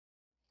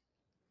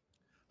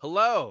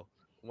Hello,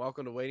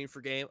 welcome to Waiting for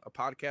Game, a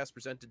podcast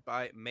presented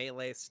by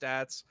Melee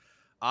Stats.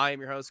 I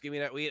am your host, Gimme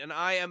That Wheat, and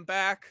I am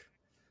back.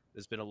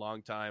 It's been a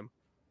long time,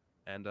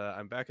 and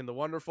I'm back in the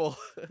wonderful,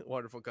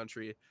 wonderful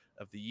country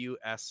of the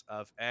U.S.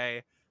 of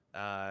A.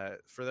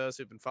 For those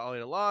who've been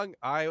following along,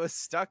 I was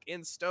stuck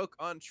in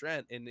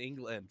Stoke-on-Trent in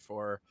England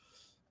for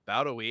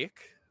about a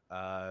week.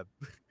 I've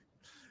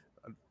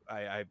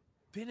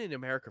been in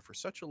America for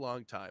such a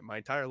long time, my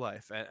entire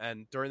life,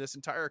 and during this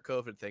entire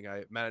COVID thing,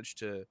 I managed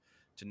to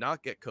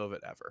not get COVID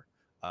ever.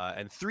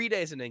 And 3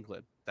 days in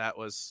England, that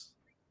was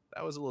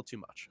a little too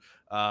much.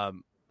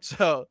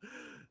 So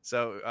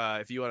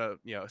if you want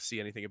to see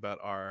anything about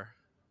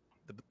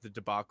the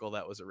debacle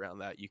that was around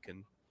that, you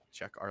can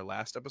check our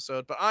last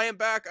episode. But I am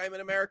back. I'm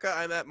in America.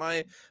 I'm at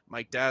my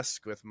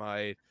desk with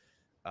my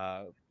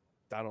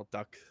Donald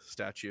Duck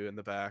statue in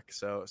the back.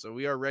 So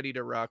we are ready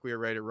to rock. We are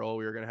ready to roll.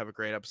 We are going to have a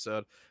great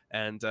episode.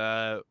 And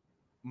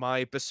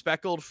my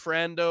bespectacled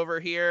friend over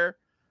here,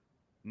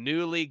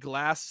 newly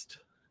glassed,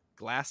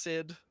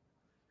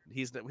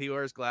 he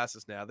wears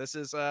glasses now. This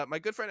is my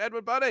good friend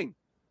Edwin Budding.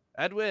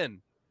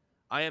 Edwin,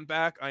 I am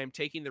back. I am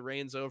taking the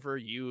reins over.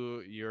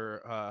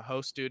 Your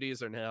host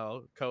duties are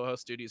now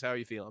co-host duties. How are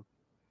you feeling?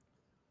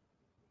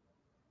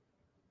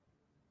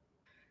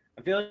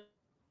 I feel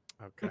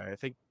okay. I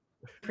think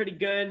pretty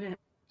good.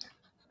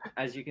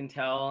 As you can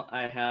tell,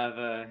 I have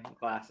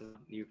glasses.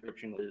 New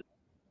prescription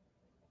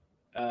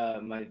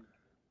glasses.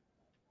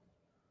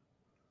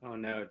 Oh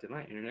no! Did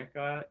my internet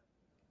go out?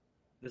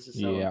 This is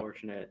so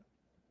unfortunate.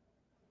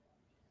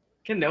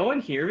 Can no one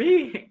hear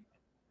me?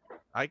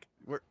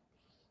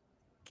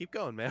 Keep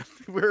going, man.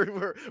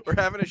 We're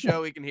having a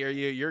show. We can hear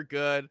you. You're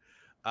good.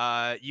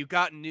 You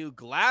got new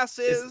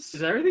glasses.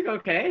 Is everything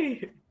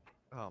okay?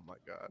 Oh my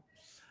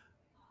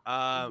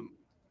god.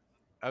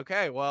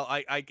 Okay. Well,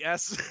 I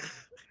guess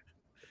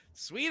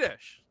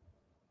Swedish.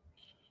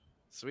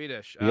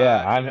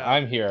 Yeah,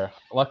 I'm here.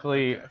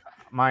 Luckily,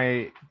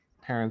 my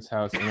parents'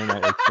 house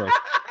internet is sick.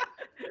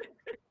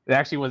 It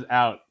actually was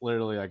out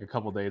literally like a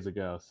couple days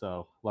ago,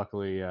 so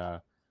luckily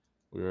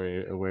we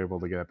were able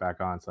to get it back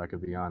on, so I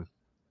could be on.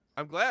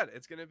 I'm glad.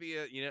 It's gonna be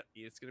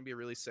a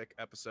really sick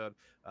episode.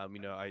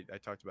 I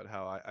talked about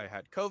how I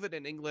had COVID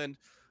in England.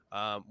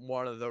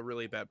 One of the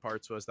really bad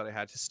parts was that I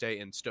had to stay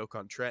in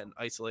Stoke-on-Trent and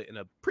isolate in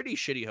a pretty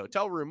shitty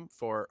hotel room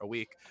for a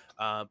week.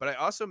 But I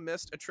also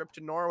missed a trip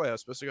to Norway. I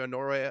was supposed to go to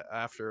Norway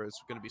after. It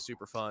was going to be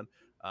super fun.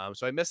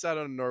 So I missed out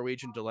on a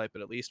Norwegian delight,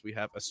 but at least we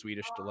have a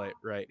Swedish delight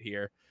right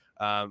here.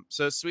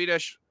 So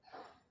Swedish,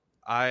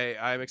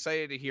 I'm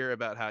excited to hear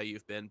about how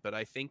you've been, but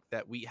I think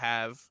that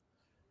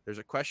there's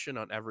a question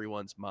on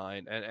everyone's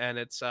mind, and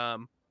it's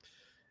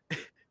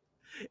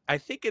I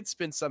think it's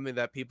been something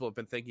that people have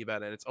been thinking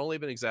about, and it's only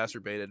been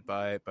exacerbated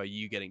by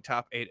you getting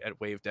top 8 at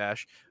Wave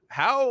Dash.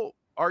 How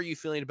are you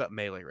feeling about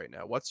Melee right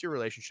now? What's your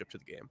relationship to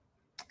the game?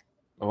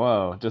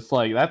 Whoa, just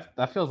like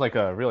that feels like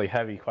a really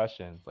heavy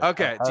question. Like,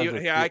 okay, that's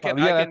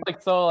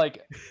like so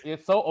like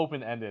it's so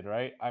open-ended,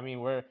 right? I mean,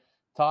 we're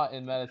taught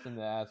in medicine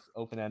to ask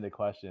open-ended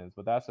questions,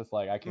 but that's just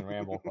like I can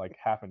ramble for like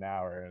half an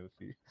hour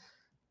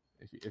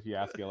if you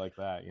ask it like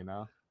that, you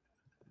know?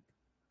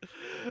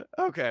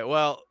 Okay,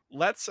 well,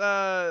 let's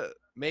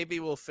maybe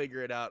we'll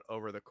figure it out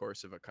over the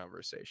course of a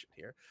conversation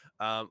here.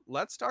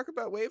 Let's talk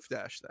about Wave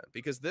Dash then,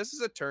 because this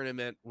is a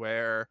tournament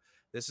where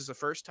this is the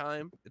first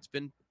time it's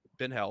been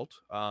held.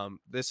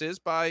 This is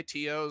by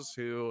TOs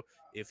who,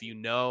 if you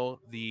know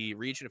the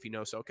region, if you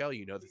know SoCal,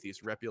 you know that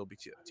these reputable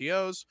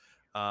TOs.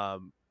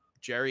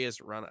 Jerry has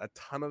run a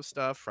ton of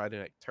stuff, Friday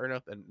Night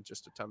Turnip, and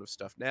just a ton of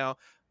stuff now.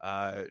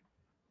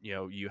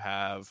 You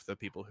have the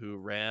people who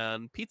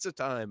ran Pizza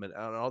Time and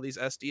all these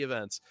SD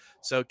events.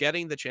 So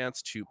getting the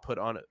chance to put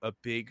on a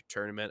big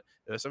tournament,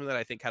 it was something that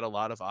I think had a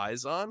lot of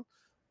eyes on.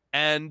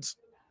 And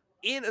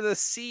in the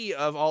sea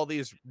of all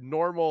these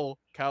normal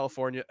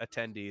California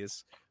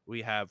attendees,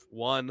 we have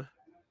one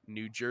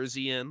New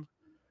Jerseyan.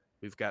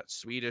 We've got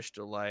Swedish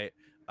Delight.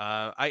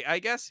 I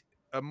guess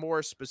a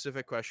more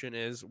specific question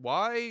is,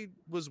 why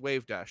was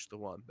Wave Dash the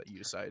one that you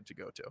decided to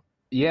go to?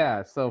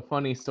 Yeah, so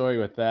funny story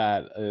with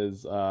that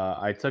is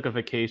I took a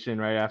vacation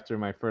right after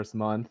my first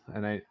month,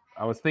 and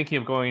I was thinking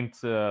of going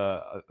to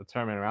a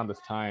tournament around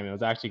this time. It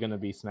was actually going to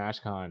be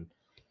SmashCon,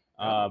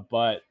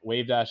 but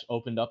Wave Dash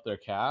opened up their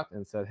cap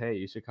and said, hey,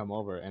 you should come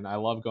over. And I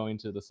love going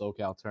to the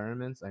SoCal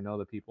tournaments. I know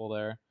the people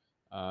there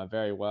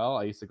very well.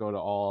 I used to go to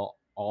all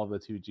the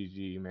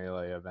 2GG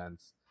Melee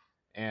events.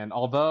 And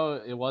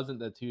although it wasn't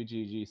the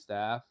 2GG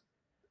staff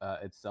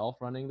itself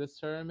running this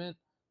tournament,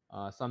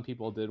 some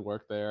people did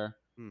work there.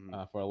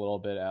 For a little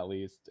bit at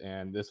least,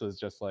 and this was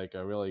just like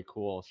a really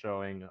cool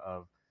showing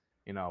of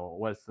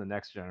what's the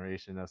next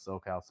generation of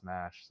SoCal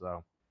Smash.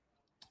 So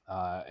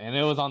and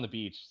it was on the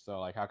beach,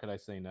 so like how could I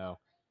say no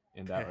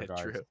in that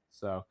regard? True.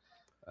 So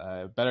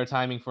better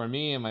timing for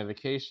me and my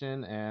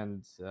vacation,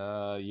 and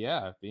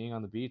being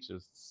on the beach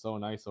is so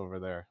nice over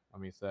there,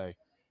 let me say.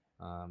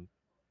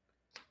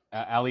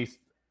 At least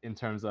in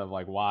terms of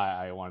like why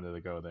I wanted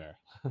to go there.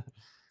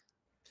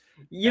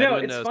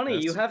 It's funny,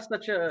 you have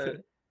such a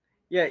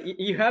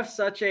you have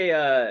such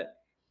a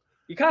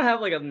you kind of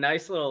have like a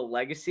nice little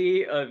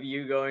legacy of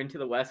you going to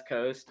the West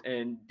Coast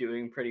and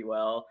doing pretty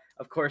well.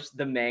 Of course,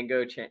 the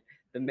mango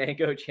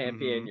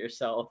champion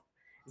yourself,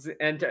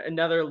 and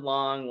another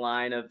long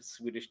line of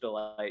Swedish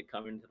Delight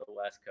coming to the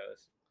West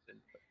Coast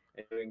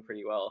and doing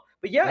pretty well.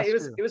 But yeah, That's it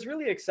was true. it was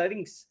really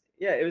exciting.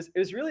 Yeah, it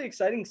was really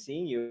exciting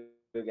seeing you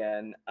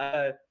again.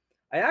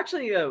 I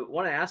actually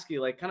want to ask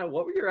you, like, kind of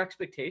what were your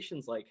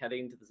expectations like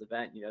heading into this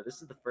event? You know,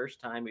 this is the first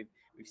time we've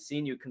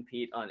seen you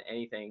compete on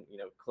anything, you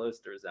know,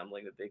 close to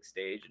resembling the big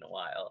stage in a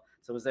while.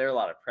 So was there a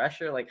lot of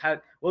pressure? Like,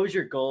 what was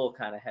your goal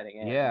kind of heading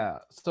in? Yeah,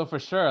 so for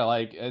sure,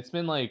 like it's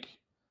been like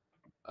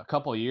a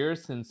couple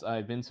years since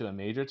I've been to a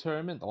major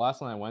tournament. The last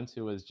one I went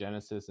to was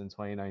Genesis in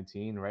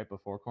 2019, right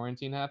before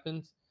quarantine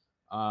happened.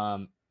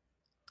 Um,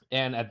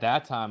 and at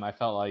that time, I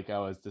felt like I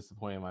was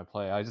disappointed in my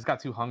play. I just got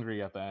too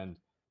hungry at the end,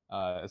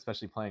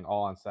 especially playing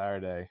all on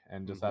Saturday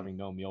and just having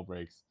no meal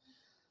breaks.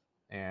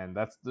 And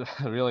that's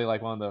really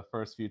like one of the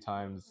first few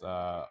times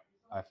I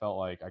felt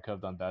like I could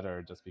have done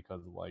better just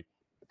because of like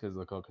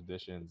physical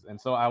conditions. And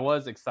so I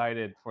was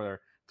excited for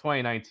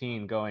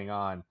 2019 going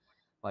on,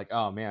 like,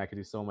 oh man, I could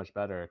do so much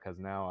better because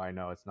now I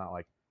know it's not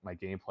like my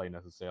gameplay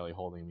necessarily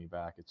holding me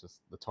back. It's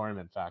just the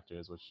tournament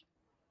factors, which,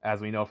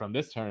 as we know from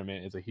this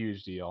tournament, is a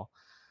huge deal.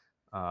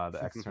 The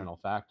external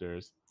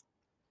factors.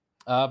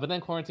 But then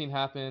quarantine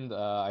happened.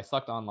 I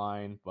sucked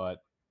online,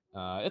 but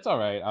it's all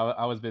right.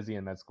 I was busy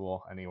in med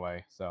school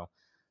anyway, so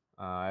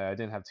I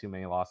didn't have too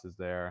many losses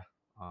there.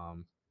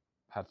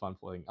 Had fun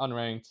playing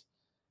unranked.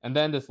 And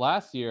then this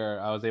last year,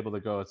 I was able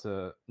to go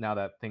to, now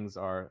that things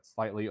are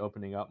slightly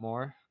opening up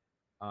more,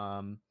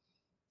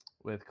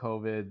 with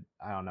COVID,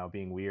 I don't know,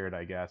 being weird,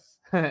 I guess,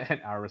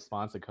 and our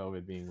response to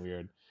COVID being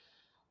weird.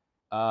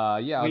 Yeah, I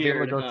was able to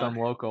Weird, go to huh? some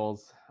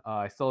locals.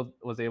 I still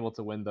was able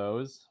to win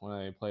those when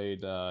I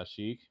played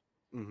Sheik.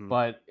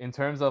 But in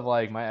terms of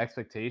like my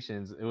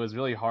expectations, it was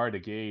really hard to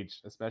gauge,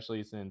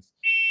 especially since.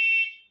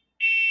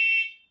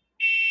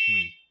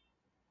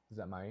 Is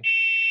that my?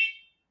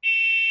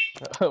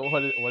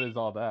 What is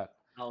all that?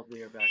 I'll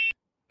be right back.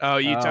 Oh,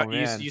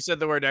 man. you said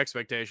the word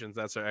expectations.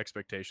 That's our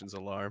expectations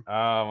alarm.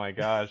 Oh my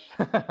gosh.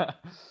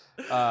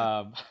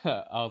 I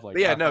was like, But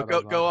yeah, I no, thought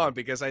that was go my on,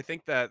 because I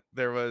think that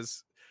there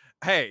was.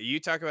 Hey, you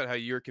talk about how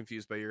you're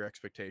confused by your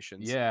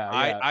expectations. Yeah.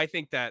 I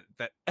think that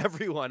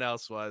everyone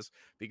else was,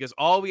 because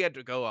all we had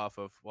to go off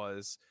of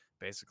was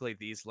basically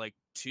these like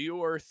 2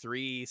 or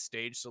 3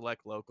 stage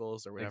select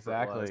locals or whatever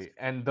it was. Exactly.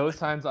 And those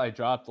times I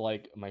dropped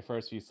like my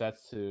first few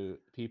sets to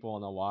people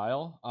in a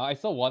while. I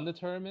still won the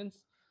tournaments,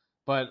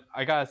 but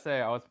I gotta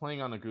say I was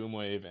playing on a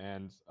Goomwave,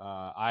 and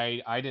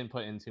I didn't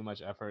put in too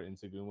much effort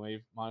into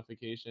Goomwave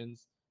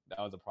modifications. That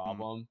was a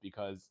problem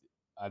because,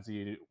 as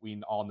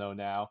we all know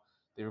now,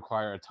 they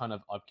require a ton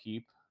of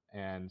upkeep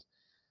and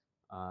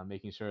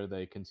making sure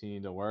they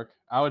continue to work.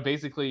 I would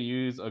basically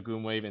use a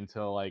Goomwave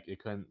until like it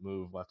couldn't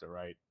move left or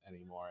right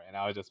anymore, and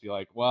I would just be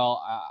like,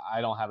 "Well, I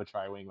don't have a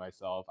Tri-Wing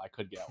myself. I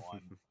could get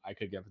one. I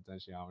could get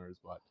potentiometers,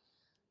 but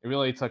it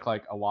really took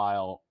like a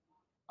while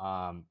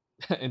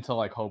until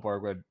like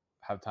Hoborg would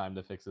have time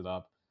to fix it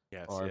up,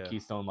 Yes, or yeah.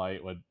 Keystone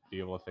Light would be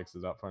able to fix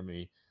it up for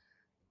me,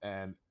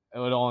 and it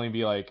would only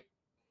be like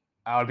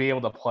I would be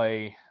able to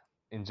play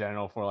in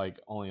general for like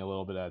only a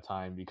little bit at a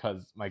time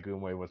because my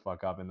Goomwave would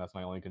fuck up, and that's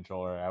my only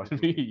controller I would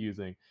be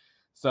using.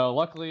 So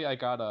luckily, I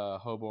got a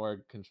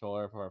Hoborg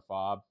controller for a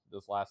fob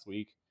this last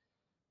week.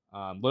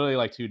 Literally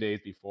like 2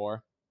 days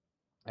before,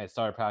 I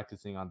started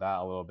practicing on that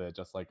a little bit,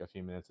 just like a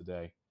few minutes a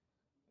day,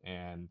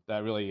 and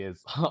that really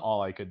is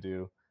all I could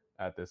do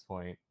at this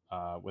point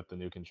with the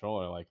new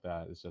controller like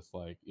that. It's just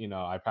like,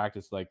 I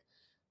practice like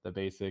the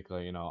basic,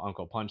 like,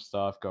 Uncle Punch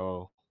stuff,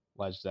 go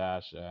ledge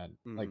dash, and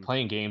like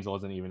playing games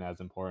wasn't even as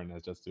important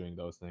as just doing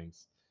those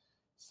things.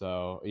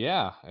 So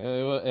yeah,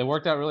 it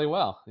worked out really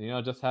well.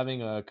 Just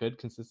having a good,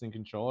 consistent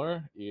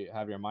controller, you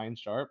have your mind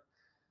sharp,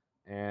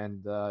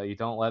 and you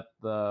don't let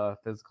the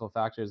physical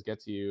factors get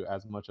to you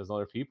as much as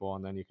other people,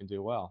 and then you can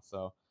do well.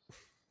 So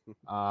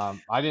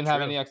I didn't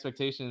have any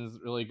expectations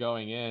really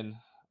going in,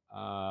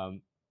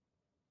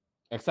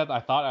 except I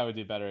thought I would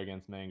do better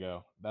against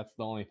Mango. That's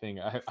the only thing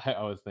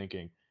I was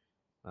thinking.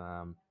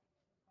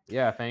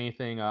 Yeah, if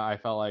anything, I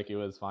felt like it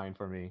was fine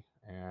for me,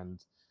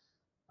 and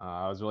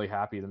I was really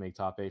happy to make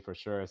top 8 for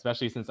sure,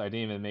 especially since I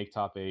didn't even make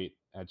top 8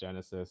 at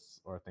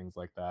Genesis or things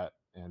like that,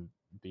 and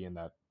be in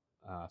that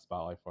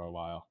spotlight for a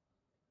while.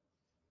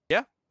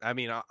 Yeah, I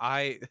mean,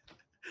 I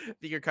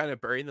think you're kind of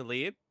burying the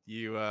lead.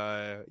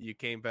 You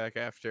came back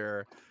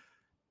after,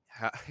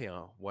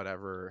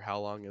 whatever. How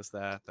long is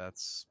that?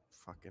 That's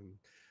fucking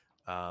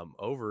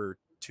over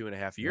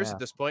 2.5 years at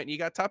this point, and you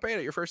got top 8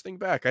 at your first thing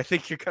back. I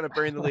think you're kind of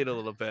burying the lead a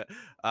little bit.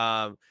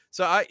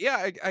 So I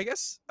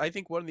guess I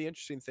think one of the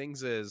interesting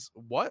things is,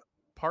 what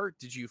part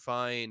did you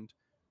find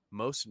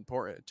most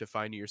important to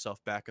finding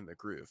yourself back in the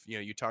groove?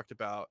 You talked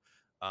about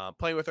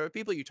playing with other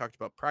people, you talked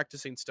about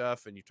practicing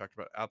stuff, and you talked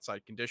about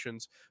outside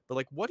conditions, but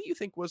like, what do you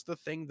think was the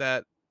thing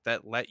that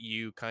let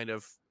you kind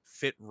of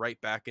fit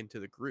right back into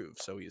the groove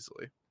so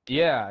easily?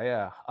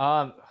 Yeah.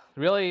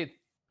 Really,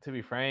 to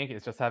be frank,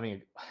 it's just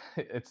having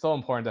it's so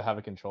important to have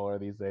a controller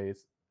these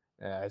days,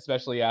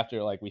 especially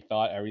after like we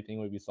thought everything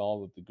would be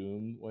solved with the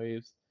Goom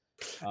waves,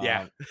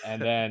 Yeah.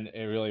 and then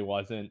it really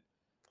wasn't.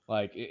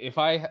 Like if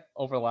I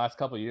over the last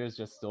couple of years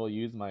just still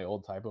use my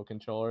old typo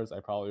controllers, I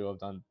probably would have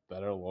done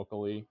better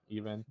locally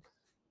even,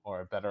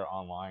 or better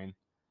online.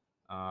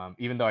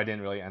 Even though I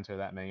didn't really enter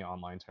that many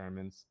online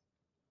tournaments.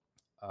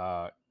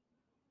 Uh,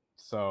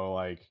 so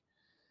like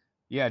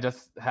yeah,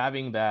 just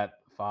having that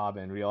fob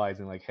and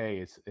realizing like, hey,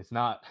 it's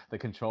not the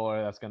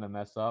controller that's gonna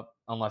mess up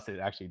unless it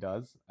actually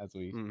does, as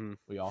Mhm.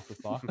 we also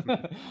saw.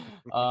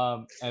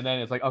 And then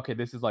it's like, okay,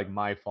 this is like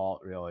my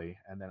fault really,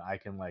 and then I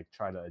can like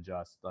try to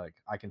adjust. Like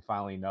I can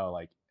finally know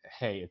like,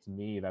 hey, it's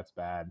me that's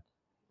bad.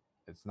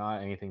 It's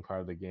not anything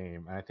part of the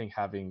game. And I think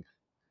having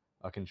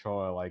a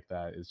controller like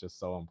that is just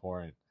so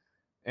important.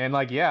 And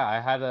like, yeah,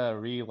 I had to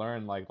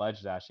relearn like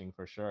ledge dashing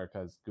for sure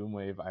because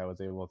Goomwave, I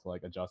was able to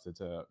like adjust it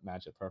to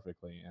match it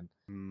perfectly. And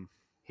Mm.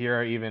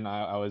 here, even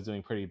I was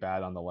doing pretty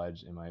bad on the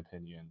ledge, in my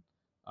opinion,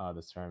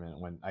 this tournament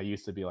when I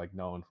used to be like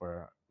known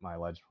for my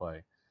ledge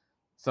play.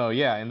 So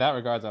yeah, in that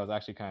regards, I was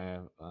actually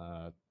kind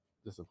of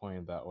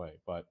disappointed that way.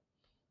 But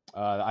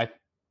I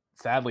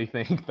sadly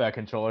think that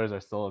controllers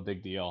are still a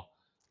big deal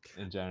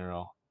in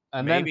general.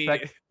 And then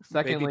Maybe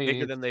maybe secondly,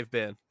 bigger than they've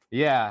been.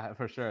 yeah,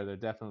 for sure. They're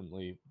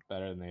definitely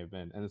better than they've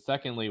been. And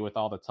secondly, with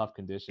all the tough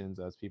conditions,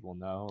 as people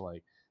know,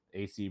 like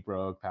AC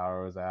broke,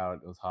 power was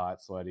out, it was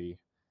hot, sweaty.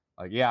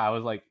 Like, yeah, I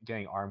was like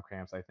getting arm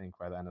cramps, I think,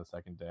 by the end of the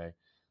second day.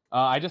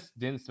 I just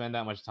didn't spend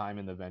that much time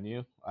in the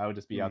venue. I would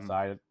just be Mhm.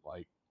 outside,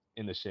 like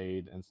in the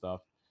shade and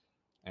stuff,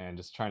 and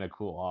just trying to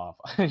cool off.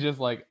 I just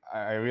like,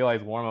 I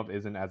realized warm up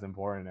isn't as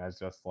important as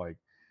just like,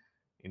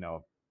 you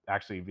know,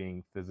 actually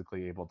being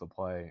physically able to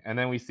play. And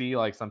then we see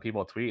like some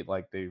people tweet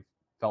like they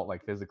felt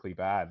like physically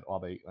bad while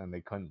they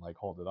couldn't like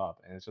hold it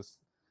up. And it's just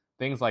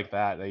things like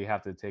that that you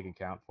have to take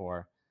account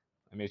for.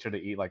 And make sure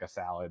to eat like a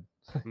salad,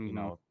 you Mhm.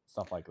 know,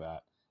 stuff like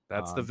that.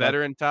 That's the But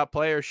veteran top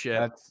player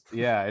shit. that's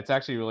yeah, it's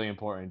actually really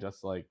important.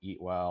 Just like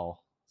eat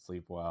well,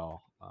 sleep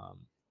well,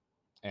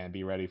 and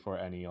be ready for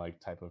any like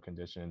type of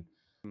condition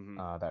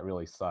Mhm. that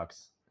really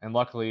sucks. And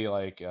luckily,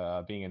 like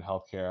being in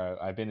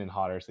healthcare, I've been in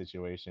hotter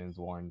situations,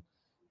 worn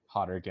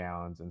hotter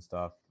gowns and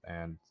stuff.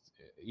 And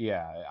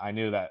yeah, I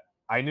knew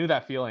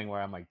that feeling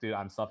where I'm like, dude,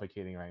 I'm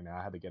suffocating right now.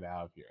 I had to get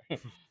out of here.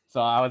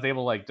 So I was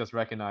able to like just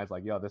recognize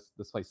like, yo, this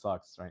place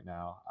sucks right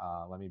now.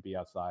 Let me be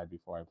outside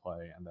before I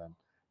play, and then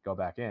go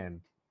back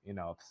in. You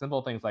know,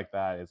 simple things like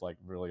that is like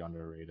really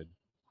underrated.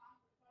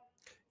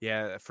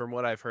 Yeah, from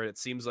what I've heard, it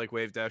seems like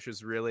Wave Dash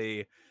is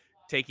really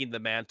taking the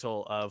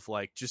mantle of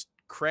like just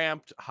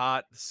cramped,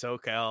 hot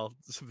SoCal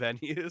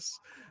venues.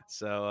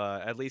 So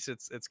at least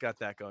it's got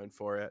that going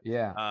for it.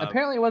 Yeah, Um,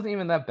 apparently it wasn't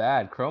even that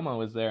bad. Chroma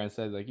was there and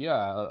said like,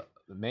 yeah,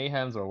 the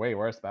Mayhems were way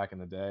worse back in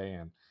the day,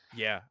 and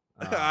yeah,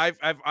 um,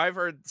 I've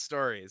heard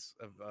stories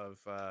of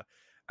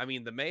I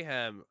mean the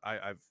Mayhem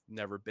I've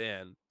never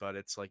been, but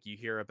it's like you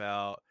hear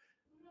about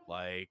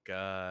like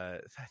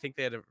I think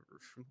they had a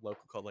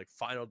local called like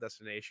Final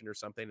Destination or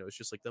something. It was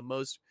just like the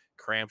most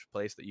cramped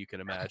place that you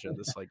can imagine.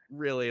 This like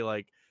really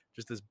like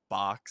just this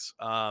box.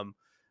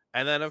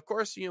 And then of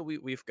course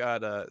we've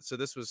got so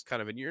this was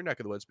kind of in your neck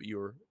of the woods, but you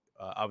were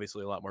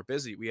obviously a lot more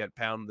busy. We had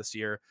Pound this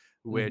year,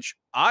 mhm. which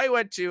I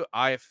went to.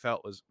 I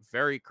felt was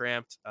very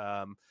cramped.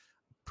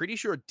 Pretty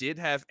sure it did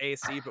have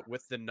AC, but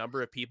with the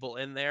number of people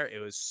in there, it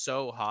was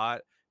so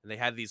hot, and they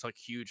had these like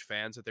huge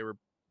fans that they were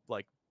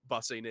like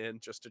bussing in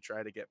just to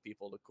try to get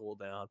people to cool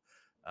down.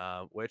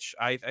 Which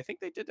I think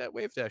they did at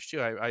Wave Dash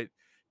too. I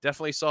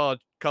definitely saw a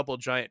couple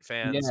giant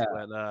fans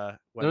Yeah,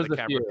 there when was the a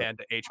camera few. panned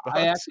to H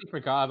I Bugs. actually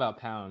forgot about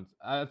Pounds.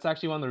 That's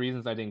actually one of the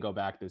reasons I didn't go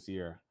back this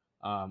year.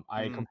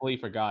 I Mm, completely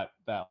forgot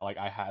that like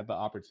I had the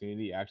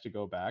opportunity to actually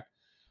go back,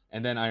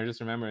 and then I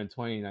just remember in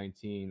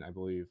 2019, I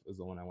believe, is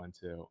the one I went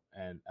to,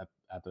 and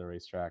at the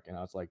racetrack, and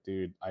I was like,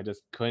 dude, I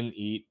just couldn't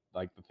eat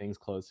like the things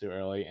closed too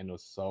early, and it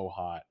was so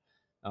hot.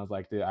 I was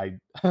like, dude, I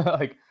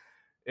like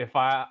if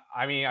I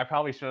mean, I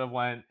probably should have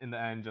went in the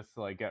end just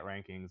to like get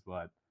rankings,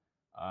 but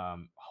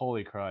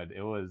holy crud,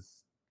 it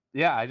was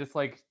yeah, I just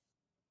like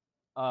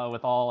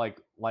with all like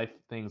life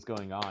things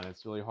going on,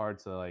 it's really hard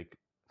to like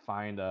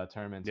find a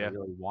tournament to yeah.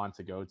 really want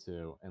to go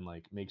to and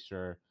like make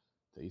sure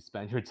that you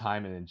spend your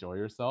time and enjoy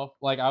yourself.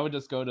 Like I would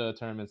just go to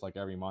tournaments like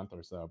every month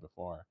or so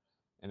before,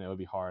 and it would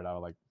be hard. I would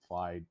like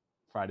fly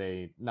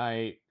Friday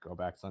night, go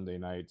back Sunday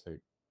night to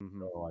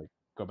Hmm. go like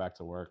go back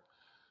to work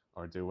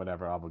or do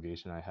whatever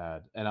obligation I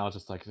had. And I was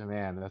just like,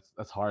 man,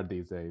 that's hard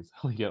these days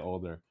when you get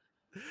older.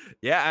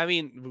 Yeah, I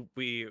mean,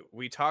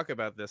 we talk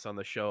about this on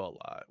the show a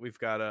lot. We've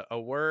got a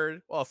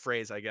word, well, a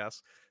phrase, I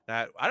guess,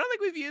 that I don't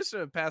think we've used in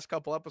the past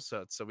couple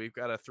episodes, so we've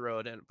got to throw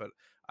it in. But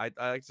I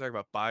like to talk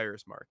about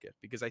buyer's market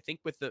because I think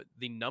with the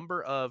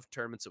number of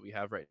tournaments that we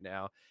have right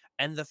now,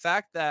 and the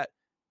fact that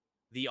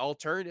the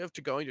alternative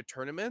to going to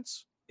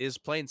tournaments is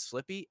playing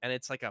Slippy, and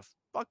it's like a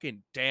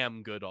fucking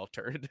damn good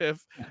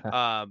alternative.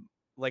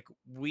 Like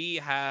we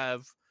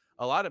have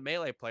a lot of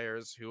melee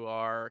players who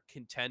are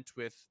content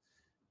with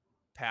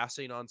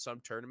passing on some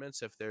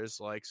tournaments if there's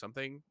like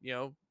something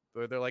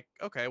where they're like,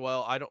 okay,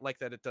 well, I don't like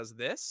that it does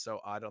this, so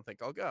I don't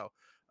think I'll go.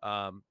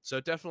 So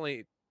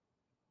definitely,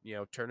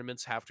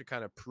 tournaments have to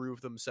kind of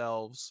prove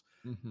themselves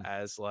Mhm.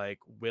 as like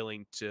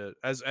willing to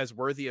as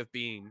worthy of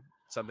being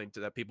something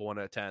that people want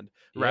to attend,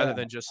 rather Yeah.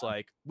 than just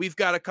like, we've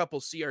got a couple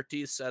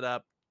CRTs set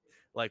up,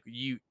 like,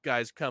 you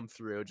guys come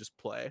through, just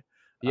play.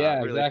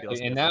 Yeah, Really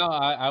feels exactly. And different. now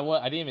I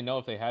didn't even know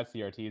if they had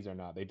CRTs or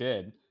not. They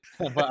did,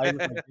 but I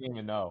just like didn't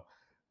even know.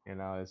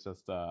 It's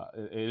just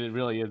it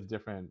really is a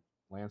different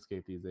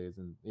landscape these days.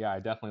 And yeah, I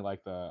definitely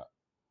like the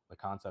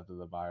concept of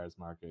the buyer's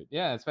market.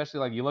 Yeah, especially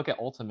like you look at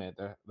Ultimate,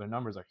 their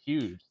numbers are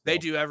huge. They So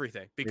do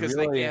everything they because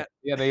they really, can't.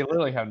 yeah, they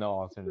literally have no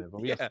alternative.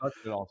 But we have Yeah, such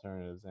good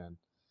alternatives, and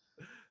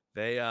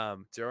they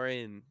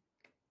during,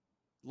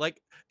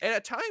 like, at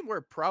a time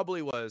where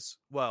probably was,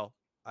 well,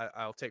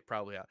 I'll take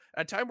probably out,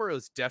 at a time where it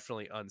was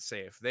definitely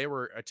unsafe, they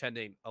were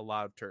attending a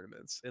lot of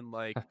tournaments in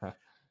like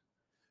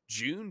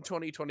June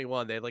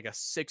 2021. They had like a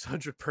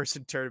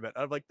 600-person tournament.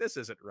 I'm like, this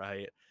isn't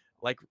right.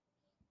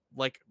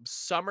 Like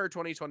summer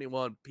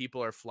 2021,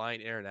 people are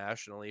flying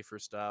internationally for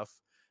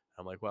stuff.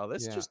 I'm like, well,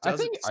 this yeah, just I doesn't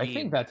think I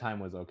think seem. that time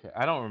was okay.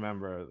 I don't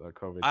remember the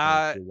COVID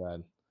time uh too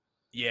bad.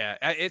 yeah,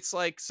 it's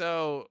like,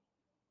 so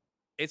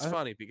it's I,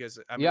 funny because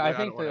I yeah, mean, I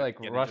I don't think want they to like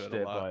get into rushed it a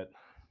it, lot. but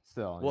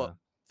still, Well, yeah.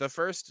 the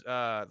first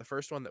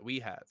one that we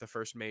had, the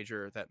first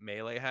major that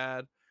Melee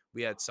had,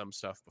 we had some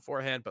stuff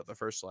beforehand, but the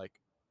first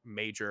like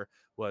major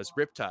was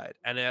Riptide,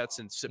 and that's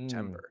in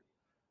Mm. September.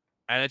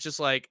 And it's just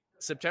like,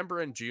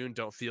 September and June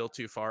don't feel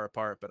too far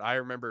apart, but I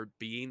remember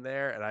being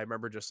there, and I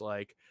remember just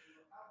like,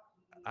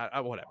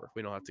 whatever.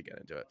 We don't have to get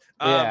into it.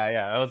 Yeah,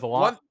 yeah, that was a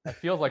One, lot. It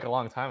feels like a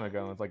long time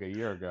ago. It's like a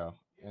year ago,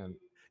 and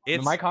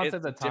my it's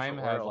concept a of time different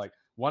has world. like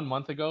 1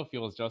 month ago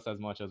feels just as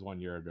much as 1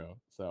 year ago.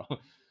 So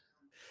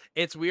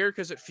It's weird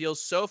because it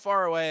feels so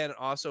far away, and it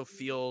also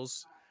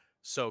feels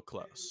so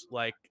close.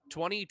 Like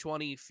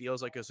 2020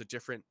 feels like it was a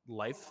different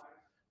life,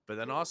 but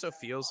then also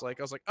feels like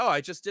I was like, oh,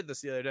 I just did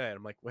this the other day. And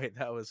I'm like, wait,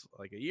 that was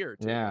like a year or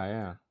two ago. yeah,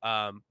 yeah.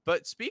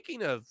 But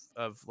speaking of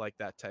like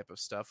that type of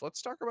stuff,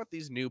 let's talk about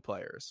these new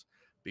players,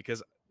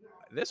 because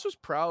this was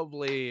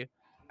probably,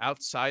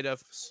 outside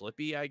of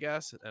Slippy, I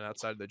guess, and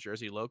outside of the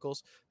Jersey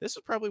locals, this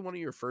is probably one of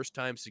your first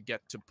times to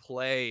get to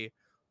play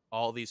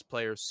all these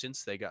players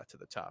since they got to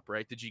the top,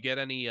 right? Did you get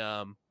any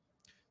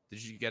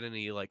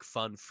like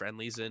fun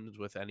friendlies in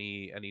with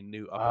any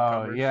new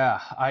Oh up-and-comers?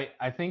 yeah,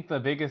 I think the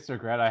biggest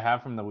regret I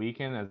have from the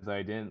weekend is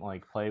I didn't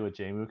like play with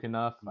Jmook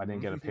enough. I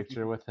didn't get a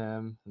picture with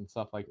him and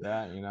stuff like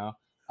that.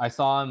 I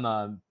saw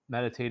him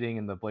meditating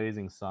in the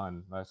blazing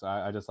sun.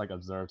 I just like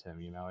observed him.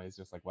 He's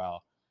just like,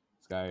 wow,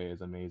 this guy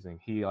is amazing.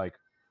 He like,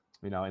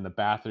 in the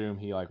bathroom,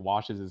 he like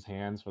washes his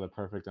hands for the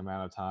perfect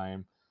amount of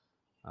time.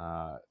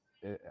 Uh,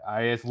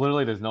 it's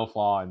literally, there's no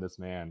flaw in this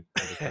man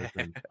as a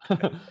person.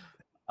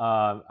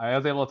 I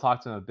was able to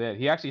talk to him a bit.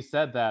 He actually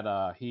said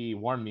that he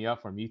warmed me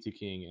up for Mewtwo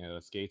King in a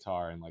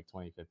Skatar in like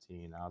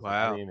 2015. I was like,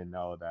 I Wow. didn't even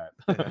know that.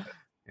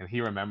 And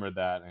he remembered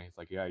that, and he's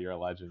like, yeah, you're a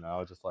legend. I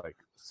was just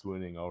like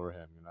swooning over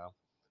him,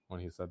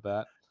 when he said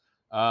that.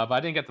 But I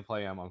didn't get to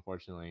play him,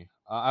 unfortunately.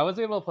 I was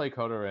able to play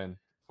Kodorin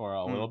for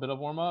a Hmm. little bit of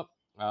warm up.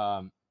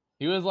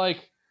 He was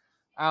like,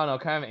 I don't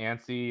know, kind of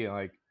antsy, and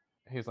like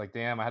he was like,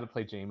 damn, I had to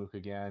play Jmook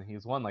again.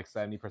 He's won like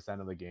 70%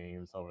 of the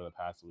games over the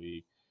past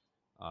week.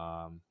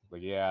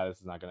 Like, yeah, this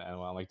is not gonna end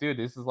well. I'm like, dude,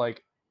 this is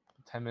like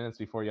 10 minutes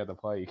before you have to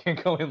play. You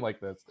can't go in like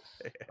this.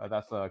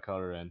 That's a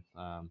Kodorin.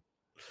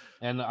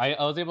 And I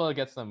was able to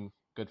get some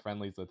good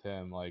friendlies with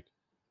him. Like,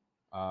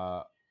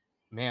 uh,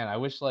 man, I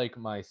wish like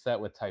my set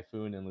with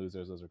Typhoon and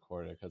Losers was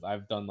recorded, because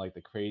I've done like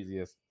the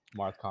craziest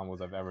Marth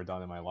combos I've ever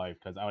done in my life,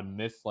 because I would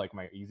miss like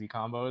my easy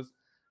combos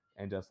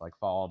and just like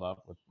followed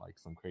up with like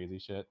some crazy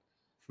shit.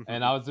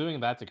 And I was doing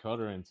that to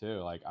Kodorin too.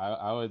 Like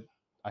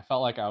I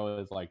felt like I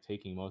was like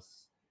taking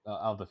most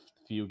of the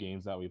few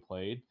games that we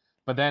played,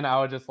 but then I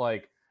would just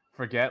like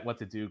forget what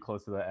to do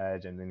close to the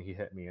edge, and then he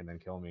hit me and then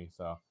kill me.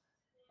 So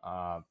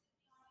uh,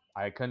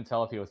 I couldn't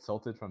tell if he was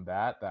tilted from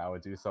that I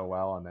would do so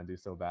well and then do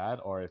so bad,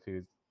 or if he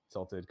was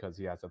tilted because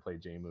he has to play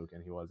Jmook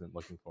and he wasn't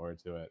looking forward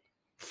to it.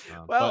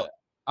 Well, But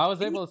I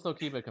was he- able to still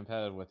keep it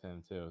competitive with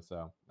him too,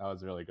 so that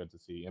was really good to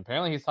see. And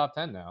apparently he's top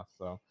 10 now,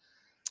 so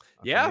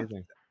that's yeah.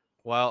 amazing.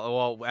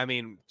 Well, I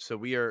mean, so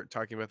we are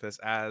talking about this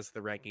as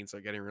the rankings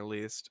are getting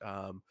released.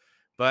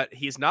 But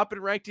he's not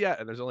been ranked yet,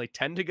 and the's only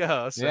 10 to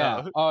go. Yeah.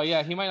 So Oh,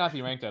 yeah. He might not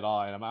be ranked at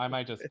all, and I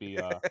might just be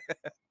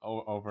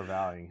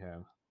overvaluing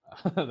him.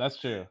 That's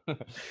true.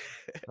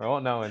 I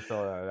won't know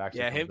until it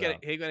actually yeah, him comes getting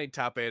out. him getting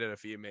top 8 at a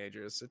few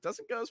majors, it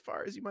doesn't go as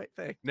far as you might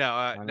think. No,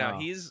 I no, know.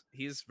 he's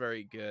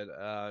very good.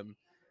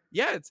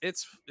 Yeah,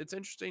 it's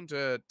interesting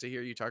to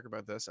hear you talk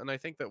about this, and I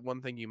think that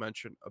one thing you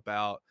mentioned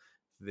about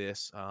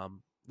this,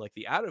 like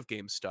the out of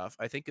game stuff,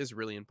 I think is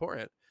really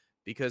important,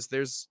 because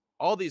there's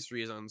all these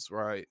reasons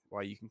why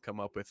you can come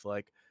up with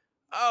like,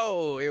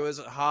 oh, it was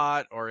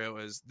hot, or it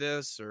was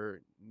this,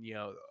 or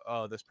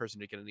oh, this person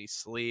didn't get any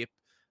sleep,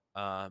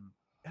 and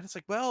it's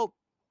like, well,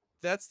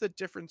 that's the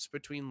difference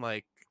between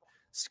like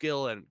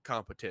skill and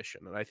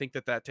competition, and I think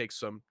that takes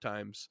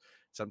sometimes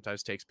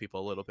takes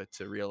people a little bit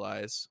to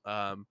realize.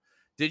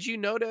 Did you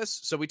notice?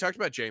 So we talked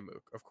about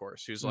Jmook, of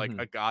course, who's like Hmm.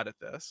 a god at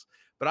this.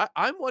 But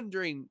I'm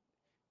wondering,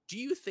 do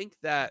you think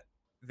that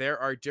there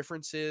are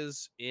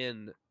differences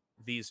in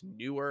these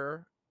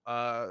newer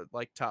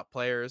like top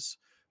players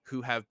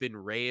who have been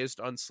raised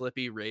on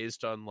Slippy,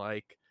 raised on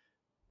like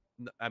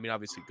I mean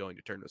obviously going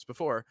to tournaments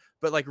before,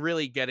 but like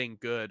really getting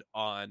good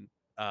on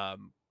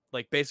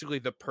like basically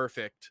the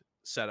perfect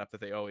setup that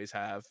they always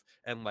have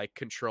and like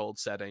controlled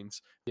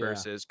settings Yeah.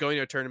 versus going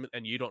to a tournament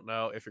and you don't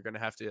know if you're going to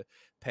have to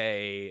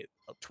pay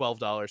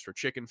 $12 for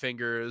chicken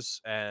fingers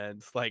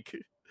and like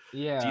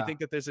do you Yeah. think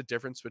that there's a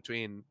difference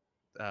between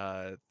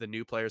the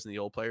new players and the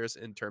old players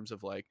in terms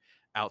of like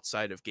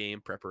outside of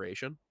game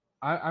preparation?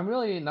 I'm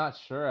really not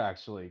sure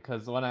actually,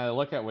 because when I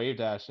look at Wave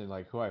Dash and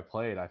like who I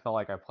played, I felt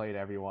like I played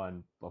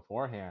everyone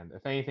beforehand.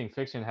 If anything,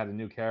 Fiction had a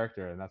new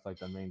character, and that's like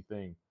the main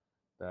thing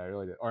that I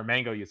really did. Or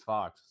Mango used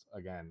Fox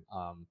again.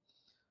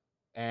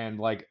 And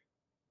like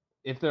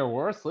if there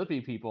were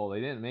Slippy people,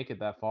 they didn't make it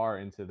that far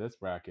into this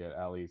bracket,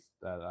 at least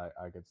that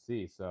I could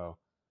see. So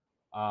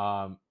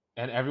and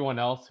everyone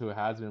else who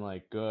has been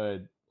like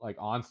good like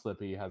on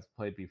Slippy has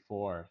played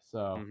before.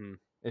 So Hmm.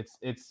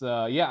 it's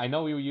yeah, I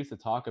know we used to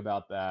talk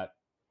about that.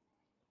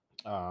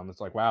 It's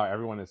like wow,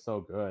 everyone is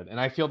so good, and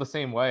I feel the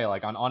same way.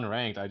 Like on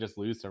unranked, I just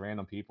lose to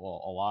random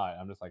people a lot.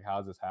 I'm just like, how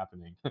is this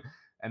happening?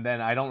 And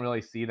then I don't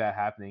really see that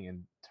happening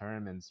in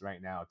tournaments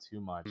right now too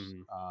much,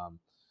 Hmm.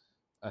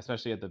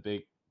 especially at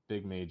the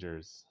big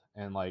majors.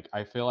 And like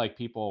I feel like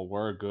people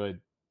were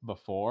good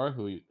before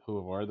who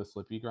were the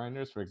Slippy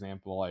grinders. For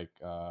example,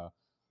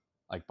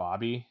 like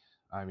Bobby.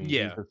 I mean, he's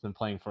Yeah. just been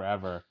playing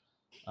forever,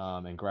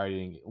 and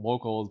grinding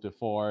locals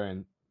before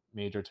and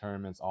major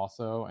tournaments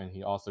also. And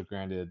he also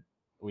grinded.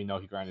 We know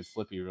he grinded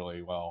Slippy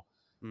really well,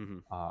 Hmm.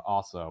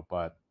 also.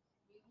 But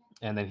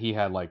and then he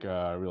had like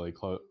a really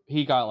close.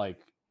 He got like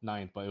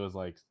ninth, but it was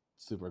like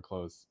super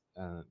close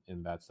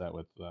in that set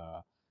with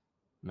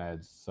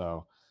Meds.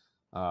 So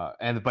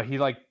and but he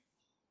like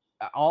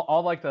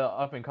all like the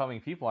up and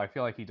coming people, I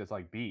feel like he just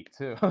like beat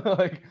too.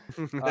 Like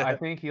I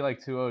think he like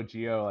 2-0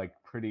 Geo like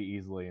pretty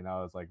easily, and that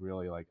was like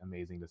really like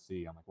amazing to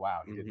see. I'm like,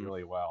 wow, he did Hmm.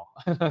 really well.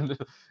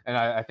 And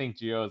I think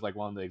Geo is like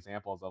one of the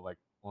examples of like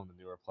one of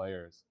the newer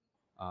players,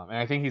 and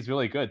I think he's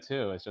really good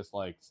too. It's just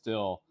like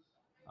still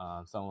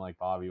someone like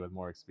Bobby with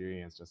more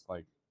experience, just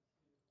like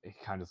it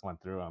kind of just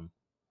went through him.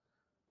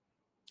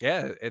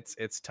 Yeah,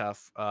 it's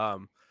tough.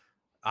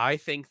 I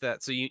think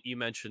that so you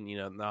mentioned,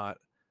 not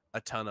a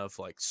ton of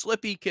like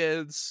slippy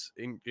kids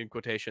in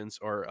quotations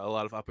or a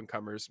lot of up and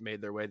comers made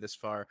their way this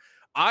far.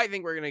 I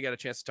think we're gonna get a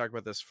chance to talk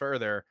about this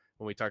further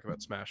when we talk about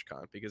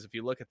SmashCon because if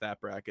you look at that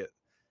bracket,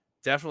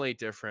 definitely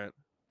different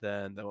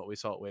than what we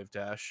saw at Wave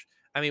Dash.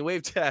 I mean,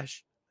 Wave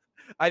Dash.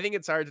 I think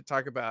it's hard to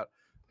talk about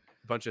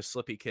a bunch of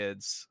slippy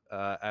kids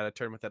at a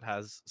tournament that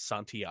has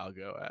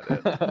Santiago at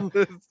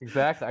it.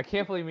 Exactly. I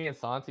can't believe me and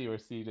Santi were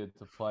seeded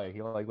to play.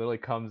 He like literally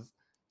comes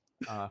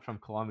from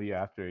Colombia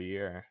after a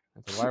year.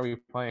 It's like, why are we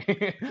playing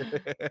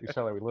each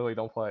other? We literally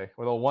don't play.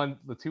 We're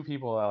the two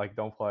people that like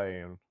don't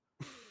play, and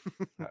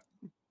uh,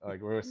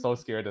 like we're so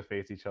scared to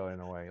face each other in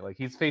a way. Like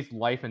he's faced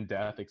life and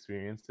death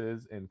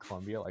experiences in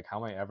Colombia. Like, how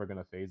am I ever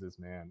gonna face this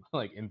man?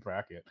 Like in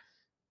bracket,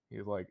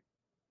 he's like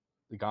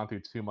gone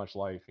through too much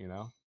life, you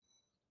know.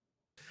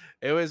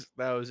 That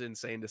was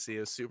insane to see.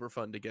 It was super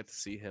fun to get to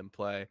see him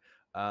play.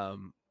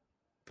 Um,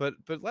 but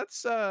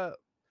let's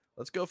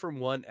go from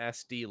one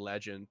SD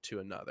legend to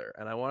another,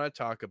 and I want to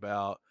talk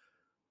about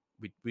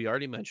we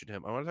already mentioned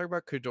him. I want to talk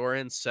about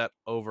Kudoran's set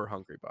over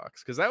Hungrybox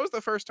because that was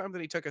the first time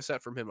that he took a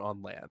set from him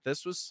on land.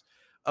 This was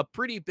a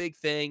pretty big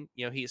thing.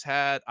 He's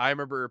had. I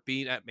remember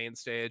being at main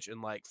stage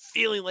and like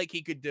feeling like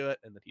he could do it,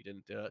 and then he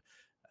didn't do it.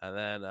 And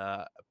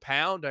then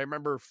Pound, I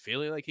remember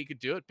feeling like he could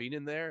do it, being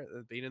in there,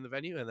 being in the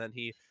venue, and then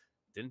he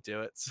didn't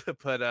do it.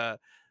 But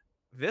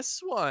this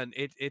one,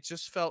 it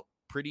just felt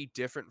pretty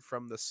different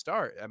from the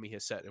start. I mean,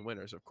 his set in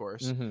winners, of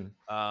course.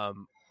 Mm-hmm.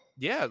 Um,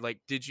 yeah, like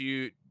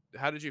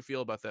how did you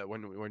feel about that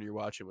when you're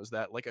watching? Was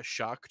that like a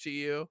shock to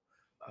you?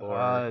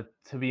 Or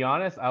To be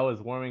honest, I was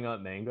warming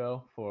up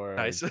Mango for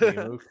nice.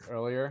 Jmook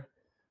earlier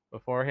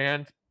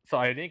beforehand, so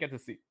I didn't get to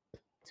see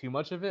too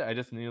much of it. I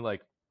just knew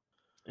like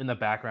in the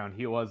background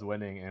he was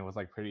winning and it was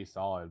like pretty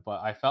solid.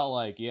 But I felt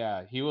like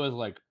yeah, he was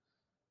like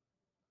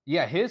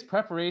yeah, his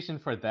preparation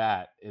for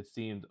that it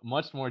seemed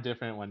much more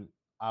different when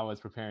I was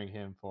preparing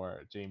him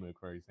for Jmook,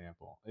 for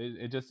example.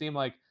 It just seemed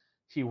like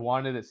he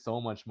wanted it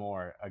so much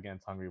more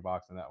against Hungry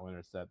Box in that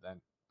winner set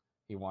than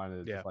he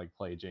wanted to Yeah. just like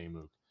play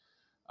Jmook.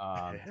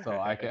 So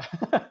I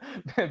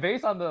could,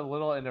 based on the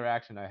little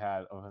interaction I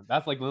had,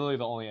 that's like literally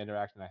the only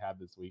interaction I had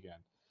this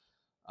weekend.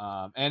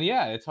 And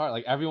yeah, it's hard.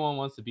 Like everyone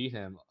wants to beat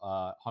him.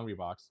 Hungry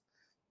Box.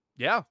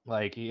 Yeah.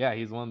 Like yeah,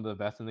 he's one of the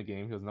best in the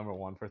game. He was number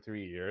one for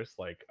 3 years.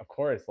 Like of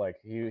course, like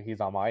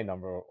he's on my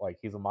number. Like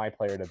he's my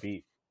player to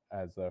beat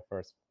as the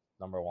first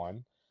number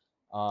one.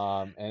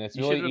 And it's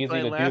You should really have been easy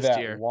playing to do last that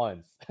year.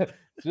 once.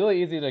 It's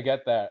really easy to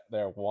get that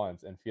there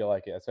once and feel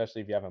like it,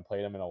 especially if you haven't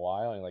played him in a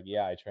while. And like,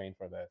 yeah, I trained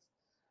for this.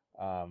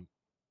 Um,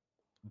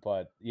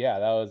 but yeah,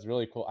 that was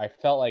really cool. I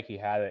felt like he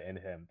had it in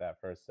him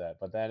that first set,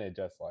 but then it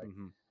just like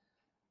Hmm.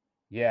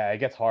 Yeah, it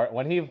gets hard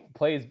when he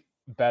plays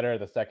better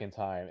the second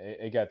time.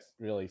 It gets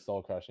really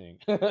soul crushing.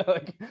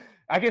 Like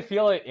I could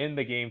feel it in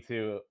the game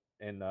too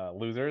in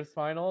losers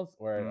finals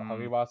where Mm,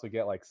 Hungrybox would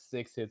get like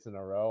 6 hits in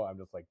a row. I'm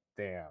just like,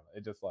 damn.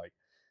 It just like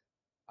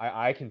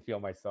I can feel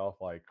myself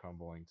like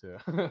crumbling too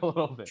a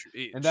little bit,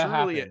 and that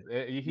truly,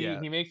 happens. yeah,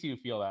 He makes you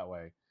feel that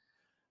way.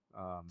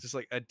 just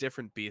like a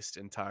different beast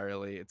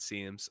entirely. It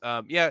seems.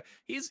 Yeah,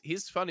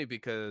 he's funny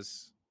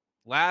because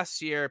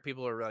last year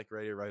people were like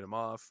ready to write him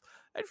off,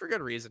 and for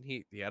good reason.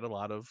 He had a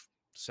lot of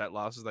set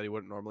losses that he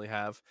wouldn't normally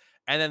have,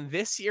 and then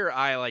this year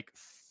I like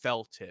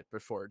felt it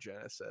before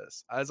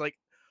Genesis. I was like,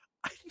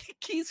 I think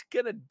he's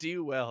gonna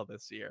do well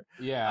this year.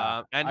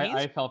 Yeah, And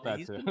I felt that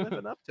he's too. been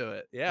living up to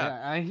it. Yeah.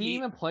 Yeah, and he He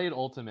even played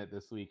Ultimate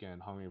this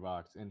weekend,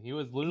 Hungrybox, and he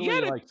was he literally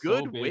had a like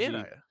so good win.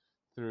 busy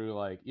through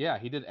like yeah,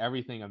 he did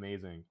everything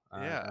amazing.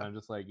 And Yeah. I'm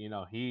just like, he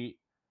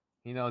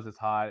knows it's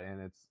hot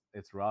and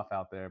it's rough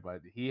out there,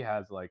 but he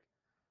has like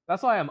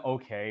that's why I'm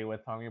okay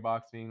with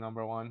Hungrybox being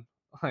number one.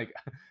 Like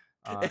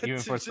even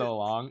It's for just, so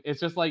long. It's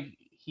just like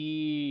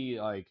he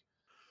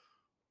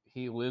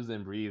lives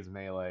and breathes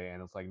melee,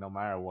 and it's like no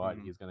matter what,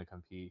 mhm. he's gonna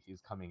compete.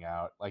 He's coming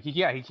out. Like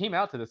he came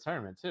out to this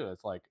tournament too.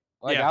 It's like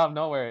Yeah. out of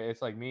nowhere.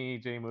 It's like me,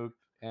 J Mook,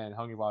 and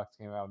Hungrybox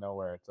came out of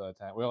nowhere to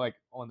attend. We're like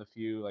one of the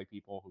few like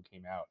people who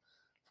came out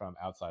from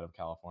outside of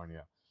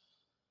California.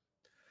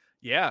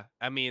 Yeah.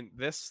 I mean,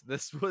 this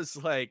was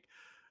like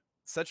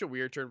such a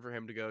weird turn for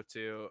him to go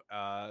to.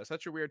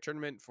 Such a weird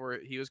tournament for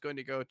he was going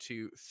to go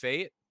to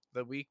Fate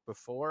the week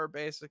before,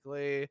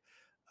 basically,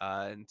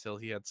 until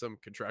he had some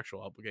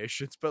contractual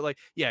obligations. But like,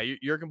 yeah,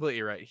 you're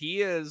completely right.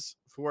 He is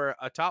for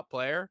a top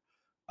player.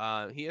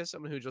 He is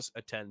someone who just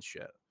attends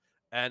shit,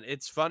 and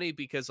it's funny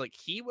because like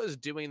he was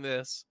doing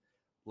this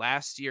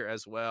last year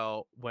as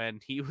well when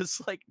he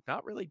was like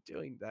not really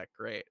doing that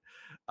great.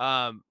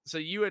 So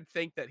you would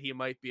think that he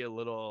might be a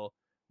little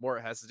more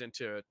hesitant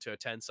to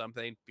attend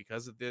something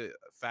because of the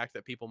fact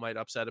that people might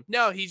upset him.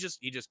 No, he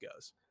just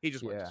goes. He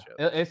just went to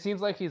Yeah, shit. it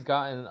seems like he's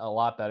gotten a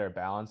lot better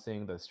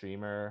balancing the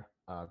streamer,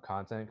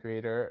 content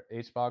creator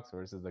HBox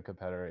versus the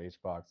competitor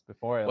HBox.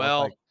 Before it looked like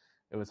Well,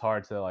 it was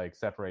hard to like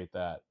separate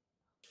that.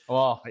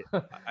 Well,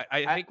 I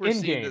I think we're in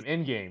seeing game, this.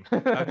 in game.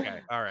 Okay,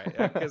 all right,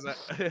 because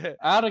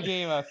Out of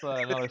game, that's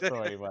another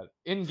story. But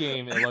in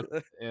game,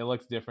 it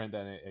looks different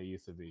than it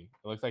used to be.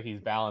 It looks like he's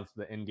balanced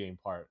the in game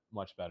part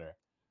much better.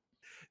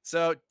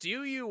 so do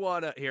you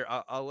want to here?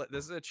 I'll let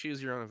this is a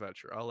choose your own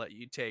adventure. I'll let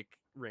you take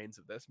reins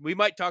of this. We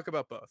might talk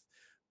about both.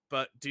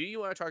 But do you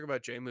want to talk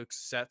about Jmook's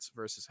sets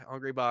versus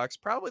Hungry Box?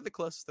 Probably the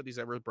closest that he's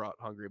ever brought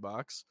Hungry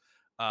Box.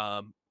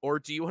 Or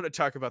do you want to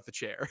talk about the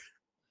chair?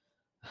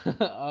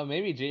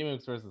 Maybe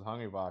JMooks versus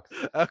Hungrybox.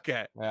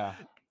 Okay. Yeah,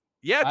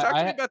 Yeah, talk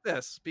to me I about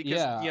this because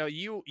yeah.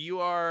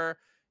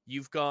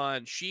 you've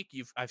gone Sheik,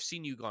 I've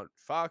seen you gone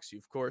Fox, you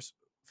of course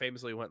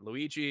famously went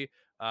Luigi.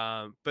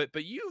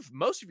 But you've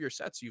most of your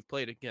sets you've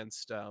played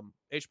against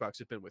HBox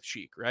have been with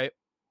Sheik, right?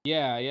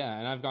 Yeah, yeah,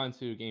 and I've gone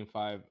to game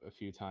 5 a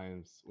few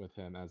times with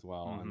him as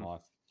well and Hmm.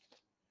 lost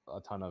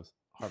a ton of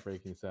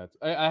heartbreaking sets.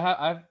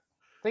 I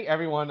think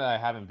everyone that I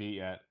haven't beat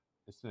yet,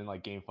 it's been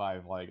like game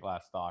 5, like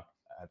last stock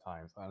at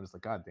times. I'm just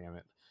like, God damn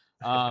it.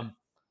 Um,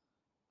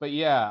 but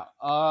yeah,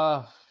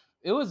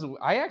 it was.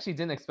 I actually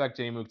didn't expect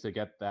Jmook to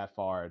get that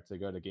far to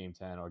go to game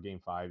 10 or game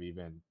 5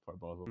 even for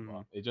both of Hmm.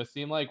 them. It just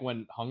seemed like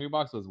when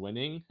Hungrybox was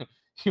winning,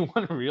 he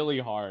won really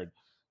hard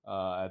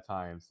at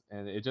times,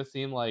 and it just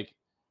seemed like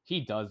he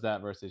does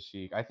that versus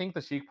Sheik. I think the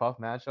Sheik Puff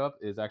matchup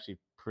is actually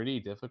pretty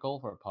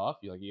difficult for Puff.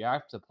 You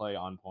have to play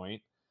on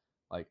point.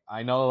 Like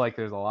I know like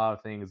there's a lot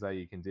of things that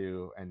you can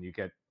do, and you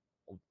get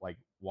like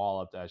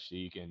walloped as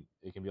Sheik, and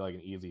it can be like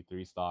an easy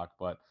 3 stock,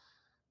 but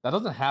that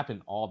doesn't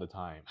happen all the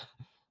time.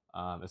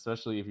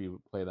 Especially if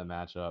you play the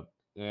matchup.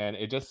 And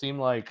it just seemed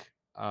like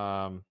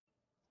I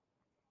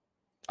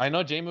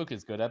know Jmook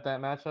is good at that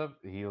matchup.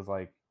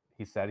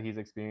 He said he's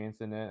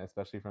experienced in it,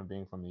 especially from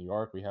being from New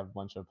York. We have a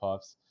bunch of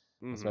puffs,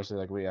 Hmm. especially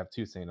like we have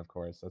Toussaint, of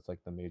course. That's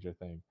like the major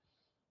thing.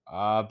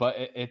 But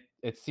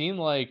it seemed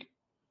like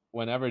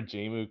whenever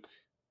Jmook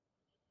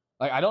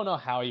like I don't know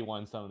how he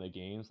won some of the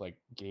games, like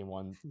game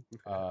 1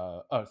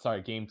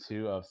 game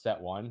 2 of set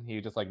 1.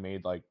 He just like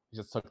made like he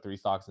just took 3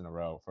 stocks in a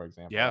row, for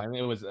example. Yeah. And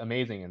it was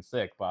amazing and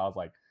sick, but I was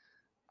like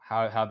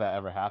how'd that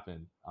ever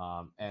happen?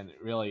 And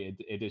really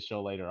it did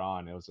show later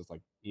on. It was just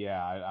like,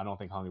 yeah, I don't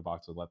think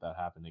Hungrybox would let that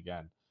happen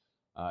again.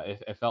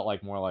 It felt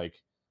like more like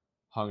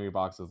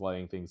Hungrybox was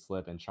letting things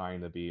slip and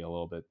trying to be a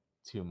little bit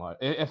too much.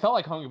 It felt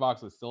like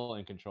Hungrybox was still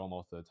in control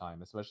most of the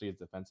time, especially his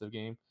defensive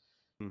game.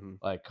 Hmm.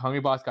 Like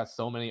Hungrybox got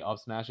so many up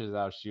smashes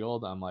out of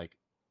shield. I'm like,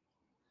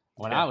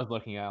 when I Yeah. was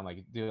looking at, it, I'm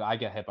like, dude, I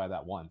get hit by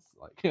that once,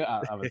 like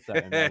I was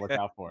set, and I look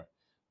out for it.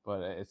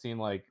 But it seemed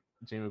like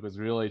Jmook was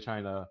really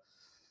trying to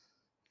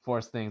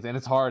force things, and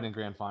it's hard in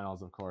grand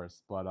finals, of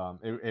course. But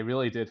it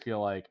really did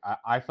feel like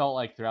I felt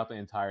like throughout the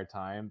entire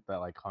time that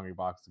like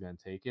Hungrybox was gonna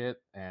take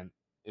it, and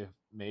if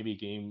maybe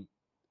game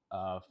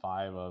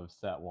 5 of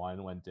set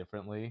 1 went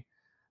differently,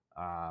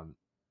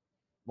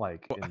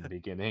 like in the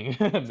beginning,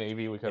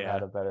 maybe we could have Yeah.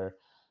 had a better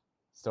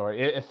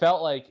story. It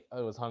felt like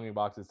it was Hungry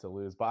Boxes to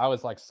lose, but I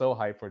was like so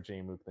hyped for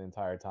Jmook the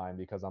entire time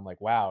because I'm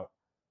like, wow,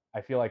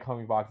 I feel like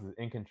Hungry Box is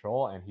in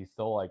control and he's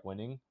still like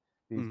winning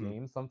these Mhm.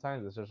 games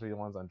sometimes, especially the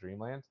ones on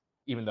Dreamland,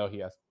 even though he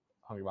has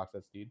Hungry Box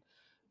at Steed.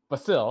 But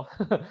still,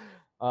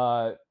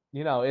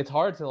 it's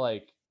hard to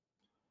like.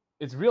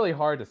 It's really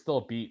hard to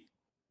still beat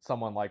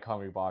someone like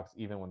Hungry Box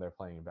even when they're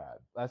playing bad.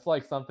 That's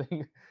like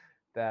something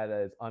that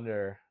is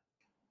under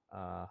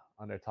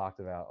talked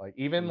about. Like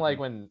even like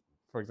when,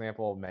 for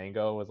example,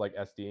 Mango was like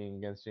SDing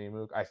against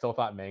Jmook, I still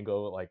thought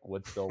Mango like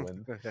would still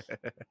win.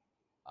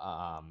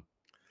 Um,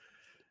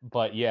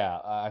 but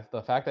yeah,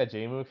 the fact that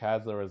Jmook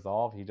has the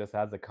resolve, he just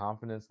has the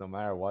confidence no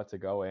matter what to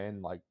go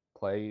in, like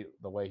play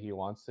the way he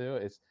wants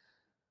to.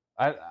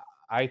 I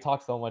I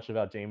talk so much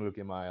about Jmook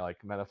in my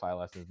like Metafy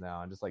lessons now.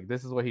 I'm just like,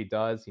 this is what he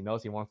does. He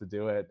knows he wants to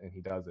do it, and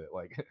he does it.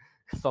 Like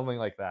something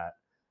like that.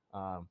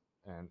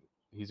 And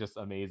he's just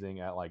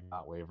amazing at like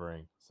not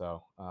wavering.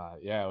 So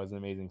yeah, it was an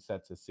amazing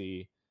set to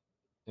see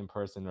in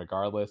person,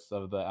 regardless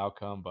of the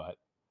outcome. But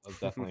I was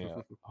definitely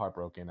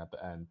heartbroken at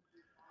the end.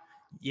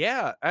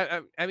 Yeah,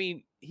 I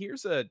mean,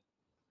 here's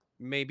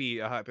maybe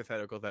a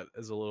hypothetical that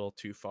is a little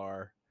too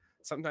far.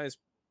 Sometimes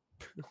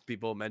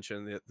people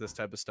mention this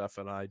type of stuff,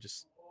 and I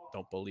just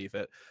don't believe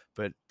it.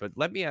 But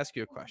let me ask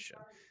you a question: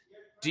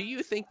 do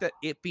you think that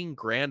it being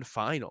grand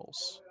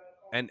finals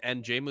and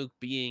Jmook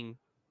being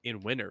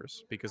in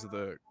winners because of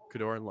the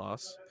Kadoran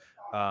loss,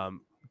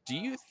 do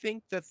you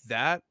think that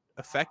that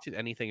affected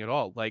anything at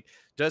all? Like,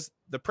 does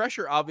the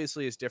pressure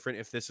obviously is different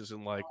if this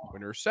isn't like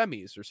winner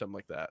semis or something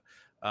like that?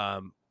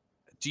 Um,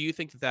 do you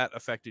think that that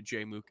affected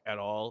Jmook at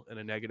all in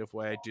a negative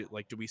way?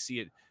 Do we see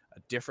it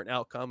a different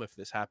outcome if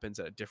this happens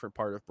at a different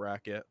part of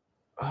bracket?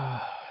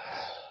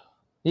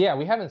 Yeah,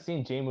 we haven't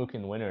seen Jmook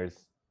in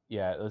winners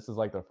yet. This is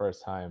like the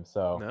first time.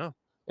 So No.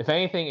 if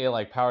anything, it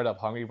like powered up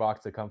Hungry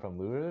Box to come from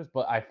losers.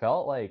 But I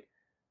felt like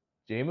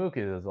Jmook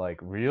is like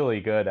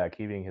really good at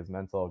keeping his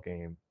mental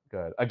game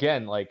good.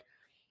 Again, like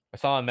I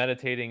saw him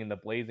meditating in the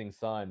blazing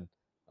sun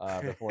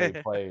before he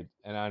played,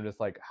 and I'm just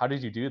like, how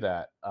did you do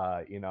that?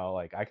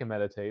 Like I can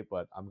meditate,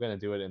 but I'm gonna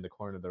do it in the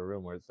corner of the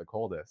room where it's the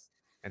coldest.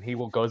 And he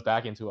goes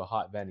back into a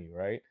hot venue,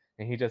 right?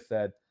 And he just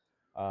said,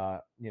 I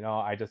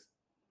just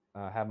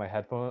have my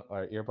headphone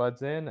or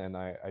earbuds in, and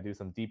I do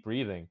some deep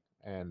breathing,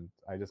 and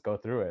I just go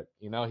through it.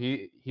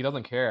 He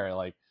doesn't care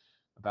like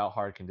about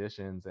hard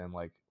conditions and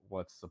like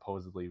what's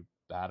supposedly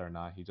bad or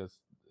not.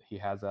 He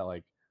has that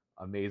like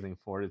amazing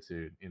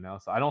fortitude.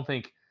 So I don't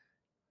think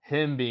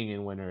him being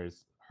in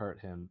winners hurt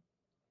him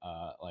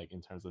like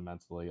in terms of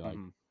mentally. Like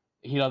Mhm.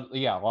 he does.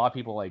 Yeah, a lot of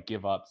people like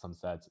give up some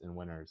sets in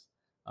winners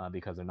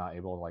because they're not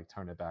able to like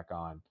turn it back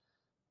on.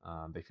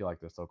 They feel like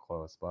they're so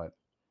close, but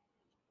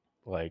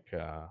like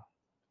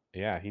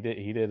yeah, he did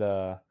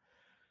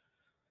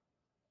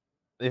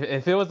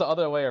if it was the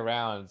other way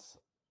around,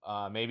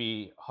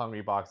 maybe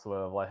Hungry Box would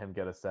have let him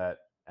get a set,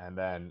 and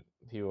then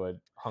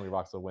Hungry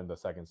Box would win the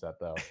second set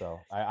though. So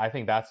I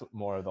think that's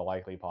more of the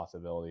likely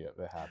possibility of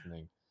it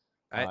happening.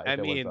 I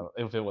mean,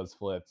 If it was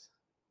flipped.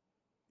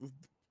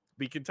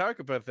 we can talk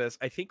about this.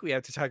 I think we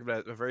have to talk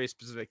about a very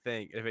specific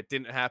thing. If it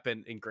didn't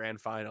happen in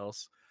grand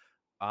finals,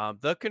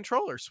 the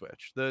controller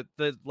switch,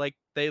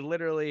 they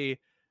literally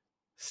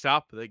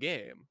stop the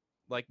game.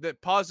 Like the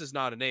pause is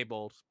not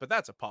enabled, but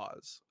that's a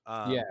pause.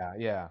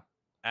 Yeah.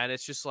 And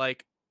it's just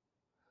like,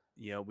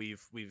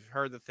 we've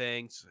heard the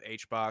things.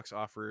 HBox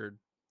offered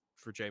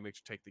for Jmook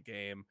to take the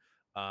game.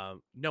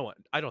 No one.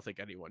 I don't think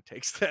anyone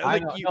takes that. I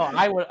Like know. you, No,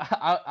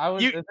 I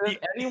would. you, If there's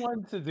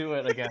anyone to do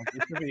it against,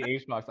 it should be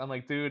HBox. I'm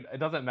like, dude, it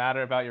doesn't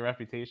matter about your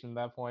reputation at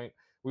that point.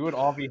 We would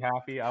all be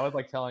happy. I was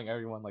like telling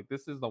everyone, like,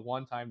 this is the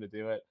one time to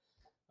do it.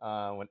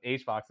 When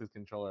HBox's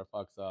controller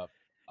fucks up.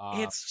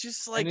 it's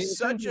just And like it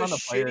shouldn't such be a on the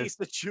shitty players. Yeah, it's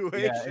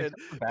situation just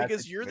a bad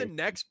because you're the situation.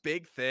 next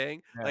big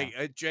thing. Yeah. Like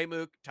a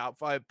Jmook top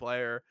 5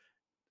 player,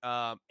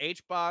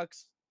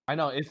 HBox. I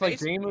know. It's like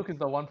Jmook is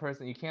the one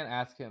person you can't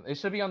ask him. It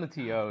should be on the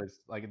TOs.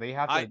 Like they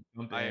have to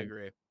jump in. I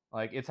agree.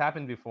 Like it's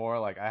happened before.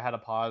 Like I had a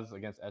pause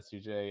against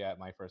SUJ at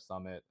my first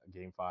summit,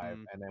 game 5,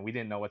 and then we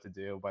didn't know what to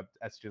do. But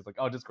SUJ was like,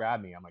 "Oh, just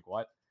grab me." I'm like,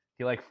 "What?"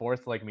 He like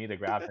forced like me to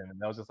grab him,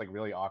 and that was just like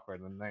really awkward.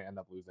 And then they end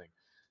up losing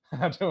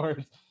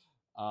afterwards.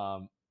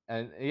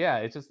 And yeah,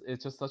 it's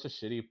just such a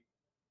shitty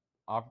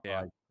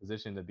Yeah.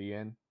 position to be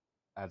in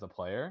as a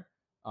player.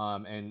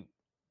 And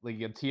like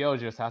a TO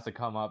just has to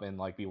come up and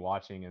like be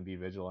watching and be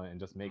vigilant and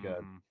just make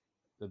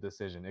the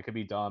decision. It could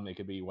be dumb, it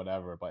could be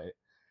whatever, but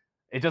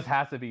it just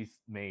has to be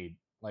made.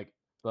 Like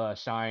the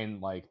Shine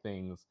like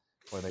things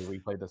where they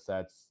replay the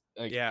sets.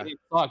 Like, Yeah. it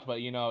sucked, but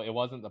it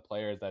wasn't the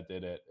players that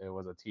did it. It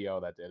was a TO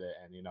that did it,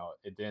 and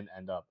it didn't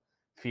end up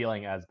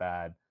feeling as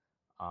bad.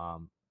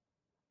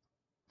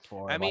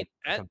 For I mean,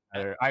 the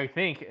competitor. I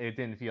think it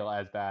didn't feel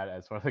as bad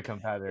as for the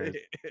competitors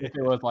if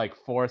it was like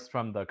forced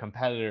from the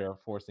competitor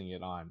forcing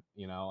it on.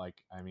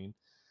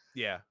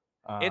 yeah.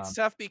 It's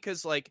tough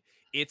because like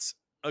it's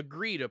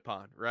agreed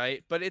upon,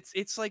 right? But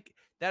it's like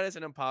that is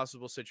an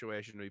impossible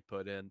situation to be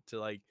put in to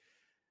like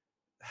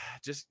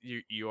just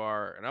you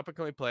are an up and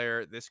coming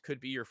player. This could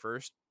be your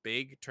first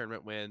big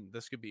tournament win.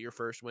 This could be your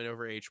first win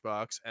over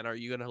HBox. And are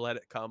you going to let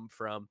it come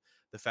from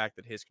the fact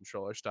that his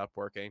controller stopped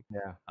working?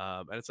 Yeah.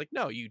 And it's like,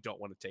 no, you don't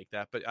want to take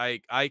that. But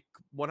I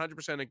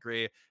 100%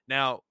 agree.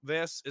 Now,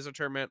 this is a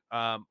tournament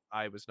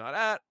I was not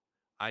at.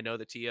 I know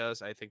the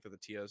TOs. I think that the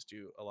TOs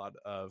do a lot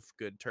of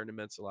good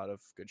tournaments, a lot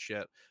of good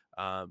shit.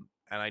 And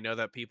I know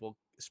that people,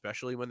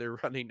 especially when they're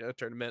running a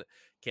tournament,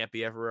 can't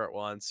be everywhere at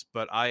once.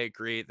 But I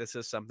agree. This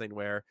is something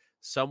where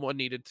someone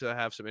needed to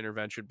have some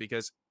intervention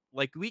because,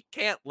 like, we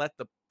can't let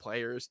the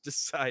players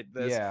decide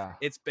this. Yeah.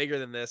 It's bigger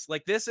than this.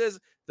 Like, this is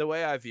the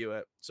way I view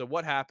it. So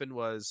what happened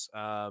was,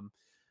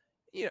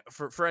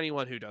 for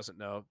anyone who doesn't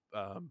know,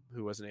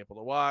 who wasn't able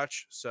to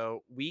watch,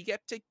 so we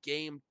get to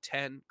game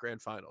 10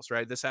 grand finals,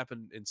 right? This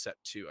happened in set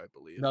 2, I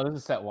believe. No,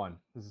 this is set 1.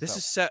 This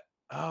is set.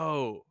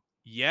 Oh,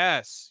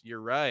 yes, you're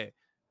right.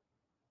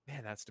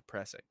 Man, that's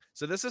depressing.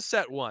 So this is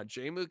set 1.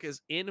 Jmook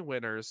is in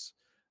winners.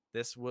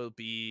 This will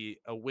be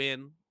a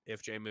win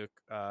if Jmook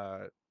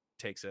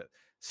takes it.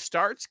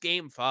 Starts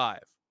game 5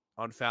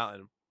 on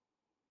Fountain.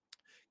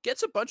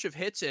 Gets a bunch of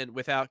hits in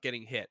without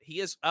getting hit. He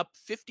is up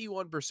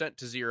 51%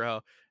 to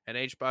 0, and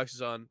HBox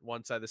is on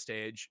one side of the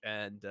stage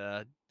and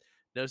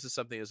notices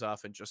something is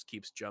off and just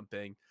keeps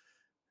jumping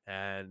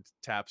and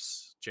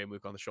taps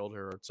Jmook on the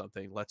shoulder or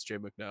something, lets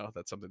Jmook know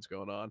that something's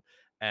going on.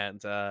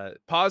 And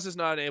pause is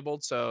not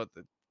enabled, so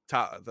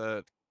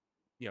the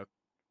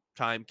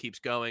time keeps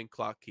going,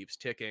 clock keeps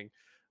ticking,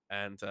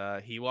 and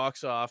he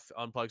walks off,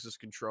 unplugs his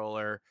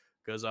controller,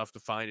 goes off to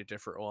find a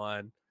different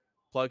one,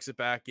 plugs it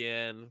back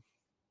in,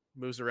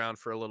 moves around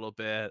for a little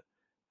bit,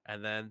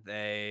 and then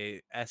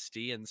they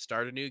SD and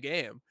start a new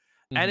game.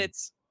 And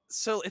it's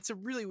a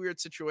really weird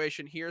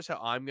situation. Here's how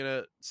I'm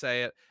gonna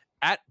say it.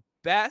 At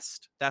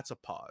best, that's a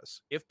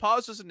pause. If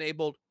pause is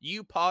enabled,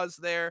 you pause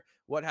there.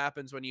 What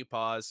happens when you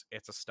pause?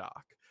 It's a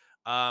stock.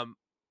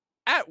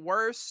 At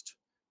worst,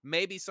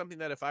 maybe something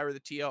that if I were the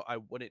TO, I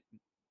wouldn't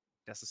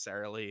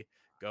necessarily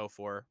go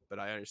for, but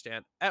I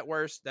understand. At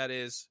worst, that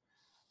is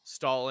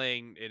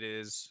stalling. It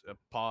is a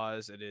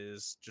pause. It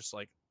is just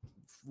like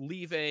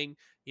leaving.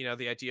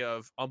 The idea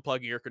of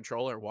unplugging your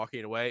controller and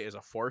walking away is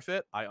a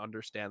forfeit. I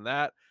understand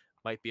that.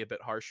 Might be a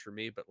bit harsh for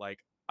me, but like,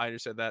 I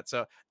understand that.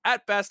 So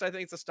at best, I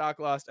think it's a stock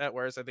loss. At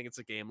worst, I think it's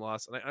a game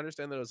loss. And I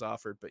understand that it was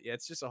offered, but yeah,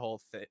 it's just a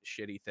whole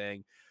shitty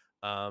thing.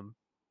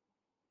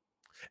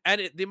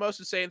 And the most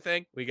insane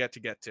thing, we get to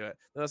it.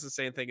 The most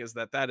insane thing is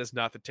that is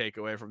not the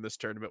takeaway from this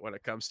tournament when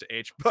it comes to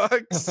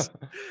HBox.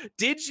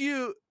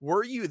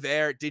 Were you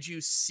there? Did you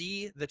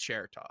see the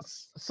chair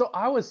toss? So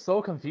I was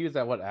so confused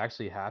at what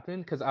actually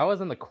happened because I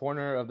was in the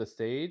corner of the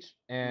stage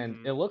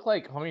and it looked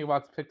like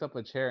Hungrybox picked up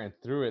a chair and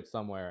threw it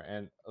somewhere.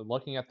 And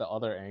looking at the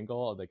other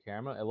angle of the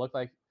camera, it looked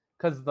like,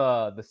 because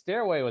the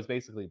stairway was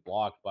basically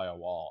blocked by a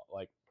wall.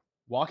 Like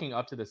walking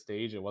up to the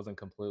stage, it wasn't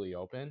completely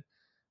open.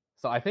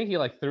 So I think he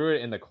like threw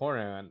it in the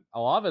corner, and a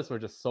lot of us were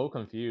just so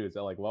confused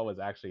at like what was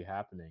actually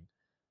happening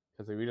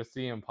because we just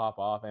see him pop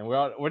off, and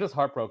we're just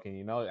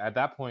heartbroken. At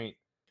that point,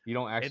 you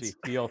don't actually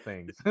feel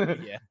things.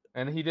 Yeah.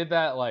 And he did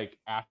that like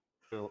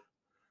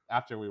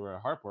after we were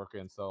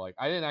heartbroken. So like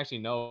I didn't actually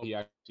know he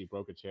actually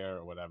broke a chair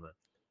or whatever.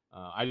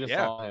 I just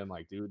saw him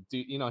like, dude,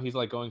 he's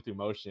like going through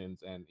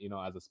motions, and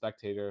as a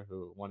spectator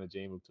who wanted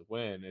Jmook to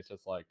win, it's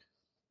just like,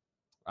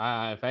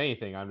 if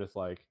anything, I'm just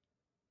like,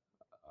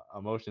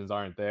 emotions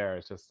aren't there.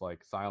 It's just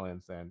like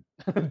silence and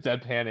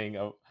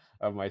deadpanning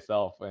of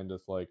myself, and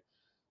just like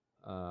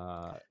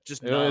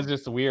it was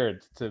just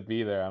weird to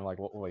be there. I'm like,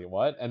 wait,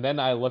 what? And then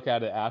I look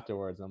at it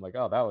afterwards and I'm like,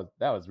 oh,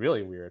 that was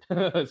really weird,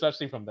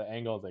 especially from the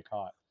angles it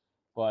caught.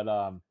 But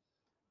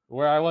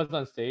where I was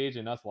on stage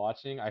and us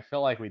watching, I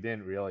feel like we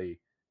didn't really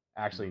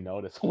actually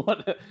notice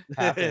what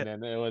happened.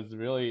 And it was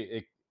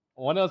really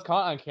when it was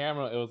caught on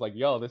camera, it was like,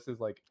 yo, this is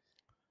like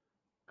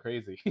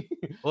crazy.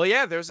 Well,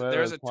 yeah, there's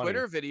a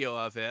Twitter video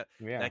of it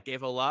that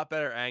gave a lot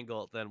better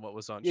angle than what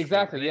was on stream.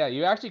 Exactly. Yeah,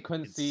 you actually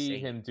couldn't see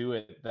him do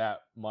it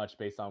that much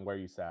based on where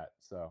you sat.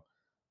 So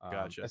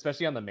gotcha.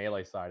 Especially on the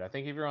melee side. I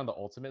think if you're on the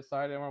ultimate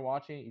side and we're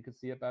watching, you could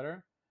see it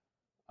better.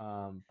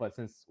 But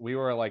since we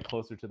were like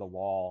closer to the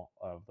wall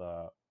of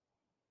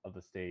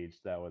the stage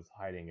that was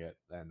hiding it,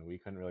 then we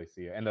couldn't really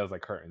see it. And there was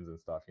like curtains and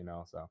stuff,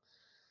 so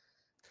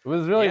it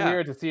was really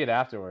weird to see it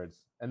afterwards.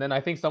 And then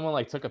I think someone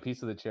like took a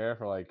piece of the chair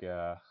for like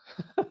for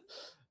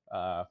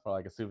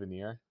like a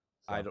souvenir.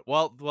 So.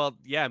 Well,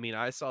 yeah. I mean,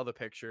 I saw the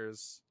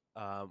pictures.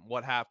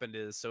 What happened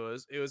is, so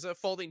it was a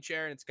folding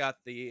chair, and it's got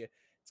the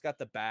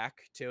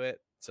back to it.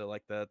 So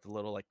like the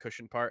little like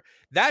cushion part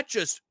that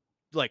just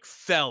like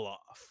fell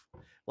off.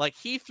 Like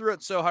he threw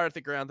it so hard at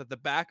the ground that the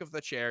back of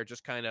the chair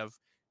just kind of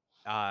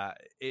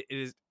it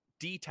is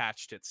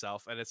detached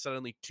itself, and it's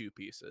suddenly two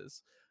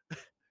pieces.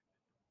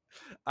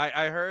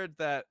 I heard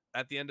that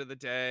at the end of the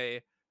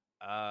day,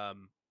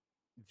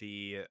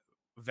 the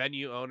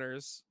venue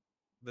owners,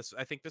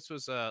 I think this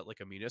was like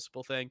a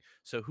municipal thing.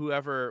 So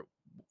whoever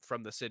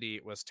from the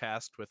city was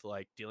tasked with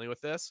like dealing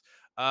with this,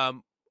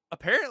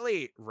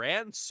 apparently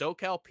ran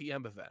SoCal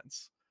PM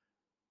events.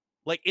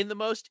 Like in the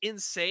most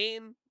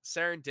insane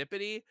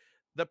serendipity,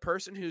 the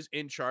person who's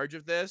in charge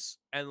of this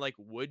and like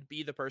would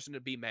be the person to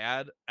be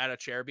mad at a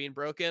chair being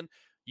broken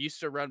used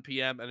to run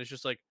PM, and it's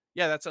just like,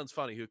 yeah, that sounds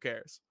funny. Who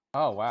cares?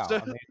 Oh wow.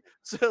 So,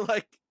 so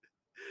like,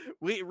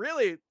 we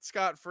really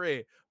scot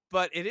free,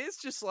 but it is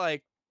just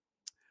like,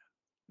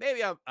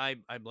 maybe I'm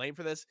lame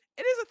for this.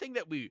 It is a thing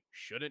that we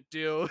shouldn't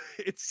do.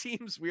 It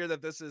seems weird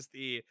that this is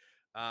the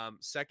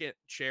second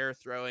chair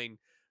throwing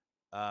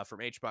from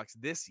HBox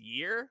this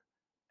year,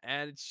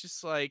 and it's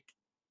just like,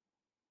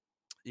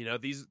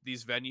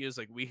 these venues,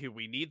 like,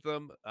 we need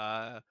them,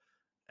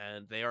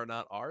 and they are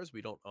not ours.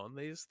 We don't own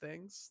these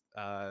things,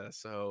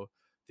 so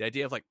the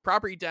idea of like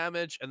property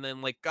damage, and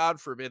then like, God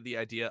forbid, the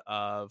idea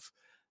of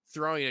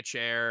throwing a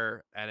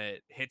chair and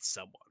it hits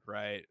someone,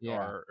 right? Yeah.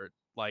 Or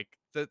like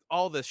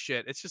all this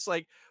shit. It's just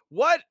like,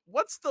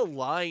 what's the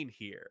line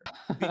here?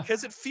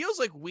 Because it feels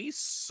like we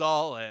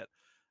saw it,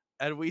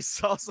 and we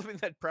saw something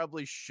that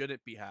probably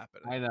shouldn't be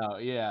happening. I know,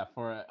 yeah,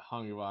 for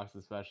Hungrybox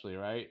especially,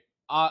 right?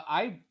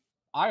 I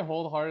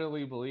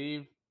wholeheartedly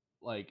believe,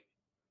 like,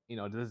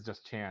 this is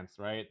just chance,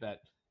 right?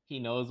 That he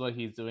knows what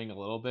he's doing a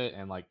little bit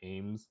and like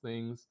aims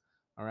things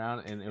around,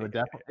 and it would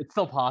definitely, it's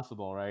still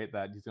possible, right,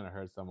 that he's gonna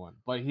hurt someone,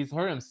 but he's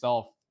hurt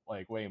himself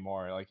like way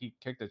more. Like he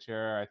kicked a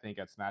chair, I think,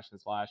 at Smash and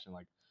Splash, and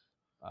like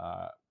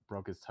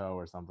broke his toe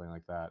or something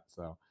like that.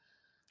 So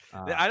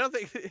I don't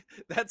think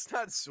that's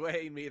not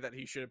swaying me that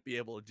he shouldn't be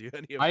able to do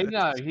any of I this.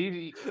 know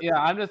yeah,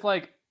 I'm just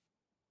like,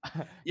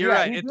 You're yeah,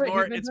 right. he's It's doing-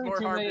 more he's been it's doing more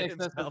too harm many to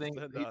excessive himself things.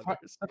 than He's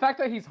others. the fact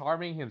that he's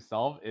harming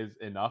himself is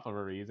enough of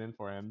a reason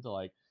for him to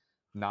like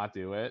not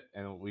do it,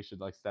 and we should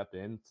like step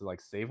in to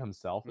like save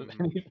himself if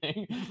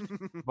anything.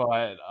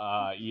 But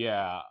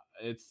yeah,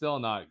 it's still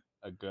not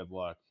a good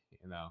look,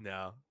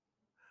 No.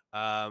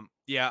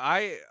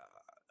 Yeah,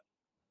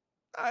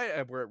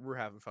 we're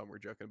having fun. We're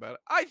joking about it.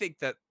 I think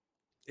that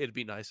it'd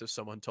be nice if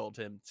someone told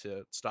him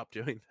to stop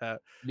doing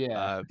that.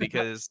 Yeah.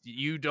 Because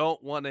you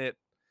don't want it.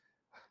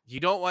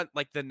 You don't want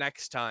like the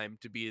next time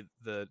to be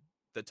the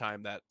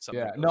time that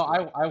something. Yeah, goes no,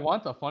 wrong. I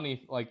want the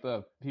funny, like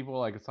the people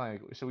like it's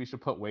like we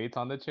should put weights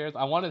on the chairs.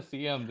 I want to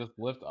see him just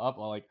lift up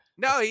like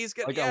No, he's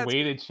gonna like yeah, a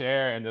weighted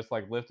chair and just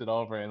like lift it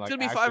over and it's like gonna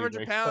be actually 500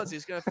 break pounds. stuff.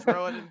 He's gonna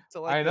throw it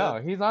into like. I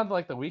know he's not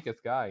like the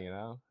weakest guy,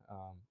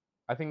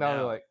 I think that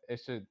would No. like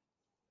it should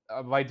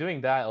by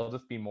doing that it'll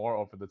just be more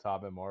over the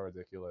top and more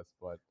ridiculous.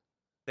 But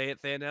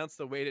They announced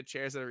the weighted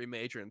chairs at every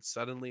major, and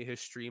suddenly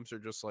his streams are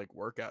just like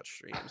workout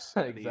streams.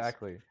 And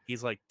exactly,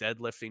 he's like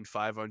deadlifting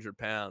 500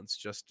 pounds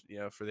just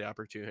for the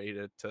opportunity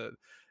to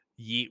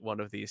yeet one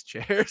of these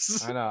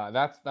chairs. I know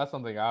that's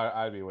something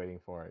I'd be waiting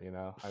for.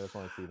 I just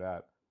want to see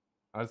that.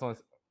 I just want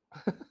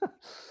to.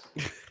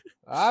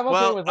 I'm okay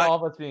Well, with all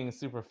of us being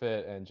super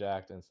fit and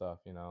jacked and stuff.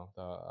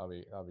 I'll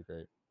be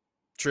great.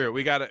 True,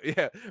 we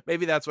gotta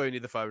maybe that's why we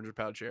need the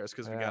 500-pound chairs,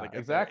 because we gotta get there.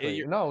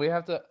 exactly. No, we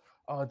have to.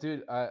 Oh,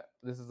 dude,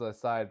 this is a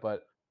side,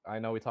 but I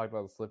know we talked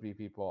about the Slippy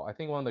people. I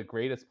think one of the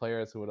greatest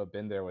players who would have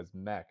been there was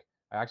Mech.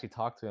 I actually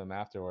talked to him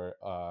afterward.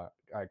 I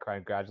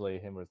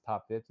congratulated him with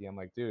top 50. I'm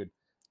like, dude,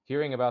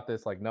 hearing about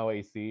this like no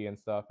AC and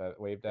stuff at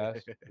Wave Dash,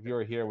 if you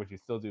were here, would you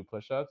still do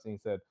push-ups? And he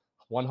said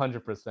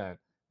 100%.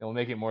 It will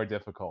make it more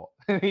difficult.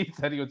 He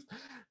said he was.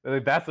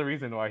 That's the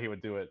reason why he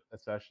would do it.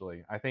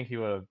 Especially, I think he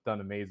would have done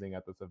amazing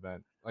at this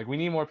event. Like we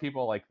need more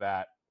people like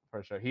that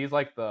for sure. He's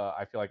like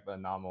I feel like the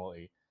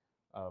anomaly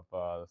of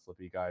the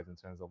Slippy guys in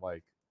terms of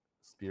like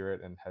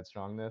spirit and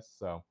headstrongness.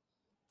 So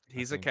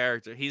he's a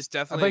character. He's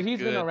definitely. But he's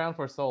been around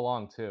for so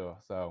long too.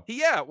 So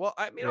yeah. Well,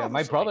 I mean, yeah,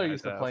 my brother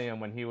used to play him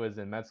when he was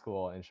in med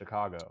school in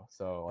Chicago.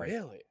 So like,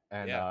 really,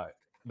 and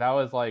that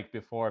was like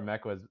before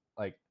Mech was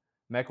like.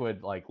 Mech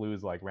would like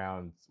lose like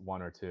rounds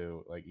 1 or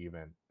 2, like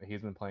even.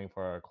 He's been playing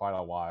for quite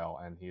a while,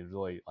 and he's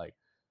really like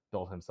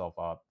built himself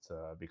up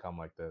to become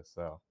like this.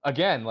 So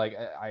again, like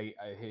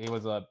he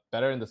was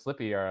better in the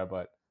Slippy era,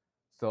 but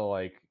still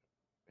like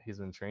he's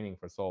been training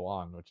for so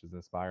long, which is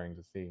inspiring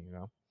to see.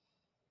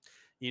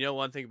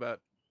 One thing about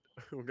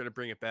we're gonna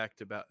bring it back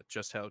to about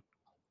just how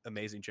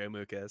amazing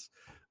Jmook is.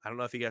 I don't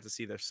know if you got to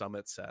see their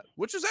summit set,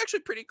 which is actually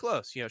pretty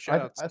close. Shout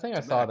out. I think I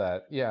saw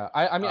that. Yeah,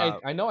 I mean,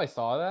 I know I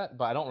saw that,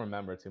 but I don't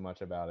remember too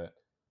much about it.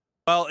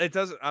 Well, it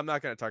doesn't. I'm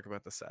not going to talk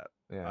about the set.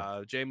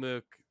 Yeah.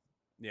 Jmook,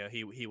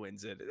 he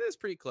wins it. It is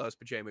pretty close,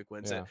 but Jmook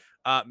wins Yeah.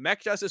 it.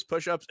 Mech does his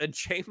push-ups, and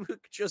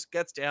Jmook just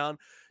gets down,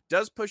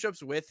 does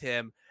push-ups with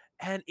him,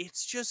 and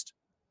it's just,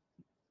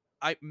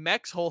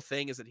 Mech's whole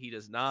thing is that he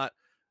does not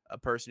a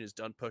person who's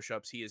done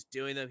push-ups. He is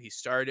doing them. He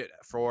started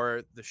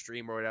for the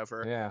stream or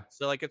whatever. Yeah.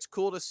 So like, it's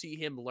cool to see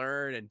him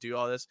learn and do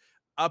all this.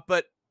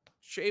 But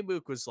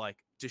Jmook was like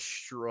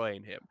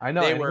destroying him. I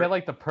know. He had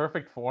like the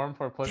perfect form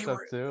for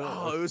push-ups too.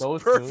 Oh, it was so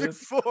perfect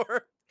smooth.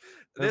 for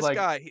this like,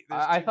 guy.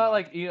 I thought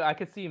like I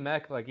could see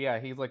Mech like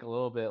he's like a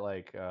little bit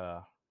like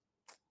I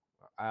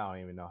don't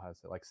even know how to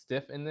say like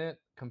stiff in it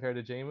compared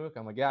to Jmook.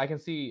 I'm like I can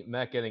see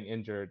Mech getting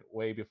injured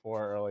way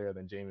earlier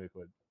than Jmook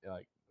would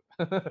like.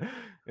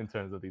 In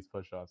terms of these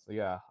push-ups. So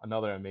yeah,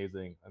 another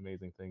amazing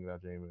thing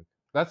about Jmook.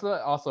 That's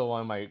also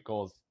one of my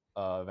goals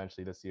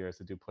eventually this year is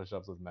to do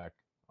push-ups with Mech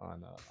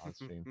on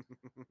stream.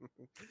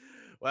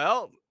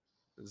 Well,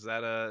 Is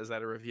that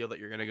a reveal that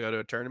you're going to go to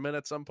a tournament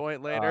at some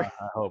point later?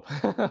 I hope.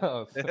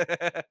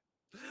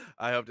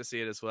 I hope to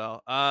see it as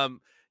well.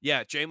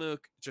 Yeah, Jmook,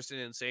 just an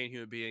insane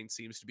human being,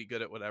 seems to be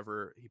good at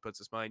whatever he puts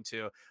his mind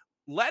to.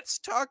 Let's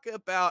talk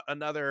about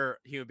another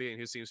human being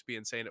who seems to be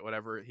insane at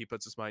whatever he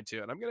puts his mind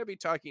to. And I'm going to be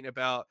talking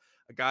about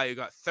a guy who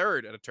got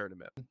third at a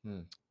tournament.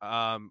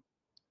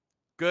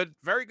 Good,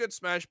 very good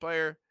Smash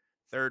player,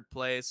 third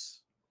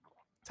place,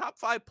 top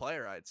 5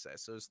 player, I'd say.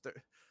 So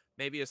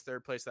maybe his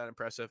third place that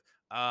impressive.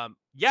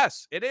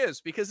 Yes, it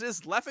is, because it is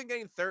Leffen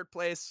getting third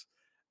place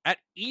at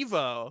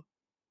EVO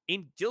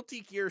in Guilty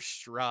Gear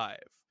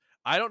Strive.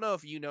 I don't know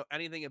if you know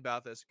anything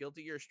about this.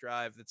 Guilty Gear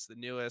Strive, it's the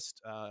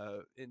newest I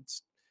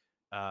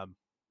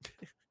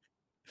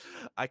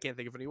can't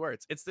think of any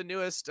words. It's the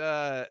newest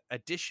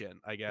edition,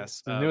 I guess.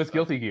 It's the newest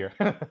Guilty Gear.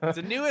 It's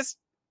the newest.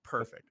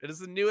 Perfect. It is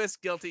the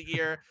newest Guilty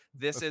Gear.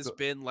 This has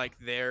been like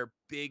their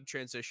big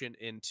transition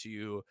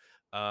into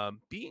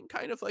being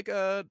kind of like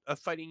a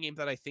fighting game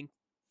that I think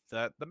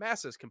that the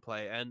masses can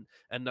play, and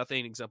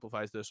nothing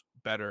exemplifies this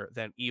better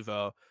than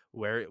EVO,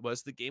 where it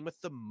was the game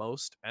with the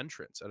most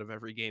entrants out of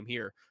every game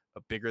here.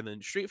 Bigger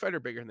than Street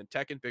Fighter, bigger than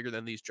Tekken, bigger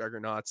than these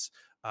juggernauts.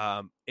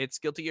 It's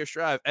Guilty Gear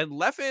Strive, and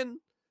Leffen,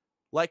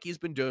 like he's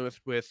been doing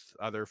with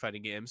other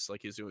fighting games,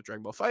 like he's doing with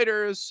Dragon Ball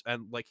FighterZ,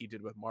 and like he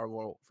did with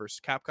Marvel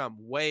vs. Capcom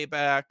way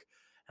back,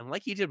 and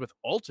like he did with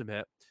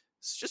Ultimate,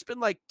 it's just been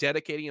like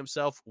dedicating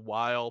himself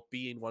while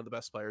being one of the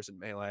best players in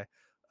Melee.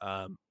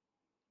 I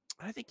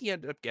think he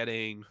ended up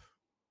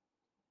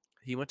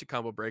he went to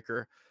Combo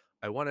Breaker.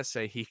 I want to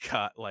say he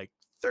got like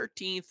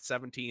 13th,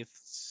 17th,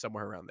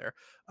 somewhere around there.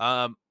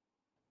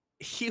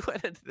 He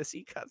went into this,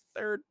 he got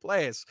third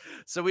place.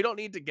 So we don't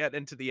need to get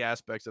into the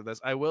aspects of this.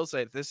 I will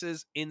say this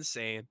is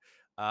insane.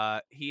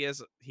 He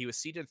was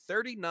seated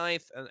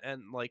 39th,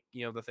 and like,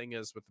 you know, the thing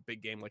is with a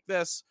big game like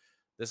this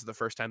is the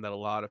first time that a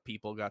lot of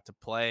people got to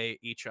play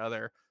each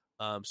other.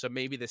 So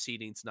maybe the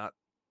seating's not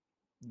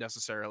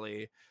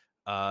necessarily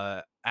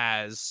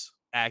as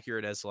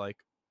accurate as like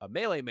a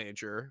Melee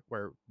major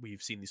where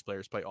we've seen these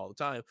players play all the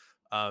time.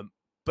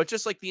 But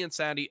just like the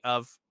insanity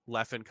of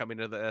Leffen coming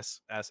to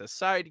this as a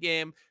side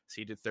game,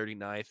 seeded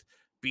 39th,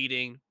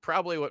 beating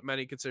probably what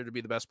many consider to be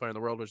the best player in the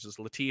world, which is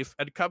Latif,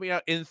 and coming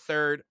out in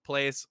third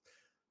place.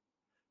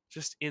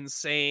 Just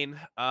insane.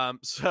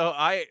 So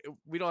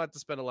we don't have to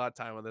spend a lot of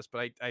time on this,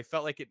 but I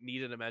felt like it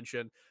needed a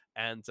mention.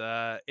 And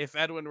if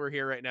Edwin were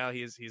here right now,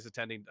 he's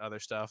attending other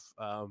stuff.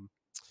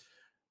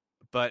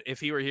 But if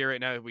he were here right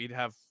now, we'd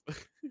have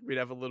we'd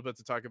have a little bit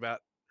to talk about,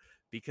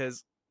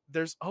 because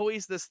there's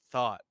always this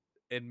thought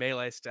in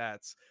Melee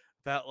stats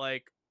about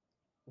like,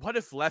 what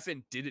if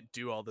Leffen didn't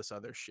do all this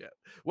other shit?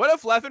 What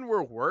if Leffen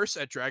were worse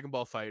at Dragon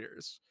Ball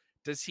FighterZ?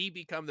 Does he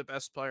become the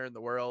best player in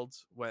the world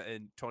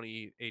in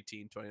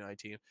 2018,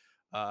 2019?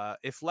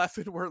 If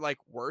Leffen were like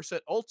worse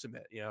at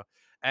Ultimate, you know?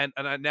 And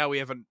now we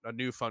have a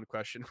new fun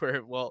question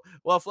where, well,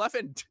 if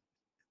Leffen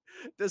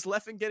does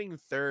Leffen getting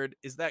third,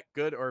 is that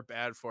good or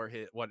bad for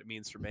what it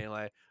means for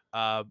Melee?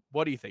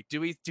 What do you think?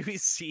 Do we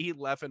see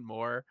Leffen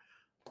more?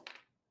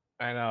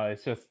 I know,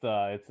 it's just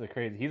it's a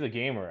crazy. He's a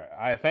gamer.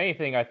 If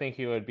anything, I think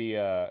he would be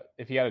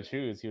if he had to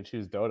choose, he would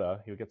choose Dota.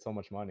 He would get so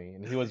much money,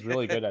 and he was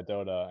really good at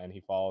Dota, and he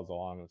follows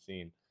along the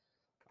scene.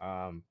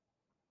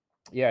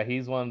 Yeah,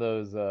 he's one of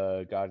those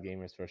god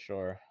gamers for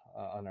sure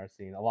on our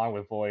scene, along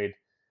with Void.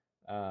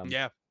 Um,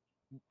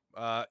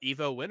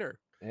 Evo winner.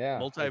 Yeah,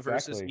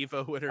 Multiversus exactly.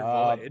 Evo winner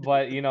Void.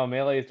 But you know,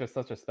 Melee is just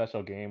such a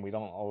special game. We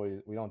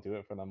don't do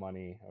it for the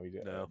money. We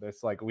do. No.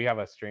 It's like we have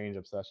a strange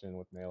obsession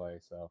with Melee.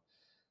 So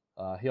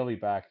he'll be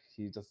back.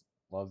 He just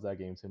loves that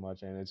game too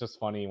much, and it's just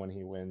funny when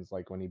he wins.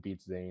 Like when he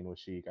beats Zane with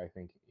Sheik, I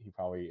think he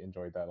probably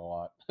enjoyed that a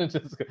lot.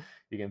 Just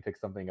you can pick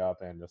something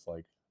up and just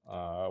like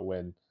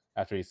win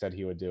after he said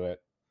he would do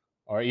it,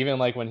 or even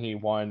like when he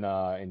won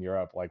in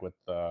Europe, like with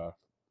the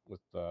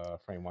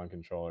Frame 1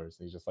 controllers.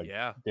 He just like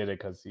did it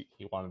because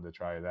he wanted to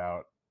try it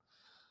out.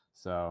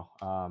 So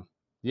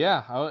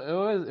yeah,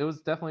 it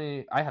was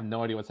definitely. I have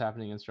no idea what's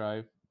happening in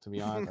Strive, to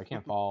be honest. I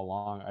can't follow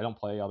along. I don't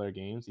play other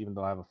games, even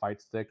though I have a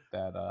fight stick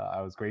that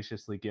I was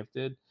graciously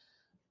gifted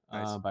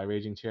by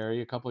Raging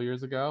Cherry a couple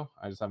years ago.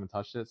 I just haven't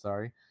touched it.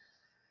 Sorry.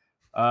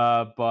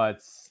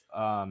 But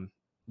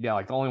yeah,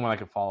 like the only one I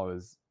could follow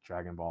is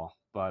Dragon Ball.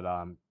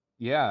 But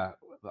yeah,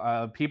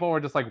 people were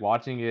just like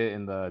watching it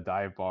in the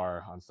dive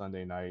bar on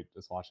Sunday night,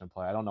 just watching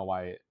play. I don't know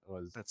why it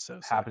was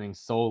happening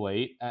so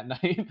late at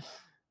night.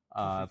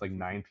 It's like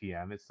 9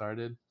 p.m. it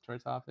started for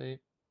top 8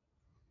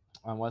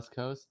 on West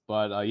Coast.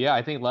 But yeah,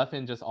 I think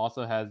Leffen just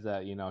also has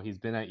that, you know, he's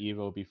been at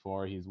Evo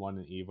before. He's won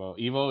an Evo.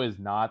 Evo is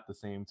not the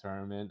same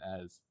tournament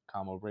as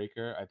Combo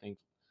Breaker. I think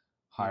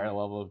higher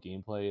level of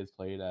gameplay is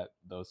played at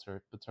those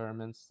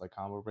tournaments like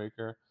Combo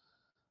Breaker.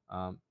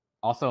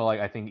 Also,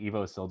 like I think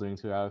Evo is still doing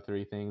 2 out of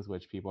 3 things,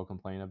 which people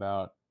complain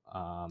about.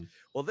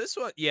 Well, this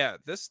one,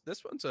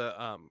 this one's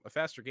a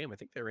faster game. I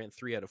think they ran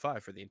 3 out of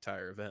 5 for the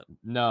entire event.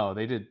 No,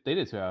 they did 2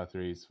 out of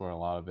 3s for a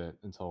lot of it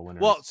until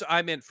winners. Well, so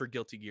I meant for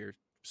Guilty Gear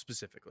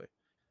specifically.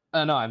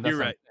 No, you're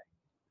right.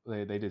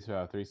 They did 2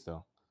 out of 3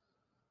 still.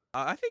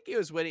 I think he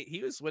was winning.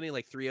 He was winning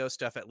like 3-0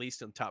 stuff at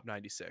least in the top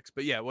 96.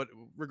 But yeah, what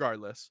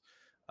regardless,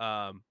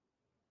 um,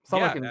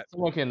 Someone yeah, can,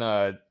 someone can.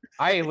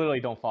 I literally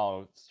don't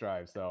follow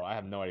Strive, so I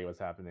have no idea what's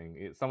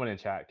happening. Someone in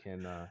chat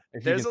can,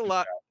 if you there's can. a Speak lot.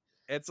 out.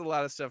 It's a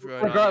lot of stuff going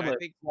on. I Regardless,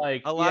 think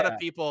like, a lot of yeah,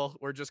 people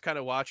were just kind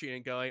of watching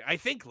and going, "I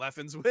think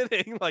Leffen's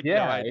winning." Like, no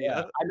yeah, yeah.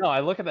 idea. I know.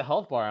 I look at the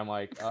health bar. I'm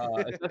like,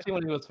 especially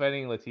when he was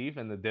fighting Latif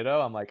and the Ditto.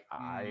 I'm like,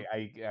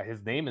 Mm, yeah,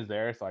 his name is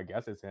there, so I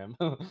guess it's him.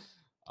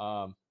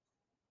 um,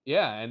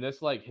 yeah, and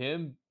it's like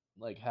him,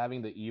 like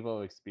having the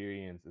Evo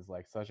experience is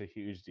like such a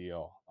huge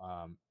deal.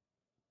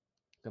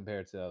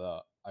 Compared to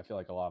I feel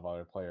like a lot of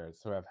other players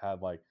who have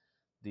had like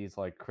these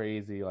like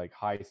crazy like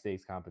high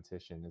stakes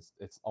competition.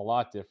 It's a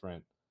lot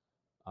different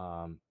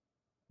um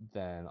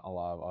than a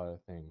lot of other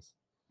things.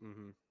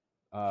 mhm.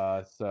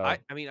 So I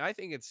mean, I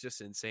think it's just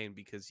insane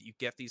because you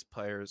get these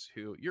players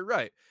who you're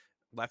right.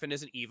 Leffen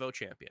is an Evo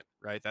champion,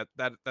 right?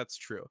 That's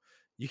true.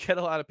 You get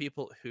a lot of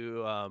people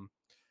who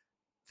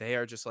they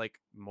are just like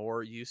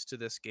more used to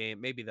this game.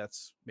 Maybe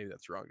that's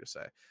wrong to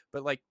say,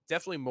 but like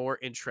definitely more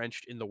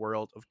entrenched in the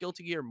world of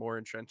Guilty Gear, more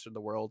entrenched in the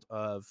world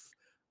of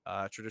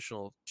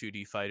traditional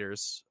 2D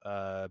fighters.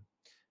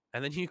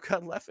 And then you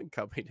got Leffen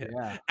coming in,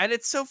 yeah, and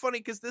it's so funny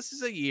because this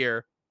is a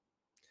year.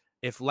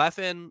 If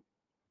Leffen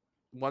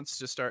wants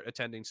to start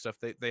attending stuff,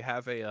 they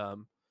have a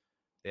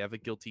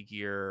Guilty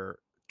Gear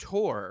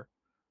tour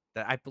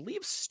that I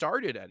believe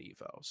started at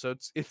Evo. So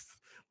it's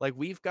like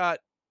we've got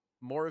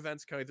more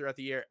events coming throughout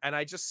the year, and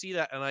I just see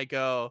that and I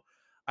go,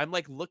 I'm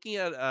like looking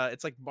at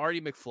it's like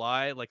Marty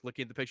McFly, like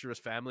looking at the picture of his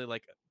family,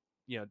 like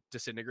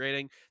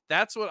disintegrating.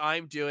 That's what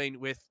I'm doing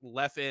with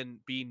Leffen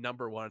being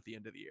number one at the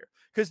end of the year.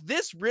 Because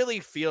this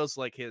really feels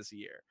like his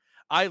year.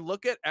 I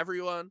look at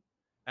everyone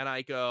and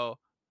I go,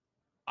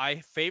 I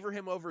favor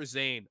him over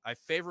Zane. I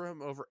favor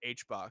him over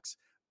HBox.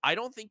 I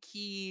don't think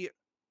he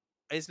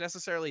is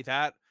necessarily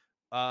that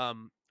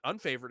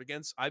unfavored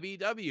against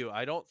IBW.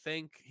 I don't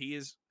think he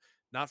is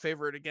not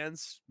favored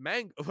against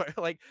Mango.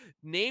 Like,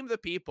 name the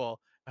people,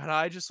 and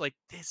I just like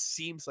this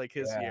seems like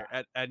his yeah,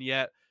 year, and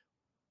yet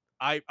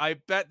I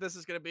bet this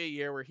is gonna be a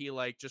year where he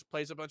like just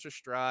plays a bunch of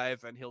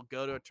Strive and he'll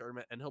go to a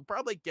tournament and he'll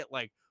probably get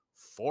like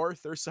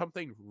fourth or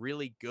something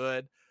really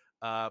good.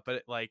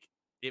 But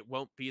it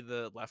won't be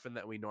the Leffen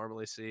that we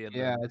normally see, and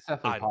yeah. then It's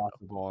definitely I don't know.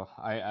 possible.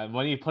 I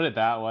when you put it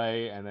that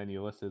way, and then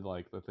you listed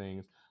like the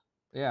things.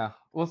 Yeah,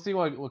 we'll see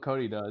what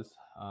Cody does,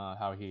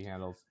 how he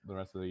handles the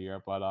rest of the year.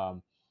 But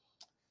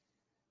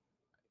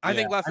I yeah,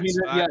 think I mean, Leffen's.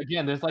 yeah,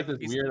 again, there's I like think this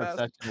he's the weird best.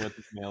 obsession with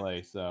this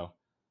melee. So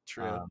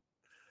True. um,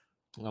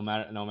 no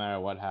matter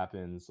what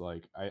happens,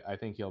 like I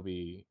think he'll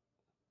be.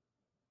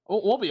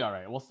 We'll be all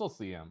right. We'll still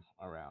see him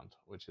around,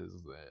 which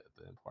is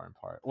the important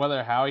part.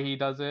 Whether how he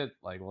does it,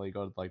 like will he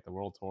go to like the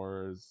world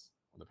tours,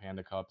 the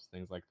Panda Cups,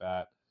 things like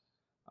that.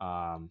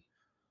 Um,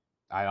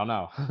 I don't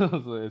know.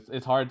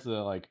 It's hard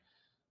to like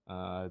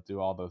do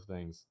all those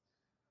things.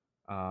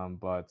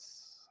 But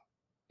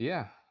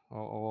yeah,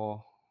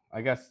 well,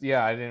 I guess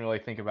yeah. I didn't really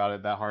think about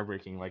it that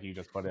heartbreaking like you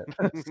just put it.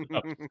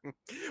 So,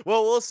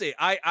 Well, we'll see.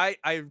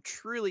 I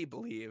truly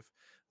believe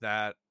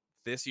that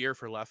this year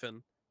for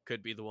Leffen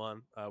could be the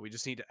one. We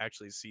just need to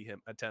actually see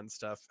him attend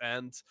stuff.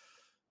 And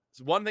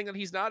one thing that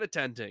he's not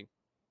attending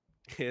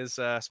is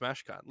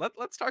SmashCon.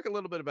 Let's talk a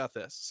little bit about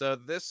this. So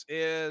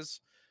it's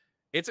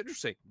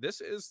interesting. This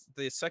is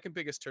the second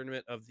biggest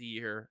tournament of the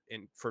year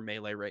for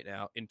Melee right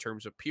now in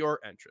terms of pure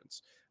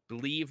entrants.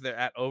 Believe they're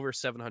at over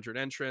 700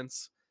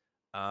 entrants,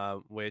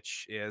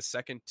 which is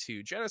second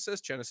to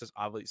Genesis. Genesis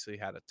obviously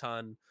had a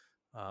ton.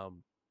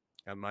 I'm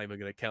not even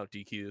going to count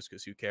DQs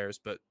because who cares?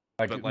 But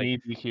like like, me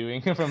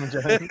DQing from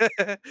Jen.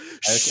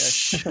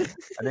 Okay.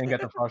 I didn't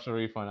get the partial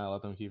refund. I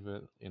let them keep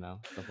it.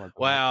 Stuff like that.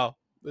 Wow,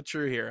 the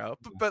true hero.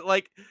 But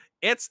like,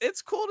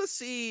 it's cool to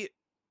see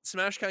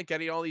SmashCon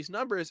getting all these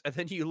numbers, and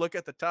then you look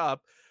at the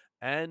top,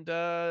 and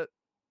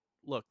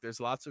look, there's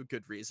lots of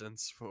good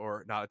reasons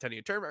for not attending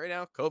a tournament right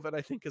now. COVID,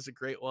 I think, is a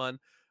great one.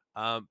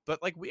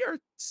 But like, we are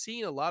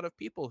seeing a lot of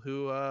people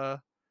who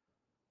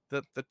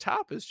the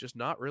top is just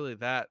not really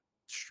that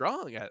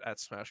strong at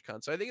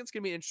SmashCon. So I think it's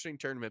gonna be an interesting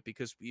tournament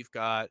because we've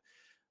got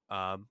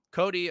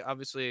Cody,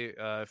 obviously,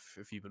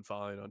 if you've been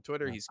following on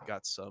Twitter, he's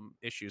got some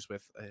issues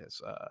with his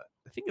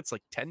I think it's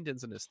like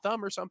tendons in his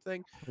thumb or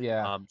something.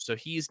 Yeah. So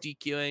he's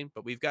DQing,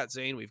 but we've got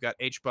Zane, we've got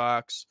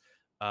HBox,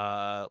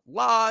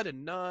 Lod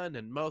and Nunn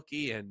and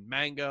Moki and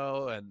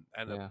Mango and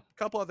Yeah. a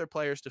couple other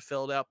players to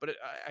fill it out. But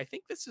I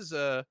think this is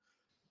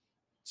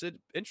it's an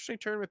interesting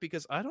tournament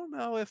because I don't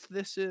know if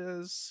this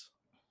is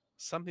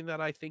something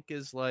that I think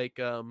is like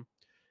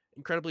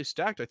incredibly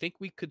stacked. I think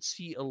we could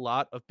see a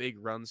lot of big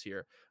runs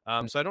here.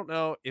 So I don't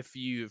know if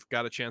you've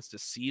got a chance to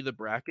see the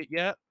bracket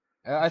yet.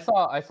 I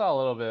saw a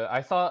little bit.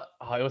 I saw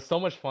it was so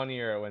much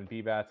funnier when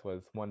B-Bats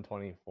was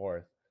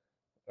 124th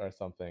or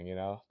something,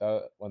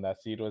 when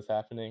that seed was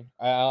happening.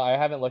 I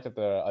haven't looked at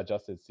the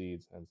adjusted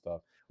seeds and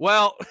stuff.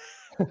 Well,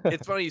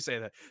 it's funny you say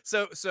that.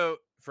 So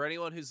for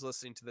anyone who's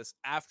listening to this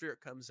after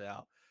it comes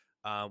out,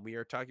 we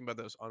are talking about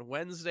those on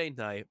Wednesday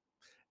night.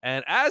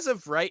 And as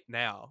of right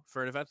now,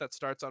 for an event that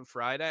starts on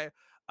Friday,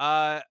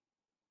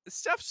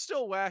 stuff's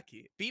still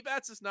wacky.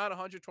 BBATS is not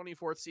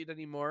 124th seed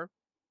anymore,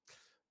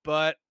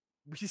 but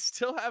we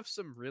still have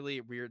some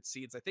really weird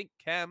seeds. I think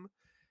Kem,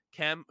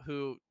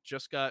 who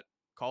just got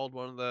called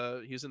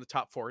he was in the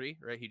top 40,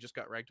 right? He just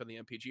got ranked on the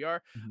MPGR.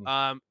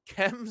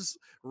 Kem's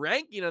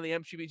ranking on the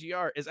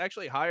MPGR is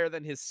actually higher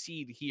than his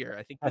seed here.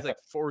 I think he's like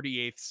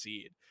 48th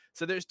seed.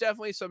 So there's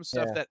definitely some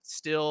stuff that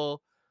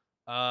still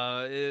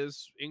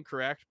is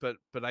incorrect, but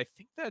I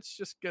think that's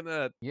just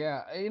gonna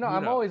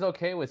I'm always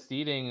okay with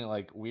seeding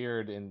like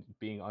weird and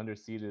being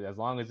underseeded as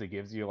long as it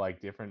gives you like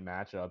different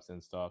matchups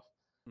and stuff.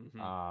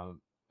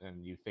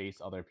 And you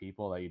face other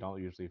people that you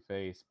don't usually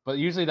face, but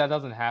usually that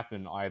doesn't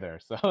happen either.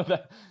 So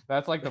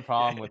that's like the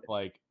problem with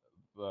like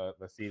the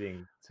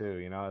seeding too.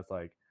 It's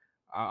like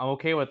I'm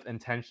okay with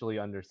intentionally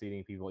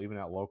underseeding people even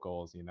at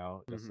locals,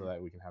 just so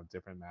that we can have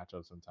different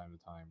matchups from time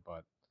to time.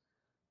 But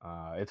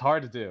it's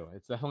hard to do.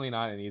 It's definitely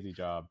not an easy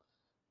job,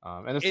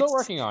 and they're still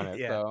working on it.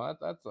 So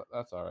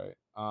that's all right.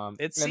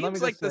 It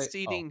seems like the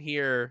seeding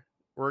here,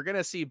 we're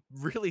gonna see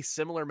really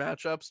similar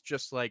matchups,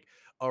 just like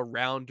a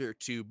round or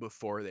two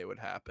before they would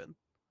happen.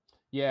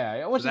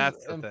 Yeah, which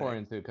is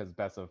important too, because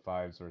best of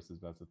 5s versus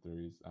best of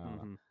 3s.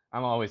 I'm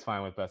always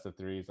fine with best of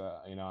 3s.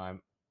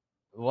 I'm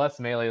less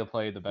melee to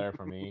play, the better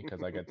for me,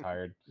 because I get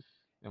tired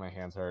and my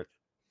hands hurt.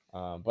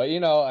 But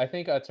I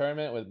think a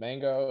tournament with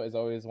Mango is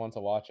always one to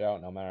watch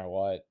out, no matter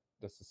what,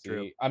 just to see.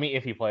 True. I mean,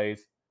 if he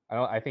plays,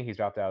 I think he's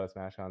dropped out of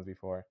SmashCons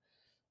before.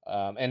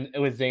 And it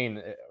was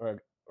Zane,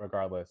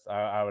 regardless.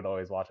 I would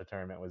always watch a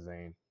tournament with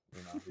Zane.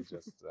 He's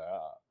just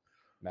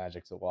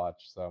magic to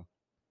watch. So.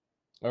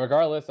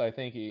 Regardless, I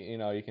think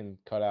you can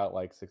cut out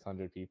like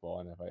 600 people,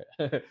 and if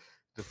I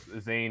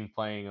just Zane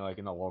playing like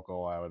in a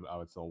local, I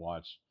would still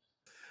watch.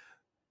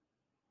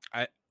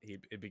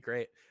 It'd be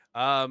great.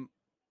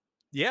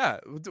 Yeah.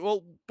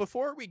 Well,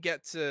 before we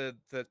get to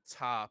the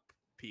top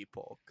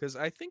people, because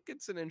I think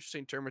it's an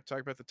interesting term to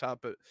talk about the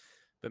top, but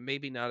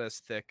maybe not as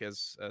thick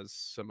as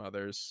some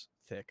others.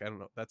 Thick. I don't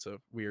know. That's a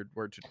weird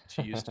word to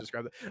use to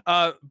describe it.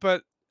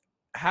 But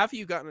have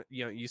you gotten,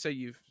 you say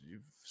you've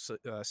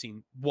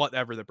seen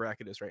whatever the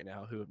bracket is right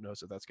now, who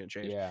knows if that's going to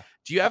change. Yeah.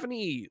 Do you have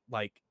any,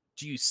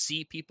 do you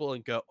see people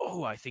and go,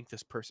 oh, I think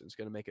this person's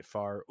going to make it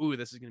far. Ooh,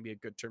 this is going to be a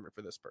good tournament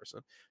for this person.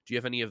 Do you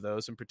have any of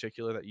those in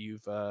particular that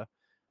you've,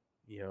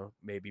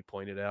 maybe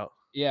pointed out?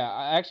 Yeah,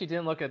 I actually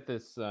didn't look at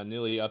this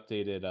newly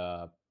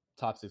updated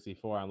top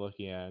 64 I'm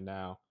looking at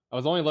now. I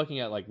was only looking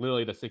at like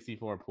literally the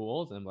 64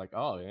 pools, and I'm like,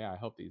 oh yeah, I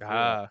hope these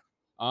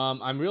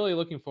I'm really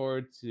looking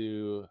forward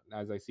to,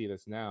 as I see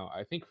this now,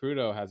 I think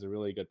Crudo has a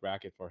really good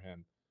bracket for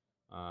him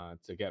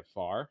to get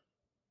far.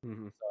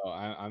 So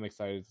I'm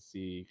excited to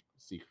see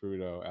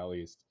Crudo at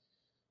least.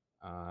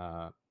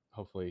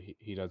 Hopefully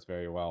he does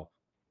very well.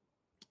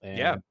 And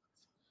yeah.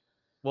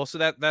 Well, so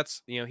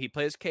that's he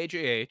plays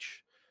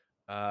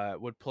KJH,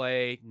 would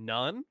play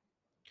None,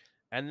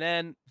 and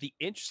then the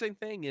interesting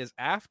thing is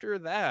after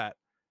that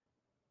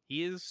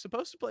he is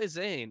supposed to play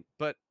Zane,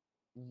 but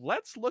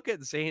let's look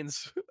at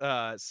Zane's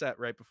set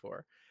right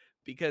before,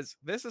 because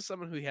this is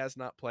someone who has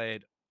not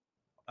played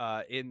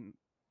in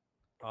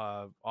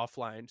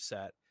offline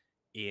set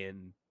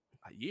in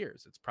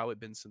years. It's probably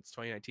been since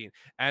 2019,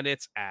 and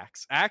it's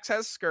Axe. Axe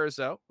has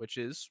Skurzo, which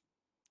is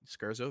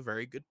Skurzo,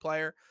 very good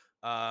player.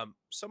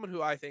 Someone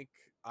who I think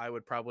I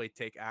would probably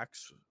take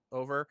Axe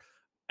over.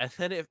 And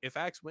then if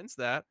Axe wins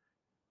that,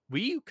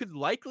 we could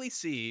likely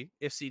see,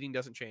 if seeding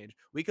doesn't change,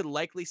 we could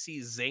likely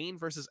see Zane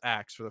versus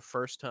Axe for the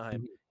first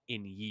time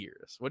in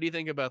years. What do you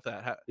think about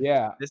that?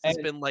 This has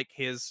been like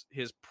his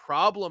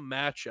problem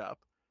matchup,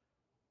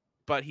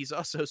 but he's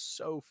also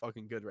so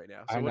fucking good right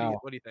now. So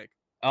what do you think?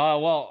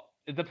 Well,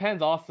 it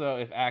depends also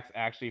if Axe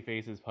actually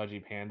faces Pudgy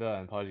Panda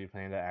and Pudgy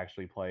Panda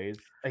actually plays.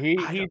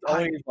 He's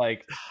always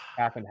like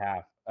half and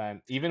half.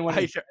 And even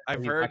when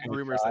I've heard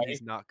rumors that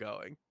he's not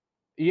going.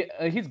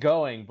 Yeah, he's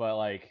going, but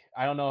like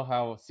I don't know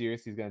how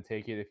serious he's gonna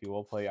take it, if he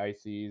will play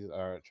ICs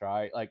or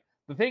try. Like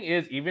the thing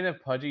is, even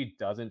if Pudgy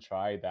doesn't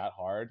try that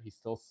hard, he's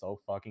still so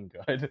fucking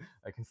good.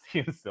 I can see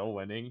him still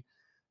winning.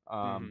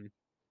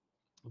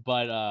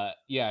 But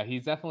yeah,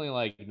 he's definitely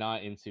like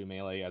not into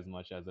melee as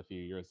much as a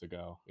few years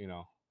ago.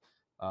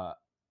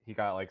 He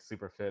got like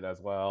super fit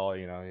as well.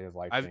 He has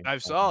like I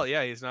saw,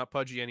 yeah, he's not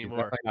Pudgy anymore.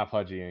 He's definitely not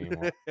Pudgy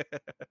anymore.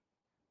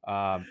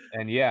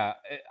 And yeah,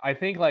 I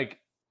think like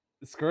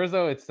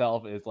Skurzo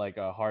itself is like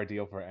a hard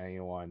deal for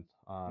anyone.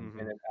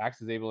 And if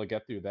Axe is able to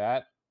get through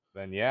that,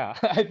 then yeah,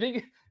 I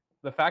think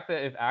the fact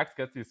that if Axe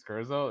gets through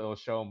Skurzo, it'll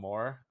show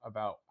more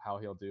about how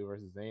he'll do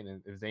versus Zane,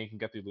 and if Zane can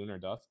get through Lunar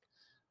Dusk,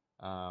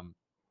 because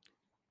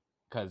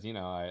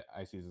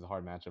ICs is a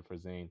hard matchup for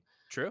Zane.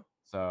 True.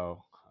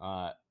 So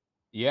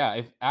yeah,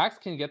 if Axe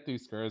can get through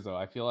Skurzo,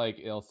 I feel like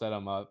it'll set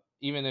him up,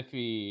 even if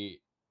he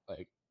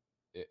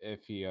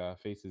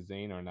faces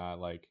Zane or not.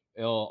 Like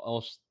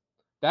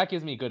that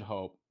gives me good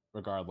hope,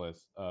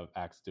 regardless of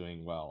Axe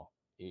doing well,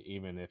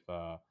 even if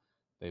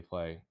they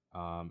play.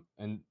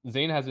 And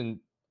Zane has been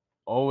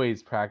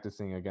always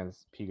practicing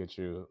against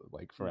Pikachu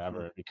like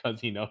forever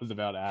because he knows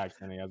about Axe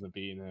and he hasn't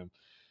beaten him.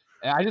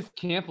 And I just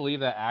can't believe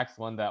that Axe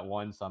won that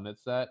one Summit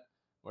set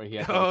where he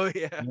had to, Oh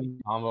yeah.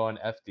 combo and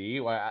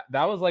FD.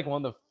 That was like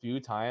one of the few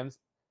times.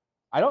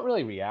 I don't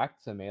really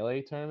react to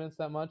Melee tournaments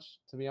that much,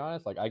 to be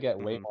honest. Like I get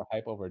way Mhm. more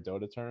hype over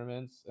Dota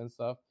tournaments and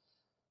stuff.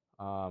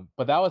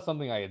 But that was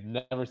something I had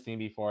never seen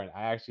before, and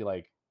I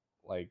actually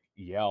like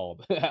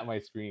yelled at my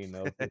screen.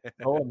 It was like,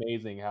 so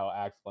amazing how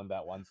Axe won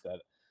that one set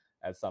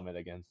at Summit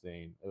against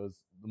Zane. It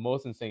was the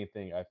most insane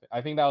thing.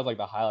 I think that was like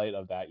the highlight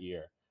of that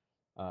year.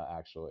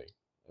 Actually,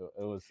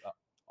 it was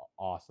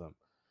awesome.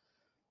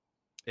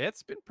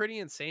 It's been pretty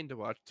insane to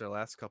watch the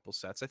last couple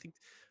sets. I think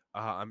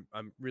I'm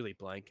really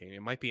blanking.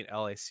 It might be an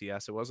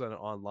LACS. It wasn't an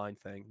online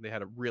thing. They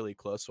had a really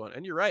close one.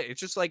 And you're right. It's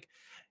just like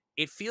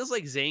it feels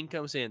like Zane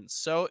comes in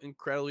so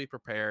incredibly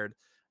prepared,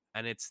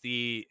 and it's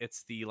the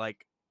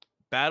like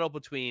battle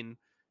between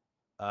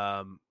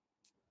um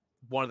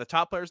one of the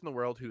top players in the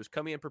world who's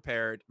coming in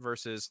prepared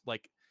versus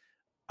like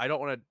I don't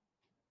want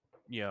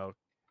to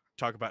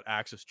talk about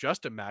Axe as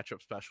just a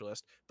matchup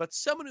specialist, but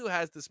someone who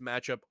has this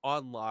matchup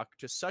on lock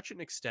to such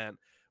an extent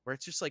where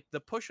it's just like the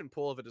push and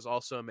pull of it is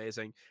also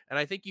amazing. And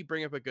I think you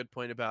bring up a good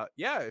point about,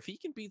 yeah, if he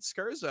can beat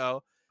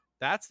Skurzo,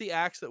 that's the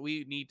Axe that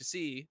we need to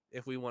see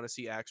if we want to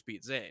see Axe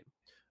beat Zane.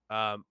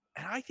 And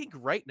I think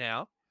right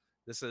now,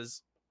 this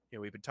is,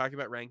 we've been talking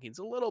about rankings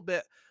a little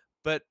bit,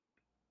 but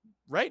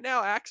right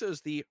now, Axe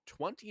is the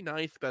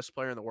 29th best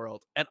player in the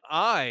world. And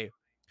a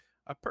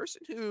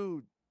person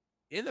who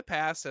in the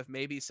past have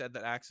maybe said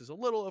that Axe is a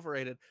little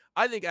overrated.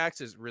 I think Axe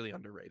is really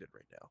underrated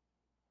right now.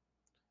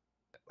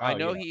 I Oh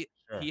know yeah,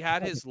 sure. he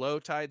had his low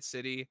tide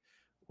city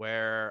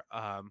where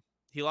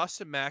he lost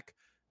to Mech.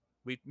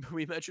 We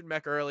mentioned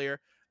Mech earlier.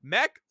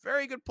 Mech,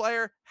 very good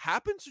player,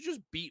 happens to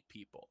just beat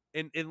people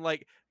in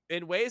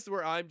ways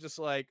where I'm just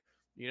like,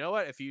 you know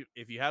what? If you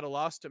had a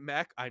loss to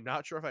Mech, I'm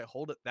not sure if I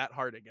hold it that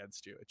hard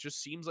against you. It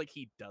just seems like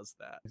he does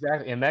that.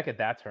 Exactly. And Mech at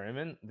that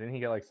tournament, didn't he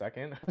get like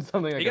second or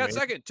something? He Like got amazing?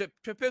 second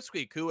to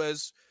Pipsqueak, who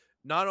is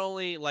not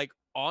only like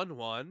on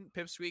one.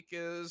 Pipsqueak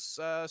is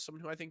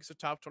someone who I think is a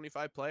top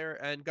 25 player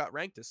and got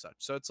ranked as such.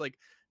 So it's like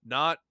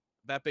not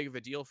that big of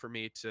a deal for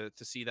me to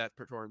see that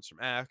performance from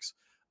Axe.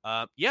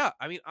 Yeah,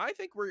 I mean, I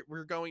think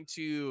we're going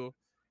to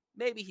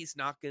maybe he's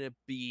not going to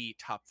be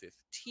top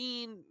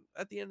 15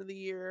 at the end of the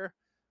year.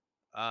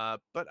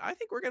 But I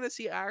think we're going to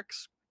see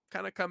Axe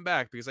kind of come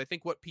back because I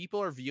think what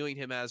people are viewing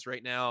him as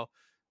right now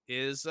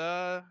is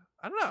I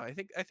don't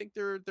know. I think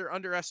they're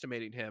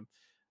underestimating him.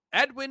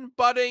 Edwin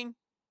Budding,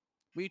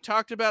 we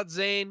talked about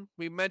Zane.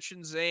 We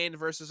mentioned Zane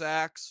versus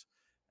Axe,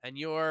 and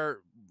your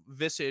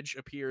visage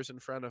appears in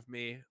front of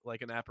me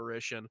like an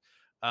apparition.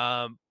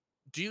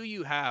 Do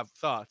you have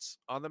thoughts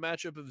on the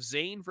matchup of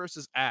Zane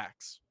versus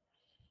Axe?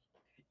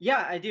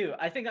 Yeah, I do.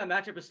 I think that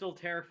matchup is still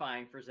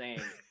terrifying for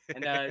Zane.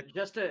 And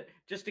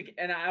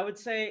and I would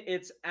say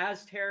it's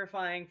as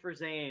terrifying for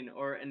Zane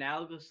or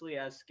analogously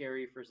as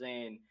scary for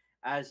Zane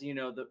as,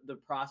 the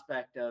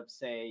prospect of,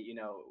 say,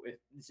 if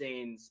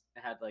Zane's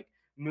had like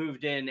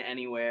moved in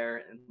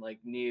anywhere and like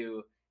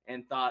knew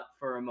and thought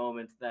for a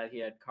moment that he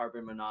had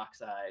carbon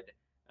monoxide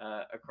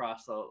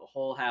across the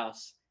whole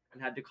house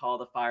and had to call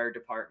the fire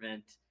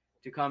department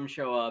to come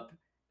show up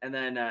and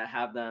then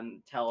have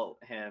them tell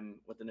him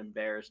with an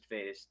embarrassed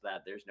face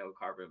that there's no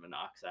carbon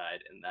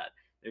monoxide and that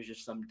there's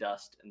just some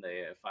dust in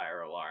the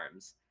fire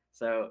alarms.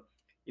 So,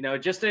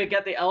 just to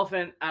get the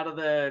elephant out of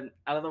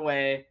the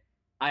way,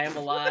 I am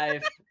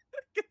alive.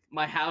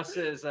 My house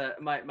is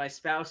my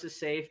spouse is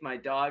safe. My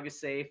dog is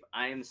safe.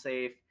 I am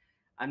safe.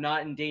 I'm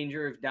not in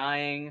danger of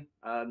dying.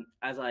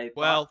 As I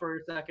thought for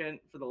a second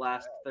for the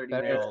last 30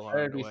 minutes.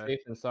 Better be safe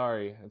than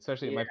sorry.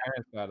 Especially my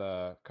parents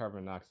got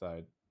carbon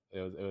monoxide.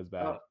 It was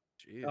bad.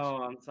 Jeez. Oh,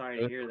 I'm sorry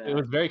to hear that. It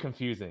was very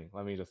confusing.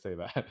 Let me just say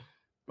that.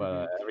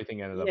 But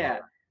everything ended up. Yeah.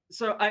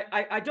 So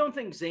I don't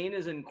think Zane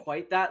is in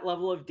quite that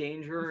level of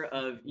danger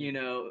of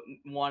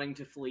wanting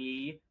to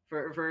flee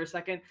for a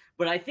second.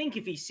 But I think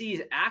if he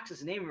sees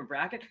Axe's name in a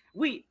bracket,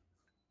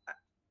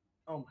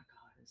 oh my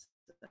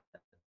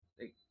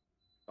god,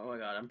 oh my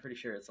god, I'm pretty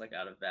sure it's like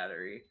out of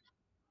battery.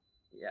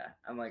 Yeah,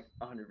 I'm like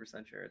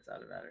 100% sure it's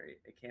out of battery.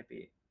 It can't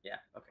be. Yeah,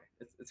 okay,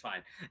 it's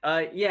fine.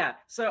 Yeah,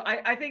 so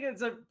I think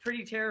it's a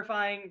pretty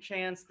terrifying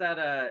chance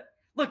that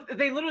look,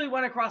 they literally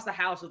went across the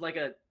house with like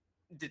a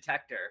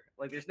detector.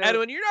 Like there's no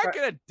Edwin, you're not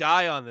gonna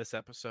die on this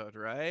episode,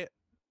 right?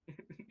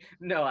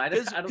 No, I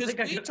don't think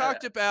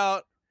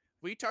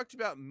we talked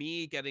about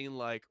me getting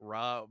like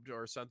robbed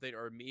or something,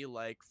 or me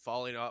like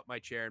falling off my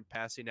chair and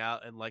passing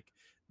out, and like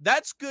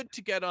that's good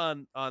to get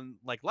on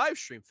like live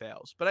stream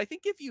fails. But I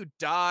think if you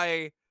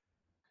die,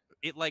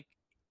 it like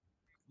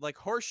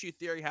horseshoe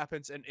theory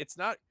happens and it's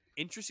not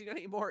interesting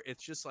anymore.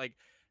 It's just like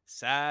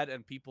sad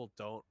and people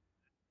don't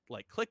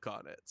like click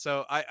on it.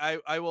 So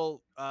I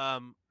will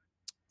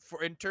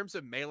for in terms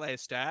of Melee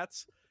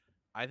stats,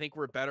 I think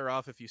we're better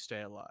off if you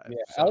stay alive. Yeah,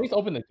 so. At least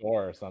open the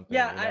door or something.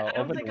 Yeah, I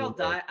don't think I'll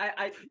die.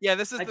 Yeah,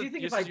 this is I do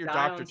think if I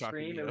died on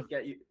stream, it would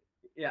get you.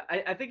 Yeah,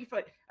 I think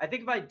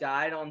if I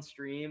died on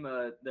stream,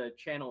 the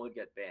channel would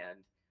get banned.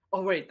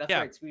 Oh wait, that's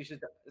right.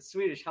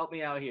 Swedish, help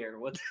me out here.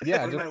 What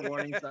are my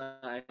warning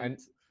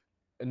signs?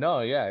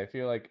 No, yeah, if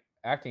you're like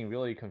acting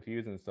really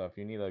confused and stuff,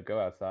 you need to go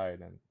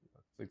outside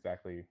and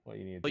exactly what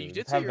you need to But do. you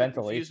did Just say have you're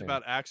confused ventilation.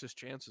 about Axe's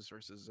chances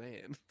versus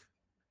Zayn.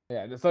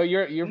 Yeah, so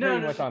you're No,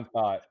 pretty no, much no. on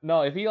thought.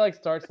 No, if he like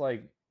starts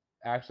like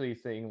actually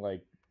saying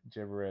like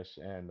gibberish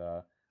and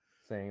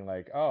saying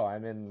like, "Oh,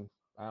 I'm in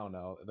I don't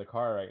know the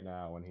car right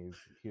now," when he's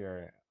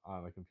here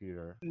on the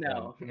computer,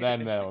 No.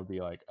 then that would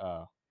be like,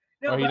 oh,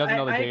 No, or he but doesn't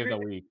know the I day of agree.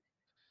 the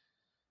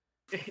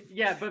week.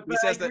 Yeah, but He I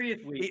says that agree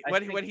with Wheat.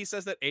 when he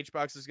says that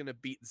HBox is gonna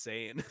beat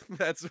Zayn,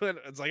 that's when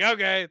it's like,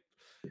 okay,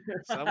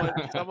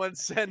 someone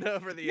send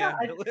over the Yeah,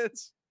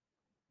 ambulance.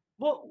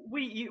 well,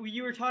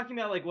 you were talking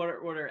about like what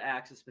are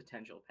Axe's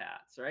potential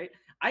paths, right?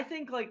 I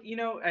think like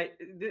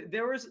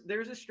there was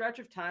a stretch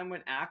of time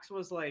when Axe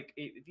was like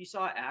if you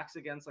saw Axe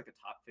against like a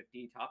top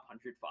 50, top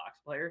 100 Fox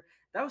player,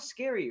 that was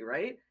scary,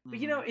 right? But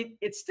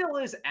it still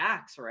is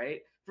Axe,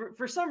 right?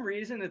 For some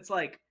reason, it's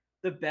like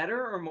the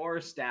better or more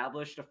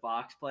established a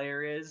Fox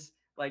player is,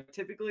 like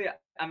typically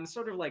I'm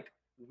sort of like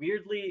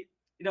weirdly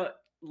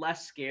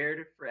less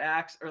scared for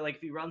Axe, or like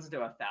if he runs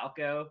into a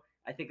Falco,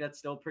 I think that's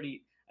still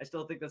pretty. I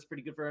still think that's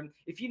pretty good for him.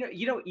 If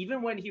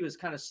even when he was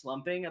kind of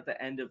slumping at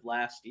the end of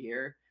last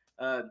year,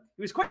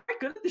 he was quite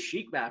good at the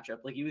Sheik matchup.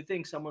 Like you would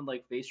think someone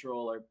like Face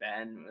Roll or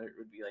Ben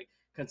would be like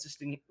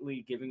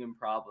consistently giving him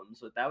problems,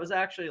 but that was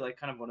actually like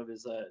kind of one of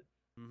his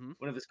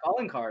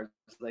calling cards.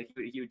 Like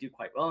he would do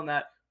quite well in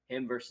that.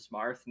 Him versus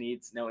Marth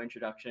needs no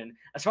introduction.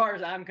 As far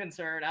as I'm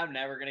concerned, I'm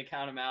never going to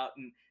count him out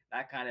in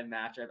that kind of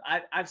matchup.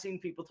 I've seen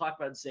people talk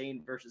about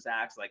Zayn versus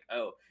Axe, like,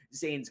 oh,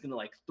 Zayn's going to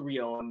like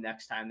 3-0 him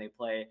next time they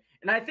play.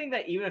 And I think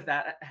that even if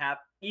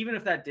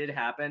that did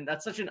happen,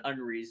 that's such an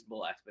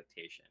unreasonable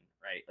expectation,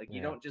 right? Like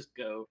you don't just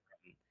go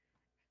from.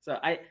 So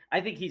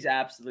I think he's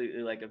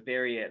absolutely like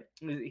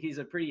he's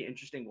a pretty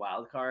interesting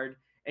wild card.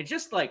 And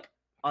just like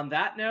on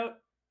that note,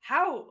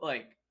 how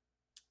like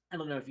I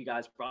don't know if you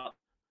guys brought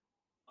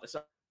this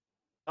up.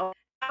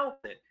 How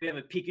we have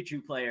a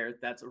Pikachu player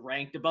that's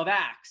ranked above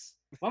Axe.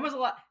 When was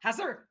has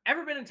there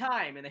ever been a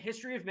time in the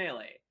history of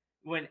Melee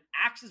when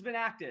Axe has been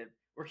active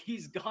where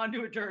he's gone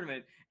to a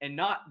tournament and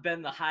not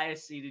been the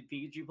highest seeded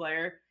Pikachu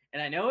player?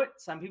 And I know it.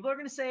 Some people are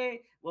going to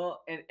say,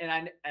 well, and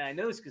I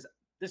know this because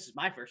this is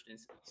my first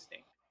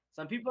instinct.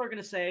 Some people are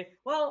going to say,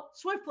 well,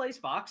 Swift plays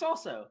Fox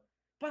also.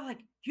 But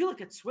like, you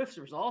look at Swift's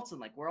results and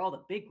like where all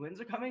the big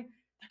wins are coming,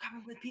 they're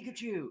coming with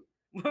Pikachu.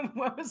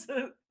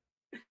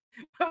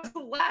 What was the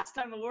last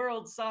time the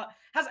world saw?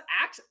 Has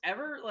Axe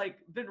ever like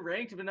been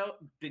ranked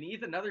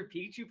beneath another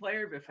Pikachu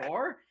player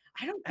before?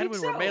 I don't think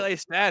Edwin, so. we're Melee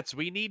Stats.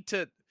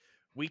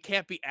 We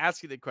can't be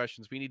asking the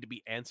questions. We need to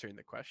be answering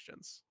the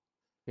questions.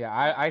 Yeah,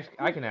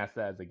 I can ask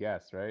that as a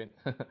guest, right?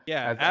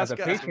 Yeah, as a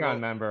ask us. Patreon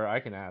member, I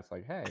can ask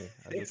like, hey,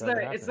 it's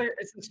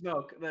the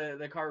smoke,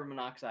 the carbon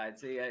monoxide.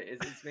 See,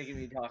 it's making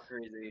me talk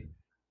crazy.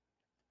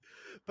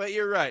 But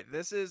you're right.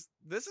 This is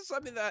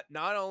something that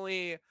not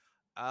only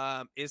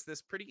is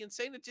this pretty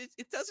insane,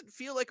 it doesn't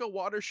feel like a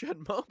watershed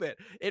moment.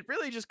 It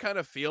really just kind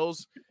of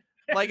feels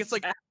like it's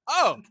like,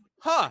 oh,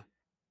 huh.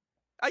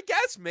 I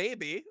guess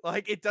maybe.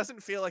 Like it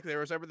doesn't feel like there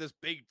was ever this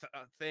big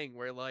thing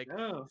where like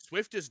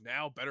Swift is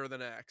now better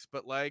than X.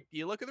 But like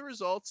you look at the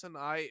results, and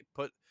I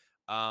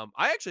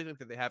actually think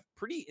that they have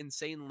pretty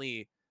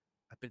insanely.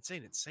 I've been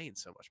saying insane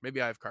so much.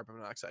 Maybe I have carbon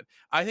monoxide.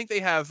 I think they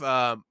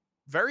have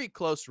very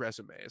close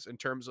resumes in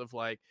terms of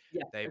like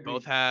they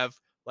both have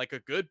like a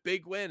good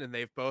big win, and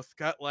they've both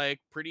got like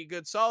pretty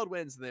good solid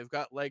wins, and they've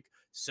got like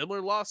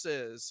similar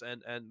losses,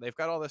 and they've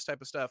got all this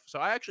type of stuff. So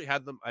I actually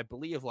had them, I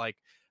believe, like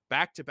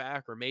back to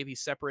back, or maybe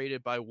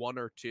separated by 1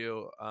 or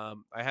 2. I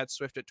had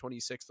Swift at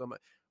 26th.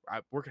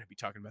 We're going to be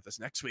talking about this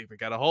next week. We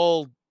got a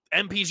whole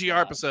MPGR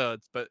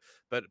episodes, but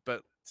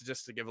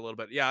just to give a little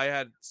bit, yeah, I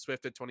had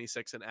Swift at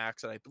 26 and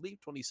Axe at I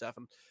believe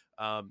 27.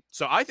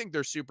 So I think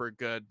they're super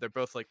good. They're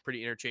both like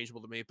pretty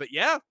interchangeable to me. But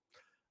yeah,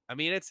 I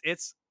mean,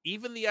 it's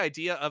even the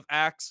idea of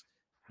Axe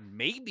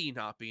maybe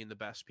not being the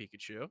best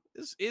Pikachu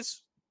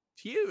is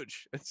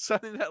huge. It's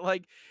something that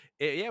like,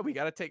 we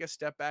got to take a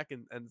step back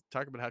and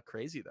talk about how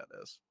crazy that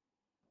is.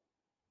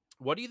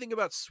 What do you think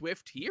about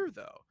Swift here,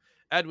 though?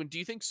 Edwin, do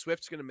you think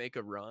Swift's going to make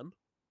a run?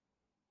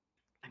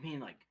 I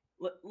mean, like,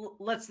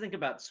 let's think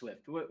about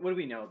Swift. What do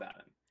we know about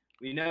him?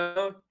 We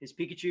know his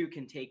Pikachu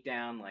can take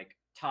down like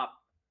top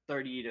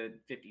 30 to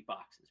 50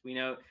 Foxes. We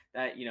know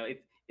that,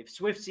 if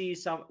Swift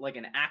sees some like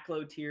an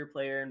Aklo tier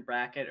player in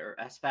bracket or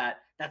SFAT,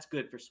 that's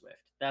good for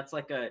Swift. That's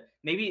like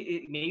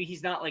maybe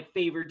he's not like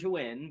favored to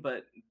win,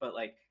 but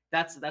like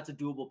that's a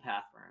doable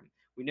path for him.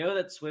 We know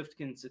that Swift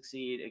can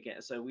succeed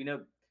again. So we know,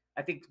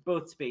 I think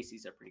both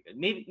Spaceys are pretty good.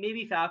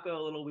 Maybe Falco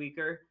a little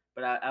weaker,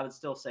 but I would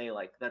still say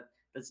like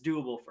that's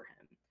doable for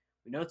him.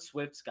 We know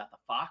Swift's got the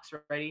Fox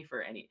ready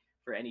for any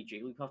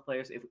Jigglypuff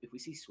players. If we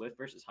see Swift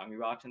versus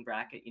Hungrybox in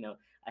bracket,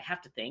 I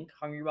have to think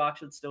Hungrybox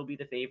would still be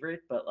the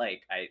favorite, but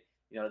like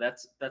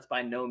that's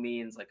by no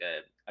means like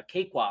a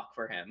cakewalk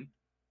for him.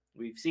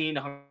 We've seen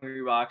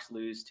Hungrybox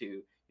lose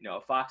to a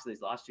Fox that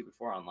he's lost to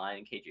before online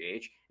in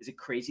KJH. Is it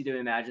crazy to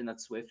imagine that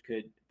Swift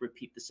could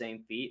repeat the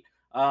same feat?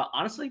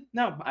 Honestly,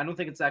 no, I don't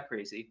think it's that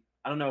crazy.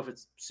 I don't know if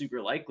it's super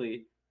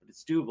likely, but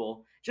it's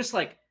doable. Just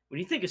like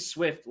when you think of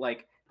Swift,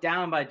 like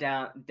down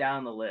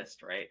the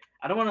list, right?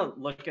 I don't want to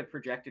look at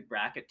projected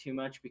bracket too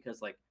much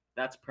because like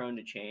that's prone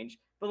to change.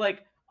 But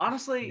like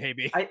honestly,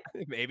 Maybe, I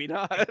maybe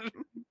not.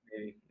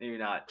 maybe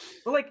not.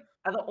 But like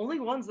the only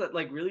ones that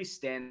like really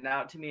stand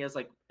out to me as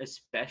like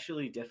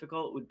especially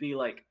difficult would be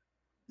like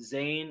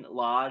Zane,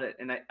 Lod,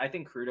 and I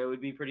think Crudo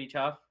would be pretty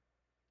tough.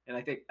 And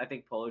I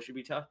think Polo should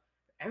be tough.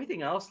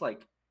 Everything else,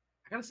 like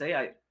I gotta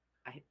say,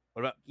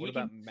 What you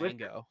about can Swift-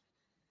 Mango?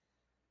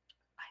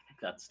 I think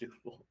that's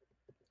doable.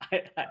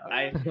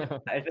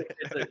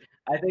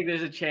 I think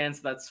there's a chance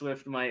that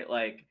Swift might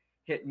like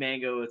hit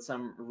Mango with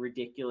some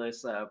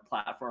ridiculous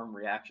platform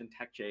reaction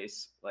tech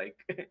chase, like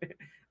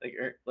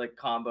like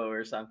combo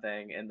or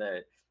something in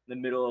the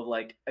middle of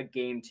like a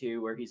game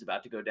 2 where he's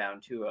about to go down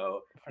 2-0.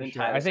 For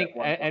sure. I think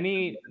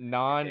any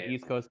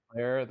non-East Coast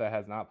player that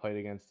has not played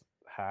against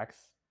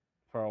Hacks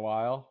for a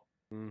while,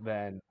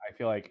 then I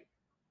feel like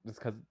just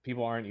because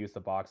people aren't used to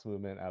box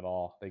movement at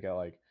all, they get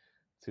like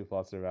too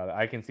flustered about it.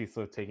 I can see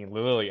Swift taking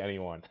literally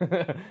anyone in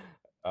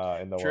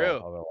the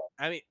True. world.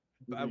 I mean,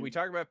 we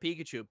talk about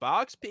Pikachu,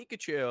 box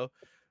Pikachu.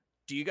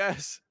 Do you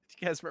guys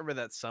remember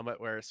that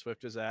summit where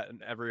Swift was at,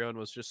 and everyone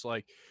was just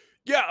like,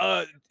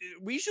 "Yeah,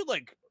 we should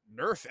like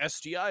nerf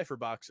SDI for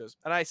boxes."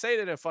 And I say it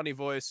in a funny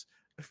voice.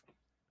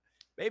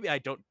 Maybe I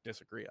don't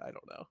disagree. I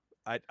don't know.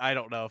 I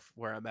don't know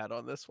where I'm at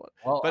on this one.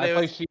 Well, but I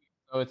play Sheep,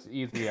 so it's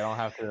easy. I don't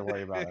have to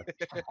worry about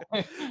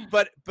it.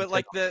 but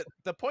like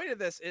the point of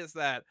this is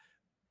that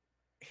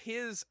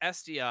his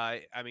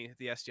SDI, I mean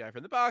the SDI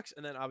from the box,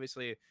 and then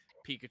obviously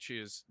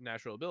Pikachu's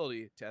natural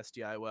ability to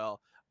SDI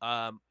well,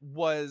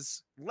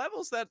 was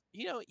levels that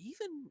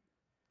even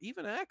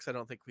X I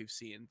don't think we've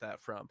seen that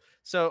from.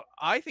 So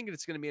I think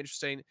it's going to be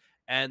interesting.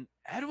 And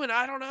Edwin,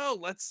 I don't know.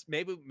 Let's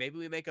maybe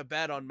we make a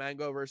bet on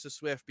Mango versus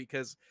Swift,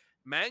 because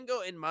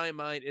Mango in my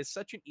mind is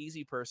such an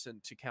easy person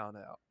to count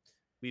out.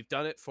 We've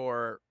done it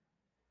for,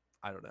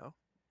 I don't know,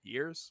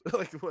 years.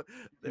 Like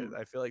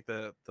I feel like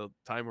the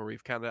time where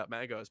we've counted out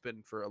Mango has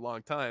been for a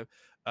long time.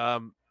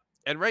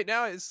 And right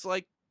now it's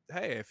like,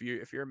 hey, if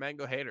you're a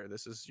Mango hater,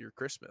 this is your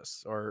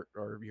Christmas or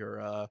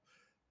your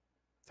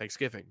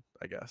Thanksgiving,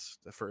 I guess,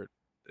 for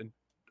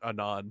a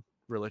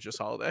non-religious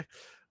holiday.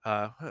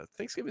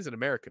 Thanksgiving is an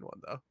American one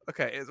though.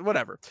 Okay,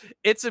 whatever.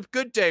 It's a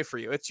good day for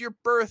you. It's your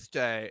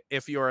birthday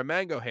if you're a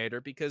Mango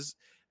hater, because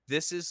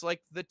this is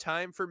like the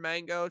time for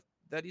Mango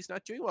that he's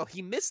not doing well.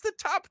 He missed the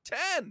top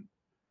 10.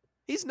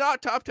 He's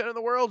not top 10 in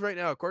the world right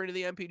now, according to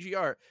the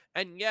MPGR.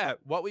 And yeah,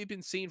 what we've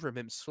been seeing from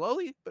him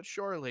slowly but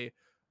surely,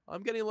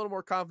 I'm getting a little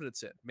more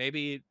confidence in.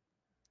 Maybe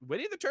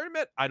winning the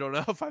tournament, I don't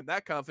know if I'm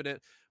that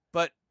confident,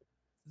 but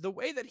the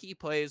way that he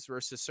plays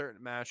versus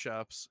certain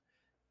matchups,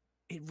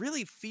 it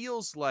really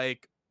feels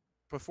like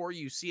before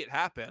you see it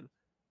happen,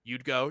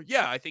 you'd go,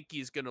 yeah, I think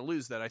he's going to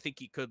lose that. I think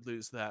he could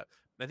lose that.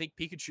 I think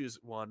Pikachu's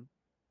one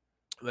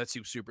that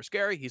seems super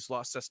scary. He's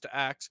lost us to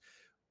Axe.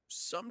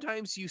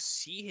 Sometimes you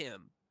see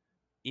him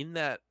in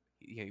that,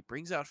 he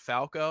brings out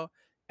Falco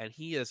and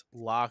he is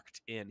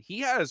locked in. He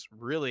has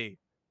really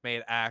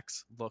made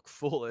Axe look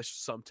foolish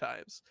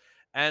sometimes.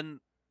 And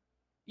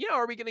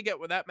are we going to get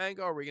with that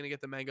Mango? Are we going to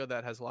get the Mango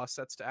that has lost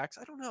sets to Axe?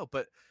 I don't know,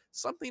 but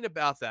something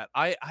about that,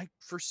 I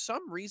for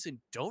some reason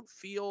don't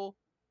feel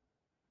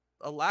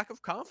a lack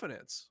of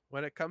confidence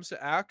when it comes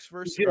to Axe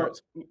versus.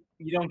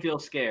 You don't feel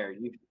scared.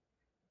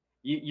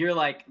 You're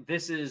like,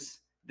 this is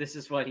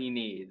what he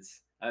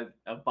needs.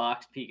 A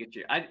box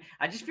Pikachu.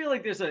 I just feel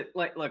like there's a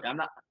look. I'm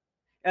not.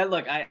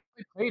 Look, I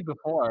played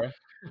before.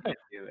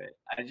 Do it.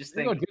 I just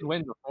think did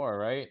win before,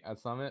 right, at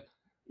Summit.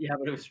 Yeah,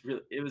 but it was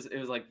really it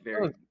was like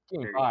very,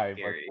 game very 5,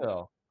 scary. But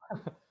still.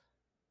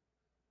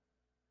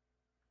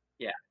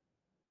 Yeah.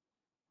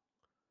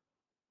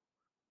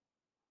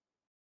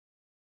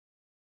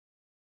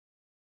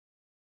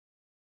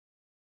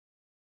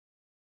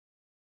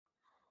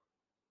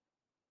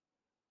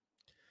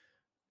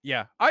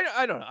 Yeah,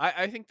 I don't know.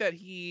 I think that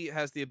he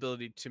has the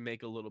ability to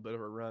make a little bit of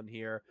a run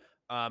here,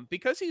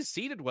 because he's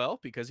seeded well,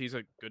 because he's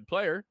a good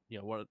player.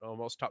 One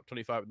almost top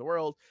 25 in the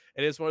world.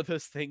 It is one of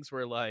those things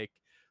where like,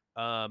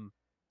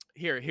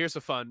 here's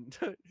a fun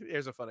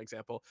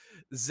example.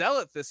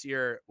 Zealot this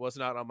year was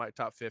not on my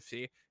top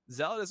 50.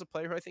 Zealot is a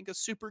player who I think is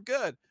super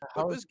good,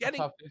 but was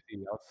getting top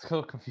 50. I was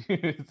so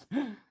confused.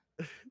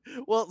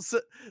 Well,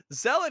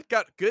 Zealot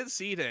got good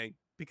seeding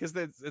because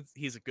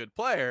he's a good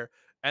player,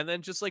 and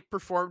then just like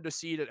performed a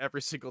seed at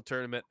every single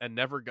tournament and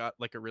never got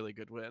like a really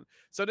good win.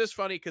 So it is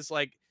funny because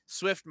like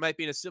Swift might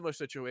be in a similar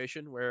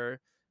situation where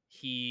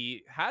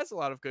he has a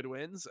lot of good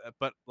wins,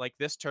 but like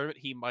this tournament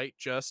he might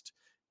just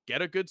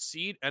get a good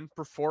seed and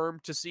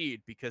perform to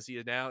seed because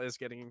he now is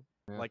getting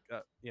like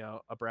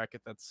a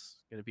bracket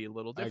that's going to be a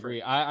little different. I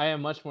agree. I am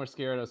much more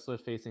scared of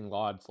Swift facing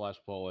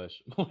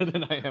Lod/Polish more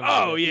than I am.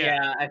 Oh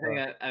yeah, I think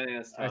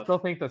that's tough. I still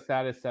think the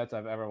saddest sets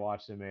I've ever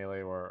watched in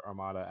Melee were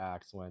Armada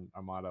Axe when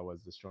Armada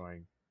was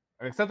destroying.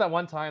 Except that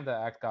one time that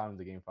Axe got him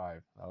to game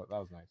 5. That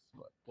was nice.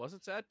 But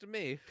wasn't sad to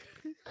me.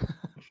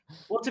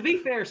 Well, to be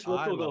fair,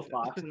 Swift will go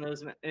Fox in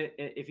those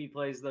if he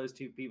plays those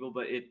two people,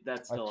 but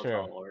that's still a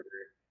tall order.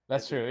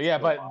 That's I true. think Yeah,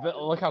 so but hard.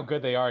 look how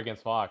good they are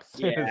against Fox.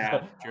 So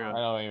Yeah, True. I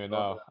don't even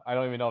know. I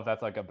don't even know if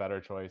that's like a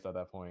better choice at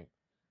that point.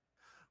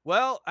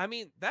 Well, I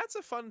mean, that's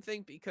a fun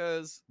thing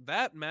because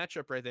that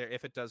matchup right there,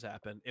 if it does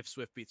happen, if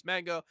Swift beats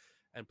Mango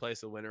and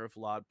plays the winner of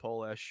Lod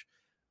Polish,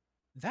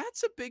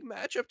 that's a big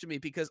matchup to me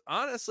because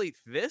honestly,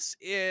 this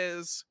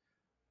is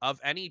of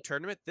any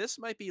tournament, this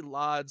might be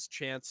Lod's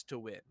chance to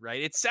win,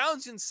 right? It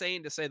sounds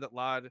insane to say that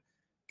Lod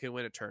can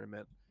win a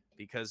tournament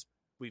because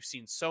we've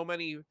seen so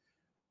many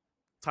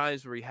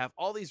times where we have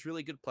all these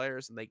really good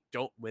players and they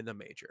don't win a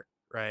major,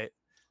 right?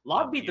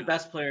 Lod beat Yeah. the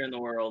best player in the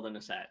world in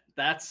a set.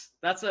 That's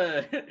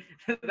a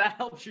that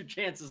helps your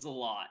chances a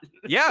lot.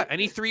 Yeah, and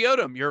he 3-0'd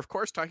him. You're of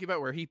course talking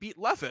about where he beat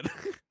Leffen,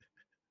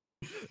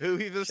 who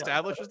he's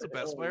established as the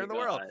best player in the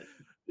world.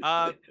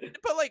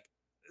 But like,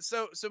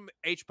 so some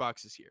H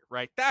boxes here,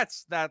 right?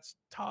 That's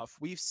tough.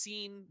 We've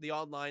seen the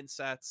online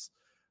sets,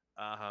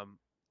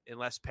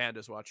 unless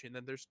Panda's watching.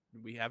 Then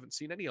we haven't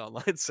seen any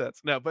online sets.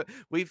 No, but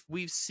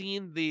we've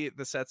seen the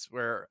sets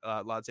where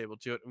Lod's able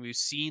to do it, and we've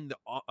seen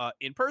the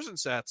in person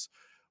sets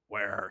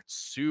where it's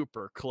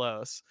super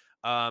close.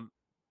 I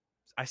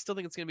still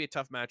think it's going to be a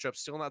tough matchup.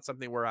 Still not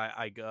something where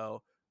I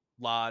go.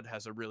 Lod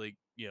has a really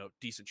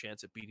decent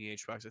chance at beating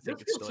HBox. I think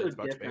This it's feels still so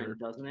HBox different, favored.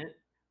 doesn't it?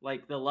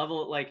 Like the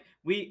level, I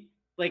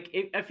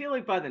feel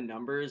like by the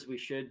numbers, we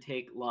should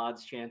take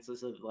Lod's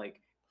chances of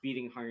like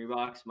beating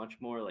Hungrybox much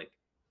more like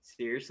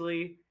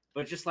seriously.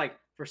 But just like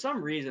for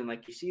some reason,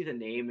 like you see the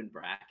name and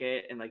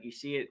bracket, and like you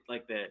see it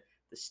like the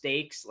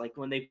stakes, like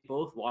when they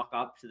both walk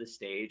up to the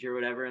stage or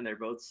whatever, and they're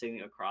both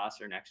sitting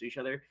across or next to each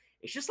other.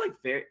 It's just like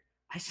very.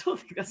 I still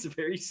think that's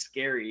very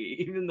scary.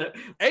 Even the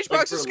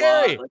HBox is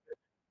scary. Lod,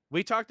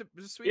 We talked.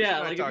 Swedish and I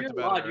like if talked you're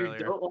about Lod, it you earlier.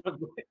 don't want to.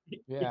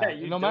 Yeah,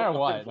 you no don't matter want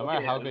what, to no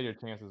matter how him. good your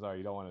chances are,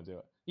 you don't want to do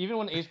it. Even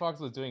when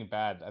HBox was doing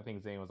bad, I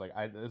think Zane was like,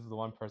 "This is the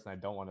one person I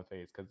don't want to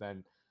face," because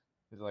then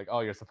it's like, "Oh,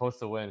 you're supposed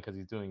to win because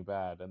he's doing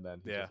bad," and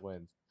then he just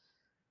wins.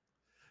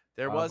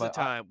 There was a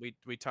time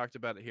we talked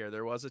about it here.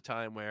 There was a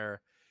time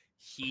where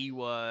he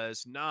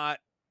was not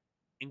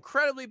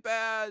incredibly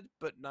bad,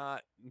 but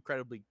not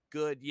incredibly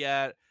good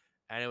yet,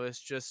 and it was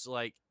just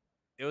like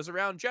it was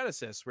around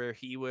Genesis where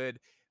he would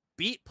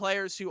beat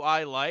players who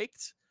I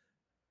liked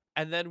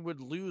and then would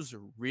lose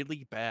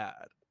really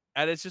bad.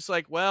 And it's just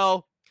like,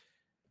 well,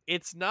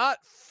 it's not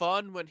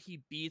fun when he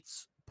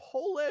beats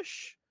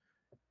Polish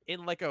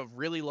in like a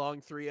really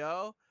long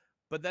 3-0,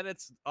 but then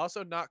it's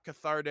also not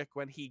cathartic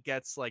when he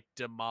gets like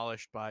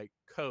demolished by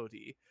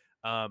Cody.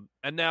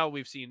 And now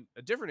we've seen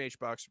a different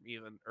HBox from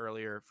even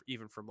earlier,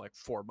 even from like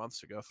 4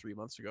 months ago, 3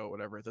 months ago,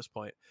 whatever. At this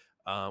point,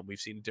 we've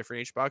seen a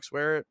different HBox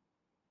where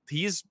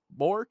he's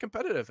more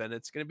competitive and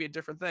it's going to be a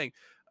different thing.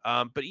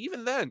 But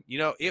even then,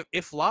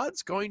 if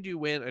Lod's going to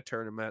win a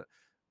tournament,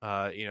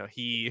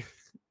 he I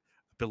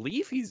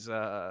believe he's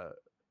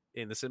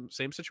in the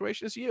same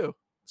situation as you,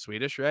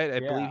 Swedish, right? I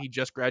believe he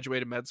just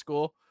graduated med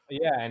school.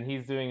 Yeah, and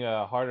he's doing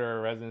a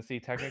harder residency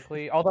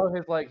technically. Although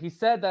he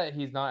said that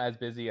he's not as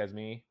busy as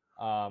me,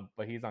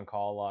 but he's on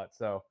call a lot.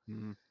 So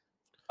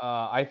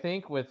I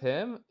think with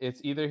him,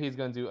 it's either he's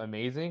going to do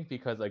amazing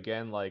because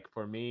again, like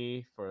for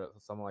me, for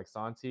someone like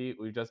Santi,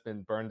 we've just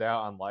been burned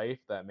out on life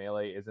that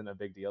Melee isn't a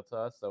big deal to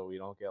us, so we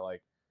don't get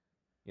like,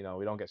 we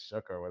don't get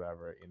shook or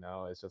whatever.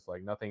 It's just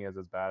like nothing is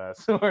as bad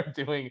as we're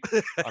doing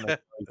on a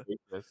daily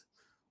basis.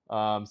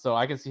 So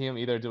I can see him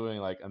either doing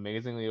like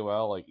amazingly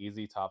well, like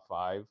easy top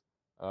 5,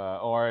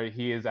 or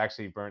he is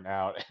actually burnt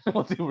out and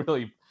will do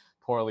really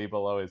poorly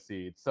below his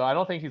seed. So I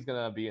don't think he's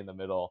gonna be in the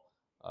middle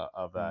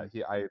of that.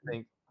 I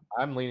think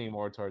I'm leaning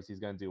more towards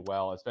he's gonna do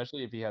well,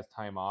 especially if he has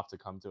time off to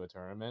come to a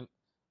tournament.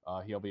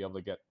 He'll be able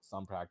to get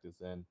some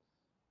practice in.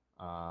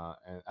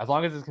 And as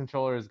long as his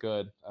controller is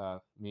good,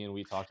 me and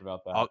we talked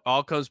about that.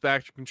 All comes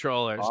back to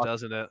controllers,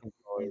 doesn't it?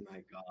 Oh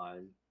my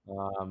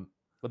god.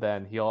 But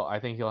then I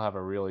think he'll have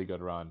a really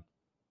good run.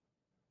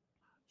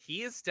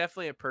 He is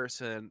definitely a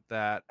person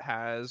that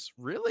has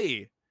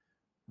really,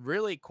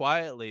 really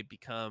quietly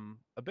become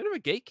a bit of a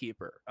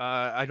gatekeeper.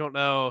 I don't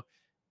know.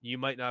 You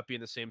might not be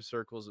in the same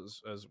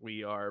circles as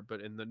we are,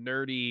 but in the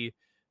nerdy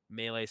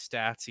Melee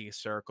statsy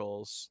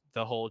circles,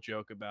 the whole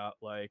joke about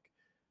like,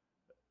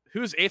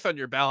 who's 8th on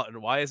your ballot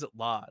and why is it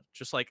Lod?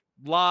 Just like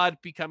Lod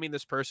becoming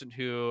this person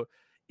who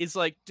is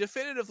like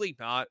definitively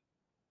not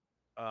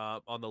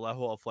on the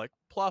level of like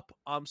Plup,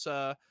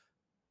 Amsa,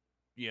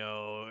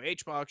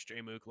 HBox,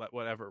 JMOOC,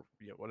 whatever,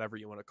 whatever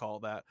you want to call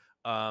that.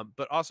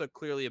 But also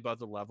clearly above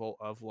the level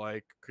of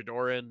like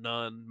Kadoran,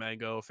 Nun,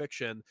 Mango,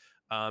 Fiction,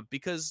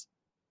 because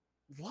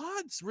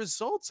Lod's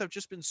results have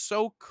just been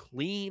so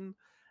clean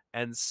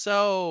and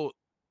so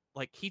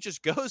like he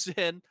just goes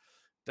in,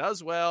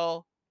 does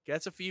well,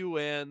 gets a few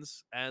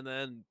wins, and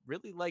then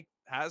really like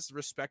has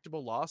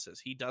respectable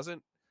losses. He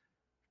doesn't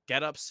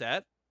get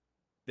upset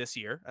this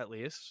year, at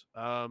least.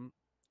 And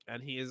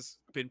he has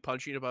been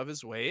punching above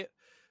his weight.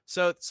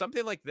 So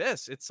something like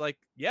this, it's like,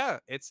 yeah,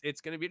 it's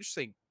going to be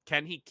interesting.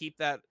 Can he keep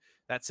that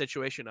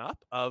situation up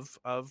of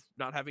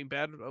not having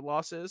bad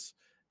losses?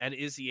 And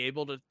is he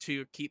able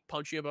to keep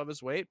punching above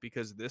his weight?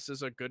 Because this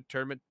is a good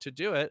tournament to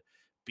do it.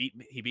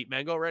 beat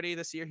Mango already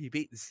this year. He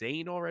beat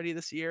Zane already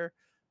this year.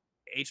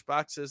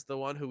 HBox is the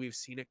one who we've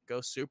seen it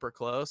go super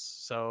close.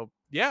 So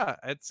yeah,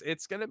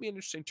 it's gonna be an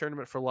interesting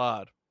tournament for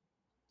Lod.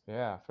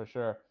 Yeah, for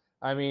sure.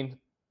 I mean,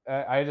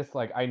 I just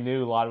like I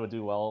knew Lod would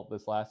do well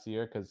this last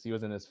year because he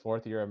was in his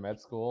 4th year of med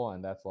school,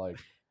 and that's like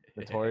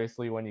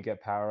notoriously when you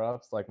get power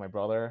ups. Like my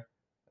brother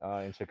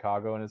in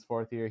Chicago in his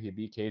 4th year, he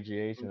beat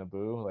KGH in a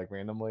boo like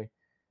randomly,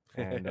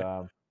 and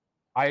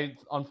I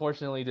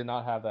unfortunately did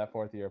not have that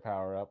 4th year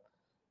power up.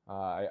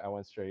 I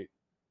went straight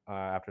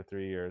after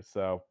 3 years.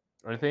 So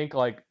I think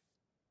like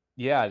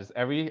yeah, just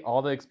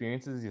all the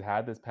experiences he's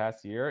had this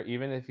past year,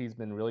 even if he's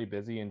been really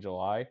busy in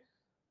July,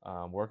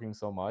 working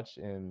so much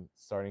and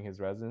starting his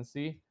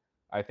residency,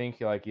 I think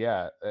like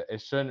yeah,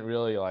 it shouldn't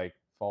really like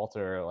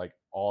falter like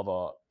all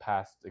the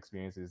past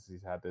experiences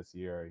he's had this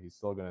year. He's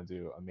still gonna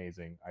do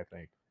amazing, I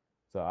think.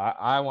 So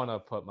I want to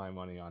put my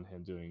money on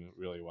him doing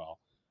really well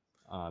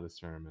this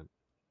tournament.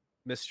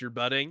 Mr.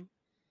 Budding,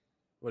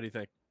 what do you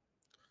think?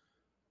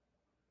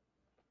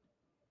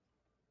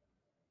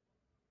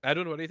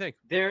 Edwin, what do you think?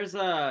 There's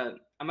I'm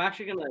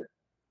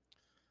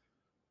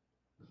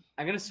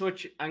gonna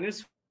switch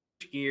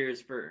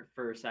gears for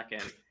a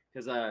second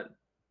because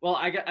well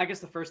I guess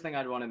the first thing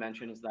I'd want to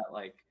mention is that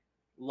like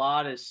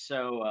Lod is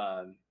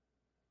so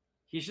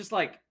he's just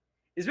like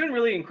it's been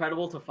really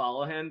incredible to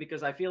follow him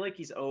because I feel like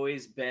he's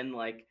always been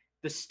like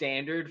the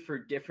standard for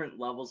different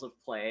levels of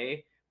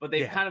play, but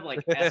they've kind of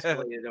like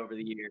escalated over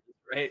the years,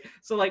 right?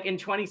 So like in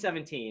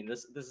 2017,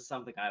 this is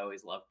something I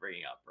always love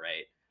bringing up,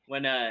 right?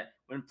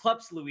 When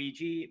Plups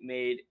Luigi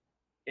made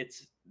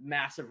its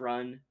massive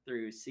run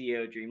through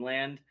CEO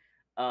Dreamland,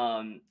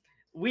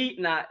 Wheat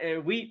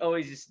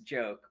always used to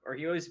joke, or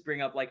he always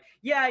bring up like,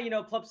 yeah, you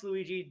know, Plups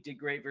Luigi did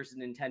great versus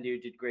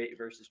Nintendo, did great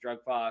versus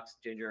Drug Fox,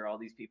 Ginger, all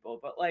these people,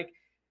 but like,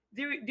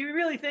 do we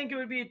really think it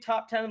would be a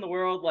top 10 in the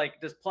world? Like,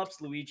 does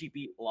Plups Luigi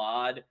beat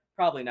Lod?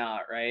 Probably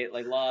not, right?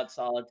 Like Lod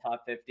solid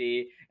top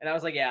 50, and I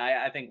was like,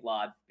 yeah, I think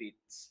Lod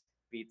beats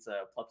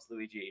Plups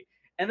Luigi.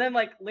 And then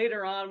like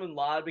later on when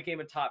Lod became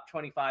a top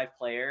 25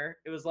 player,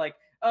 it was like,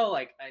 oh,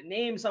 like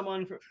name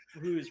someone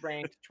who's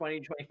ranked 20,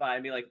 25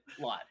 and be like,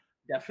 Lod.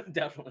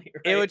 Definitely.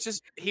 Right? It was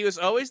just, he was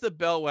always the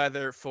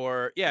bellwether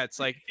for, it's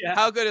like,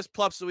 how good is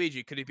Plups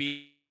Luigi? Could he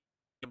be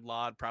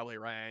Lod probably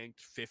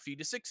ranked 50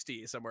 to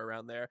 60, somewhere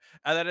around there?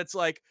 And then it's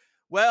like,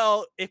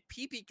 well, if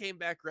PP came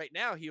back right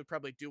now, he would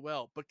probably do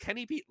well. But can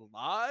he beat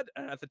Lod?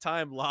 And at the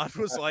time, Lod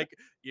was like,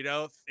 you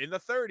know, in the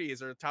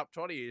 30s or top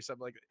 20 or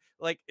something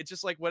like it's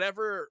just like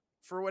whatever,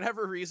 for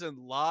whatever reason,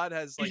 Lod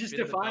has like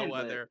been the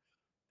bellwether.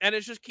 And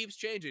it just keeps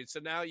changing. So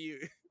now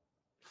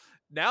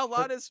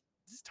Lod is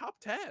top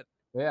 10.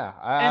 Yeah.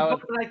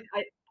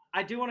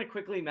 I do want to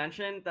quickly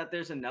mention that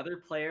there's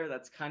another player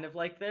that's kind of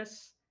like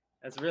this.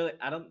 That's really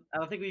I don't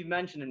think we've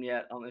mentioned him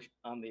yet on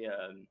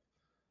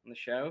the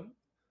show,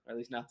 or at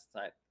least not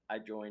since I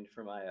joined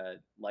for my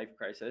life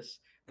crisis.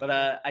 But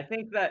I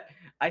think that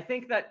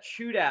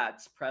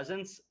Chudat's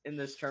presence in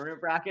this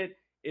tournament bracket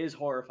is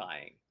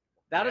horrifying.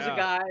 That is a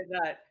guy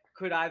that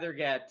could either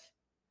get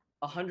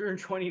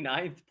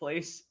 129th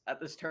place at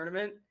this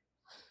tournament,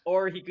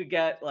 or he could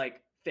get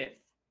like 5th,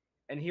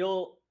 and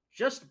he'll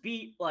just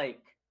beat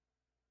like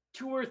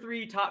 2 or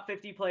 3 top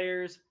 50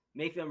 players,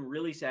 make them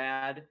really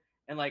sad.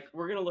 And like,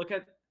 we're going to look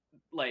at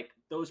like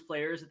those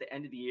players at the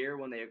end of the year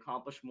when they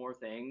accomplish more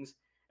things.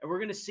 And we're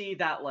going to see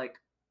that like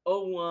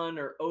 0-1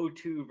 or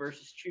 0-2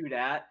 versus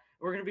Chudat.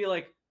 We're going to be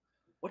like,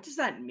 what does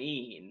that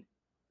mean?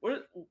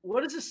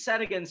 What does a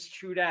set against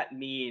Chudat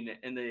mean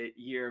in the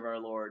year of our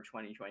Lord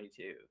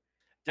 2022?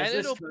 And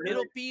it'll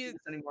be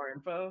any more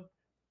info?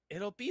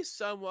 It'll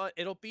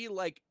be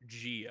like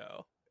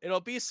Geo. It'll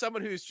be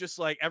someone who's just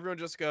like, everyone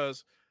just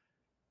goes,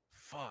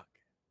 fuck,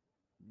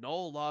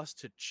 Null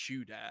lost to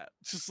Chudat.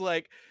 Just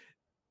like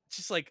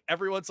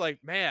everyone's like,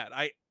 man,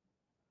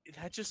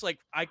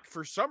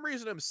 for some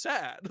reason I'm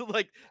sad.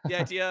 Like the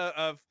idea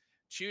of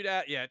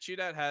Chudat,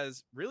 Chudat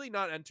has really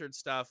not entered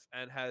stuff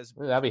and has.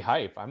 That'd be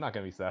hype. I'm not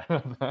gonna be sad.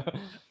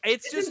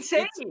 It's just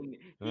insane.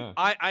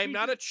 I'm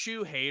not a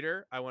Chu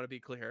hater. I want to be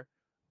clear.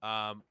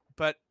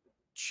 But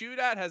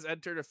Chudat has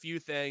entered a few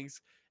things,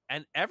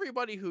 and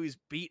everybody who he's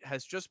beat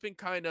has just been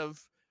kind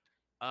of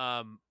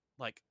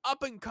like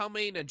up and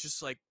coming and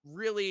just like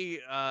really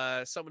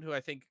someone who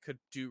I think could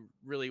do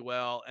really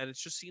well. And it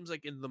just seems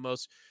like in the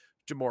most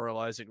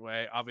demoralizing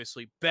way.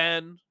 Obviously,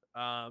 Ben,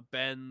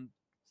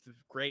 the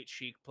great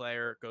Sheik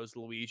player, goes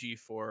Luigi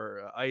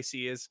for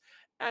Ices,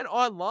 and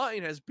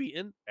online has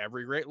beaten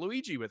every great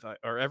Luigi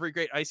or every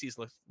great Ices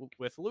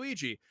with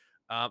Luigi,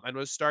 and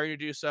was starting to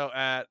do so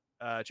at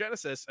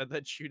Genesis, and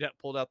then Chudat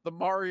pulled out the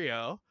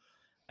Mario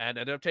and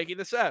ended up taking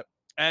the set.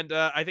 And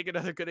I think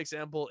another good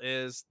example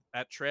is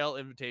at Trail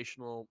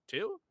Invitational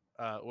 2,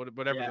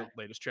 whatever the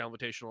latest Trail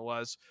Invitational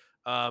was.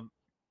 Chu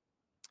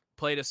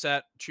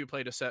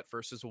played a set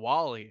versus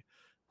Wally,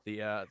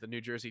 the New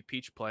Jersey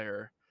Peach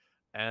player,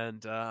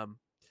 and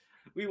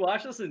we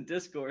watched this in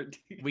Discord.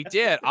 We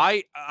did.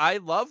 I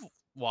love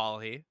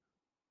Wally.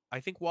 I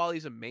think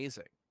Wally's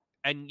amazing,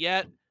 and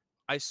yet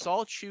I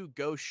saw Chu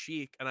go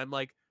Sheik, and I'm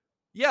like,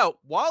 Yeah,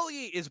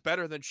 Wally is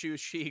better than Chu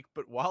Sheik,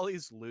 but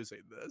Wally's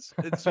losing this.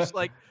 It's just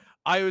like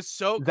I was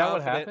so Is that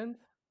what confident. happened?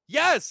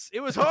 Yes,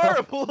 it was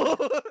horrible.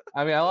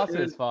 I mean, I lost It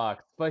to was- his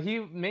Fox, but he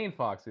main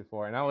Fox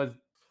before, and I was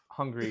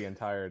hungry and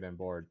tired and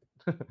bored.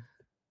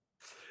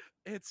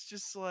 It's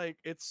just like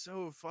it's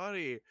so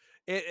funny.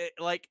 It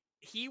like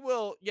he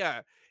will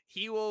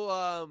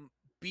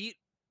beat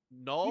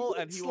Null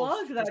and he will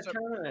slug for that some-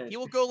 tournament. he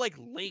will go like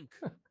Link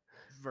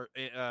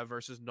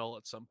versus Null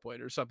at some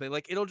point or something.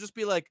 Like it'll just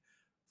be like,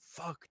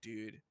 fuck,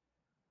 dude.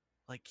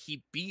 Like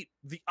he beat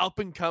the up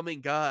and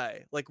coming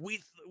guy. Like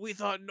we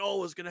thought Null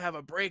was gonna have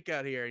a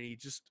breakout here, and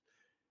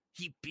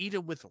he beat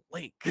him with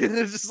Link.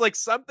 It's just like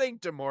something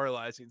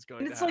demoralizing is going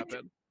And to it's like-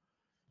 happen.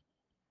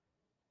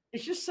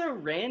 It's just so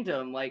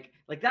random. Like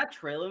that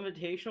Trail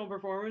Invitational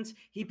performance,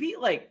 he beat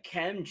like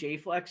Chem,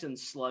 J-Flex, and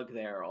Slug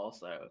there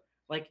also.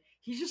 Like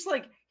he's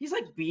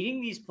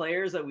beating these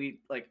players that we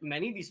like,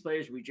 many of these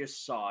players we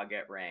just saw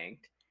get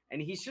ranked.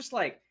 And he's just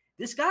like,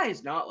 this guy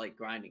is not like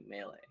grinding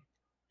Melee.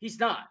 He's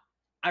not.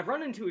 I've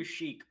run into a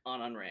Sheik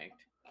on unranked.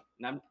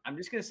 And I'm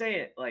just gonna say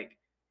it, like,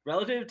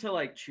 relative to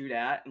like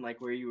Chudat and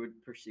like where you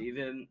would perceive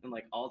him in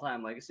like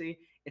all-time legacy,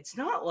 it's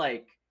not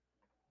like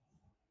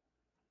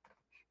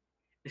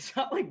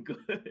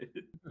good.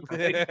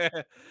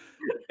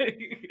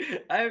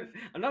 I'm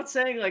not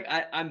saying like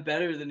I'm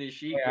better than his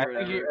Sheik Yeah, or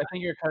whatever. I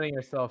think you're cutting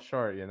yourself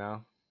short.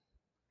 I'm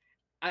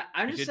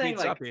He just did saying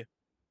beat like Suppy.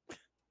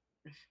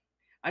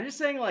 I'm just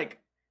saying like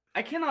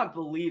I cannot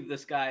believe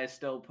this guy is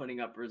still putting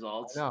up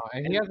results. No,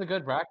 and he has a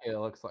good bracket. It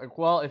looks like.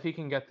 Well, if he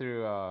can get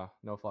through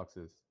no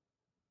fluxes.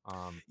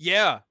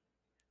 Yeah.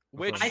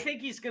 Which I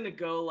think he's gonna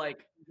go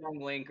like Young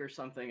Link or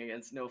something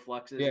against no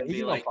fluxes Yeah, and he's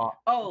be no like, Fox.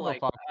 oh, No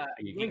like Fox this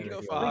week. Link, Go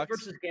Energy Fox. Link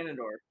versus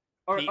Ganondorm.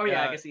 Or He, oh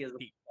yeah, I guess he has a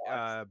he,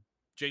 Fox.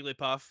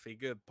 Jigglypuff, he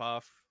could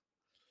puff.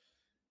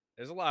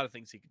 There's a lot of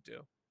things he could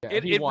do. Yeah,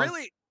 It he wants-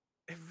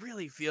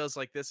 really feels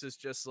like this is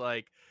just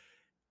like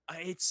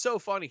it's so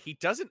funny. He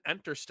doesn't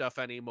enter stuff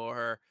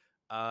anymore.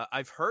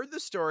 I've heard the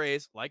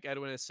stories, like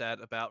Edwin has said,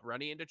 about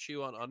running into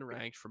Chu on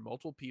unranked from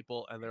multiple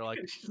people, and they're like,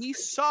 he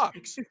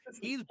sucks.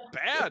 He's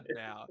bad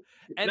now.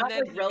 And Not,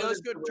 then like, he goes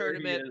relative to a where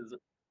he tournament. is.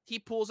 He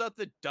pulls out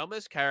the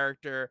dumbest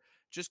character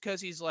just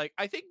because he's like,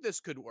 I think this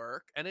could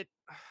work. And it,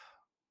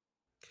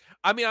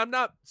 I mean, I'm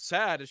not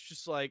sad. It's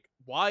just like,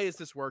 why is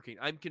this working?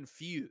 I'm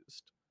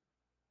confused.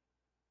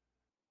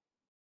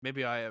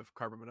 Maybe I have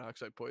carbon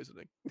monoxide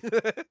poisoning.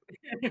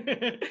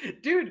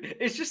 Dude,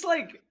 it's just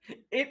like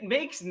it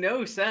makes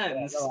no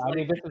sense. no, I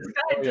mean, Like, this is this the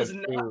guy story of does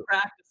not Chu.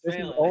 practice This is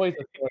Melee. always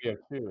the story of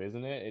two,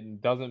 isn't it?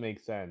 It doesn't make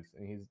sense,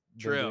 and he's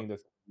True. been doing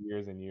this for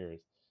years and years.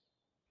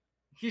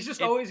 He's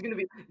just It- always gonna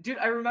be, dude.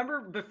 I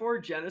remember before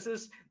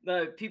Genesis,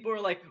 the people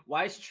were like,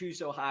 "Why is Chu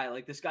so high?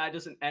 Like this guy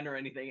doesn't enter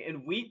anything."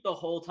 And Wheat the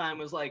whole time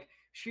was like,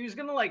 "Chu's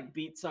gonna like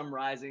beat some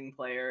rising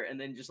player and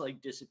then just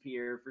like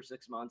disappear for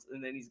 6 months,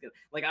 and then he's gonna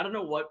like I don't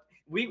know what."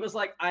 Wheat was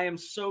like, "I am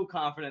so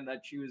confident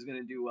that Chu is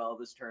gonna do well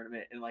this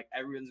tournament, and like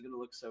everyone's gonna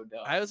look so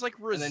dumb." I was like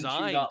then Chu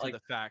resigned got, to like- the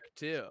fact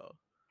too.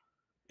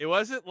 It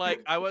wasn't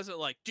like I wasn't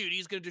like, dude,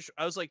 he's gonna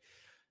I was like,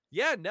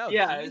 yeah, no,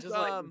 yeah, he's, it's just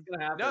like it's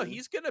gonna happen. no,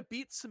 he's gonna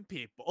beat some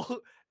people.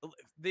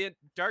 The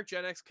Dark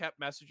Gen X kept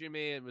messaging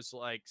me and was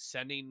like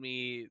sending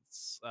me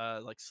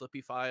like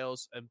Slippy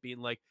files and being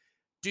like,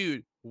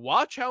 dude,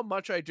 watch how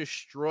much I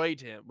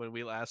destroyed him when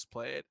we last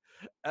played.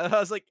 And I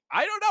was like,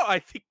 I don't know. I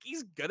think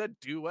he's gonna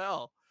do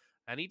well.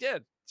 And he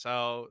did.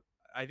 So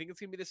I think it's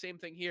gonna be the same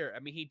thing here. I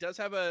mean, he does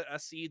have a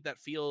seed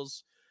that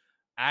feels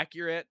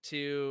accurate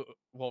to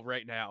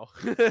right now.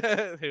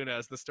 Who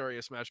knows the story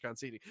of SmashCon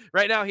seeding.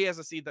 Right now he has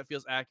a seed that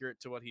feels accurate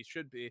to what he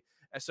should be.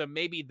 And so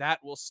maybe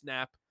that will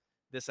snap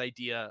this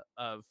idea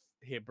of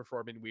him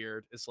performing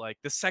weird. Is like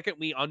the second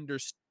we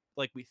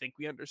we think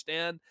we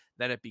understand,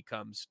 then it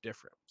becomes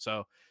different.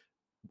 So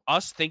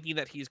us thinking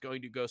that he's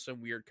going to go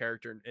some weird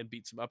character and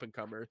beat some up and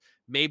comer,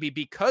 maybe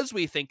because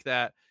we think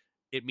that,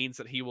 it means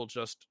that he will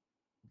just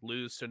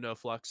lose to no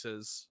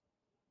fluxes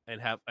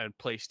and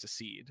place to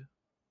seed.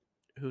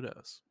 Who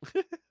knows?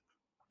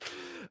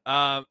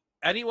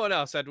 Anyone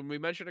else? When we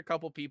mentioned a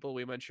couple people,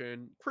 we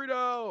mentioned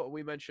Crudo,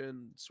 we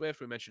mentioned Swift,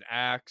 we mentioned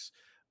Axe.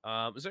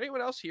 Is there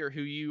anyone else here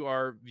who you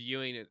are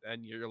viewing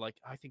and you're like,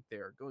 I think they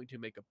are going to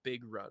make a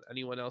big run?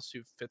 Anyone else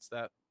who fits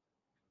that?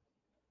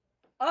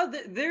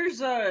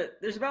 There's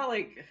about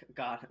like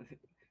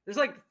there's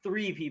like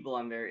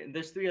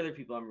there's 3 other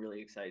people I'm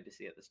really excited to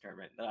see at this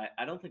tournament that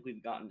I don't think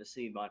we've gotten to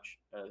see much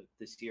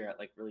this year at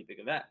like really big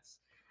events.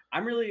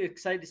 I'm really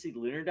excited to see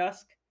Lunar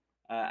Dusk.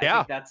 I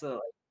think that's a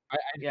I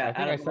think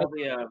I said,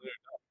 the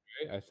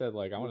I said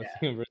like I want to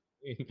see him.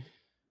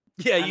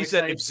 Yeah, I'm you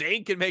said if excited.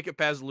 Zane can make it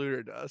past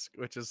Lunar Dusk,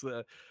 which is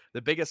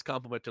the biggest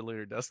compliment to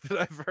Lunar Dusk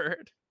that I've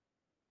heard.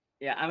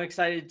 Yeah, I'm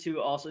excited to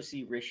also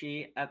see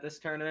Rishi at this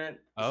tournament.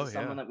 This is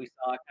someone that we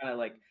saw kind of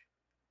like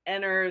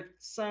enter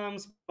some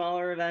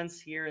smaller events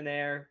here and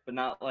there, but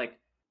not like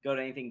go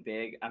to anything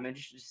big. I'm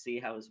interested to see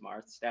how his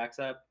Marth stacks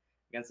up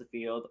against the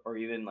field, or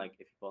even like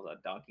if he pulls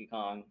out Donkey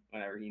Kong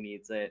whenever he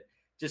needs it.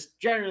 Just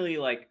generally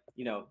like,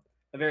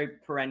 a very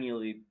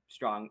perennially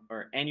strong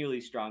or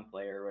annually strong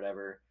player or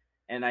whatever.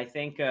 And I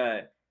think,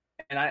 I'm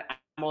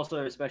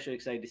also especially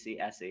excited to see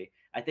Essie.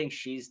 I think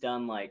she's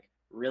done like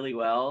really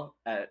well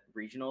at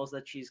regionals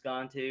that she's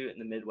gone to in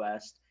the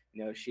Midwest.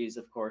 She's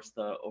of course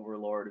the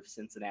overlord of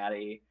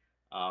Cincinnati.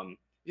 I'm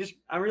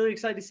really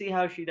excited to see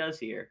how she does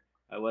here,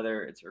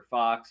 whether it's her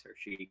Fox or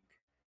Sheik,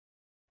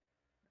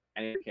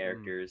 any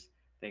characters.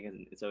 I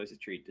think it's always a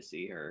treat to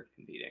see her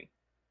competing.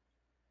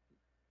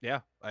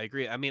 Yeah, I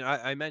agree. I mean,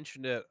 I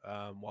mentioned it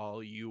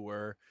while you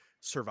were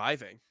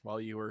surviving, while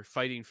you were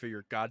fighting for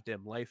your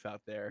goddamn life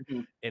out there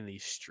in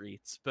these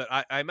streets. But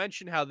I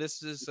mentioned how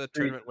this is a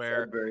tournament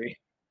where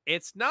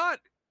it's not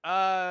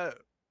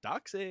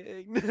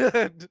doxing.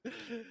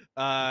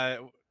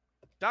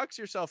 Dox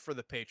yourself for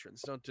the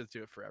patrons. Don't just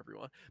do it for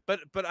everyone. But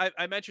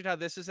I mentioned how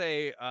this is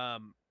a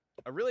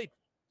really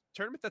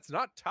tournament that's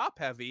not top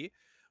heavy,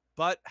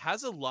 but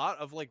has a lot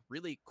of like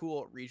really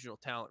cool regional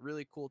talent,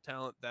 really cool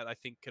talent that I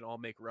think can all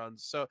make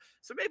runs. So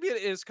maybe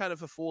it is kind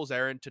of a fool's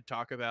errand to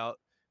talk about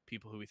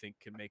people who we think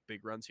can make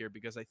big runs here,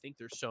 because I think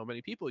there's so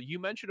many people. You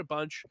mentioned a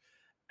bunch,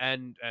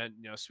 and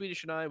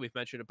Swedish and we've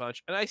mentioned a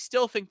bunch, and I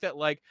still think that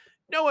like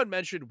no one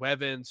mentioned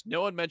Wevins,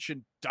 no one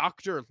mentioned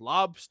Dr.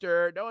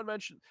 Lobster, no one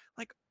mentioned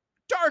like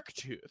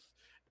Darktooth.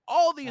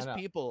 All these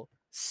people,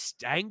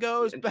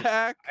 Stango's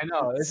back. I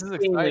know, this is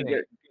exciting.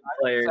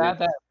 I'm sad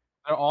that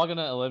they're all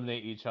gonna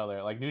eliminate each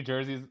other. Like New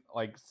Jersey's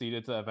like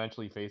seeded to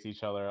eventually face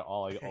each other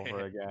all like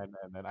over again,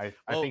 and then I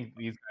think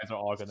these guys are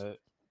all gonna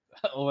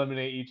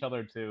eliminate each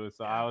other too.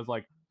 So I was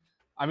like,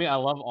 I mean, I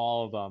love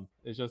all of them.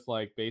 It's just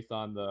like based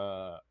on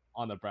the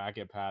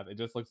bracket path, it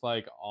just looks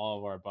like all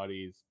of our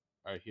buddies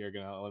are here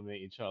gonna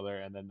eliminate each other,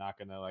 and then not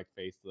gonna like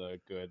face the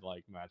good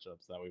like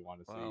matchups that we want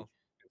to see.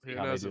 Who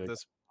knows if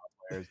this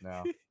players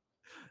now?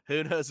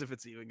 Who knows if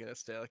it's even gonna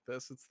stay like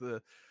this? It's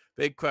the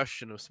big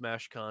question of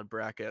SmashCon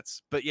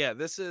brackets. But yeah,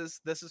 this is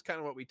kind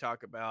of what we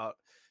talk about.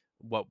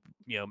 What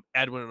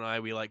Edwin and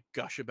I, we like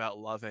gush about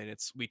loving.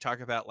 We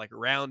talk about like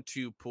round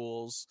 2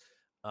 pools.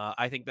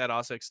 I think that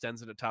also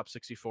extends into top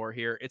 64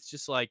 here. It's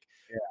just like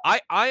I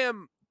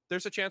am.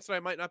 There's a chance that I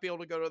might not be able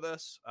to go to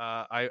this.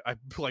 I'm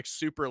like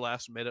super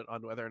last minute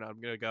on whether or not I'm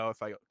gonna go.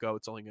 If I go,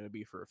 it's only gonna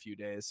be for a few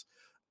days.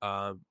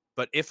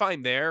 But if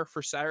I'm there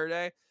for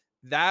Saturday,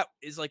 that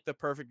is like the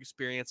perfect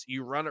experience.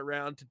 You run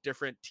around to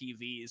different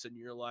TVs and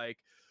you're like,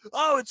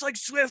 oh, it's like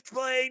Swift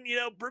playing,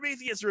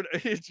 Prometheus. You're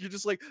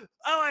just like,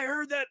 oh, I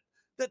heard that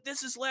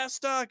this is last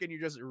stock, and you're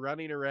just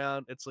running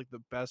around. It's like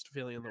the best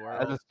feeling in the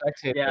world. As a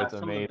spectator, it's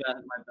amazing. Some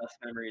of my best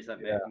memories at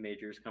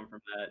majors come from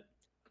that.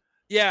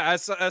 Yeah,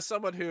 as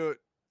someone who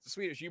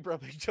Swedish, you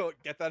probably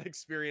don't get that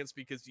experience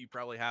because you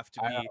probably have to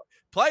be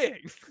playing.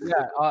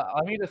 Yeah,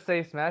 I mean to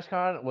say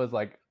SmashCon was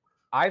like,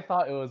 I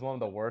thought it was one of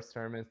the worst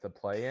tournaments to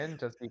play in,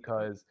 just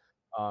because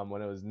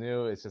when it was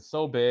new, it's just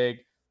so big.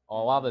 A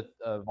lot of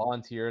the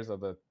volunteers of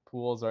the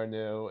pools are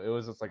new. It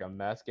was just like a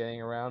mess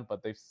getting around,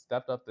 but they've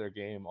stepped up their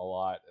game a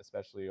lot,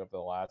 especially over the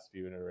last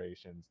few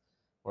iterations,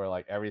 where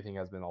like everything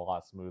has been a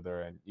lot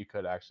smoother and you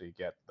could actually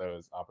get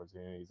those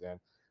opportunities.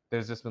 And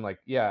there's just been like,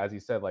 yeah, as you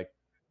said, like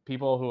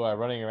people who are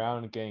running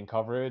around and getting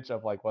coverage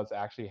of like what's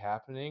actually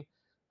happening.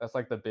 That's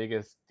like the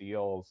biggest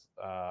deals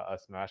of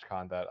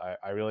SmashCon that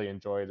I really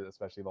enjoyed,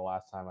 especially the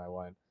last time I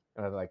went.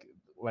 And like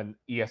when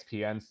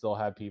ESPN still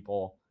had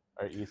people,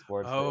 or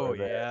esports. Oh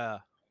yeah.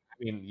 I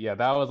mean, yeah,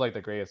 that was like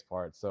the greatest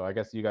part. So I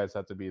guess you guys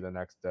have to be the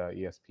next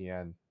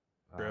ESPN.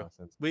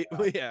 Since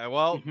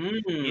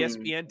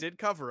ESPN did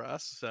cover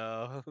us,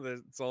 so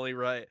it's only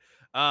right.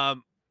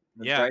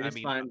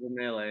 Brightest minds in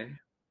Melee.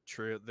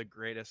 True, a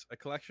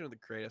collection of the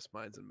greatest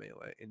minds in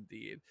Melee,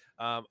 indeed.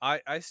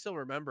 I still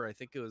remember. I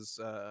think it was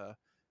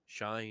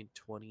SmashCon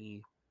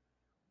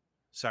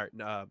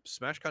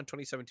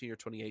 2017 or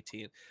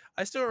 2018.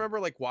 I still remember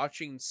like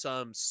watching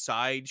some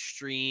side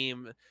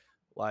stream.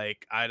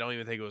 Like I don't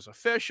even think it was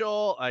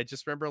official. I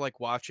just remember like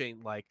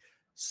watching like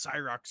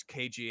Cyrox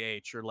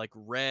KGH or like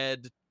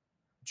Red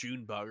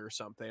Junebug or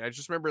something. I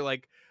just remember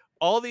like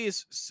all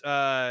these.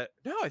 No,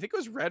 I think it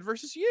was Red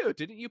versus you.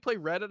 Didn't you play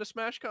Red at a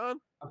SmashCon?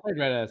 I played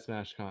Red at a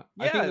SmashCon.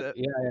 Yeah, that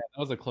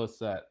was a close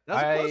set. That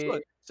was a close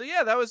one. So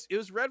yeah, it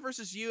was Red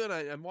versus you, and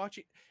I'm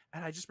watching,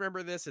 and I just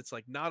remember this. It's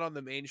like not on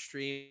the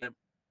mainstream.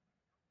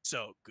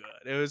 So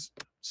good. It was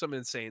some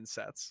insane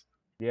sets.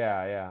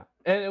 Yeah,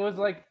 and it was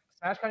like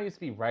SmashCon used to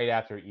be right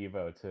after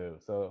Evo too.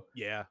 So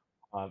yeah.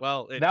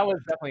 Well, that was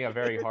definitely a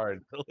very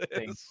hard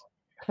thing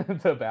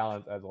to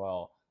balance as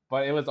well.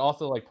 But it was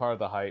also like part of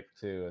the hype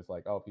too. It's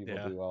like, oh, people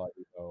do well at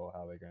Evo,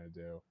 how they're gonna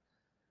do.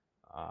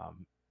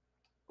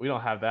 We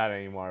don't have that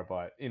anymore,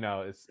 but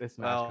it's SmashCon.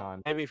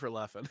 Well, maybe for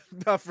Leffen,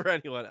 not for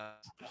anyone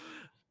else.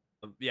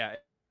 Yeah,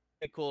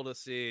 it's cool to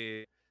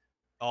see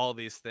all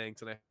these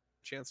things, and I have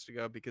a chance to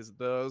go because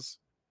those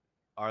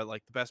are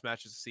like the best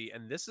matches to see.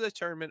 And this is a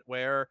tournament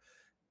where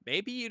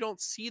maybe you don't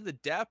see the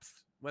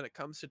depth when it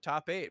comes to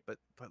top 8, but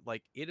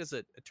like it is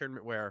a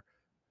tournament where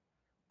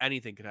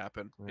anything could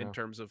happen in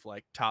terms of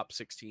like top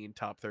 16,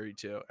 top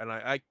 32, and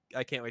I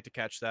can't wait to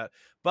catch that.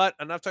 But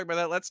enough talking about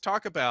that. Let's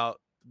talk about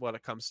what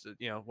it comes to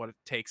what it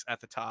takes at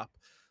the top.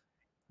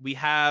 We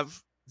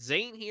have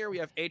Zane here. We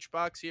have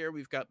H-Box here.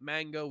 We've got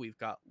Mango. We've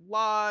got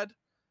Lod.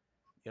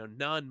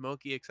 Nun,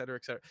 Moki, et cetera,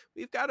 et cetera.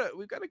 We've got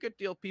a good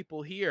deal of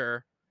people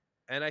here.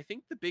 And I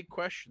think the big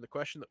question, the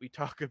question that we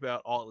talk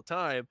about all the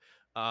time,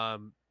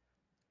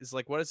 is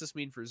like, what does this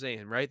mean for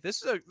Zane, right?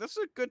 This is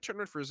a good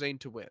tournament for Zane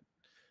to win.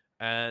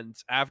 And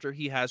after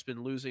he has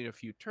been losing a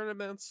few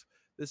tournaments,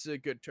 this is a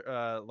good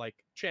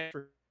chance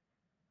for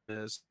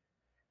this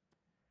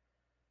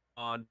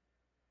on.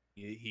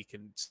 He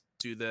can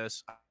do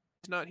this.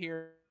 He's not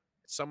here.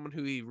 Someone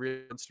who he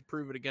really wants to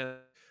prove it again.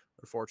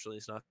 Unfortunately,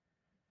 he's not.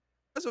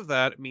 Because of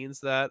that, it means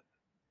that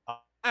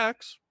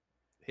Max,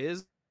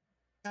 his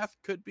path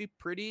could be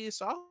pretty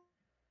solid.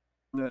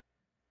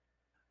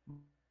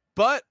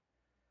 But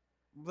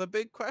the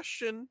big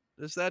question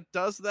is that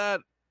does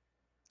that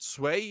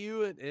sway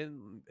you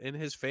in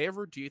his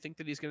favor? Do you think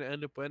that he's going to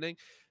end up winning?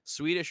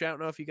 Swedish, I don't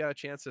know if you got a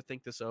chance to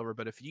think this over,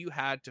 but if you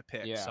had to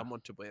pick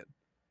someone to win,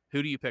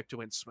 who do you pick to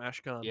win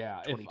SmashCon?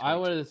 Yeah, if I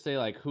were to say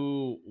like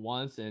who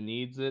wants and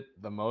needs it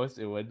the most,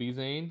 it would be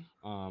Zane.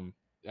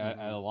 At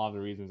a lot of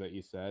the reasons that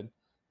you said,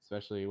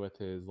 especially with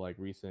his like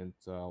recent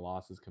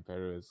losses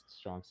compared to his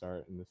strong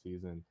start in the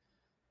season,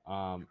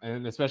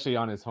 and especially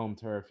on his home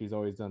turf, he's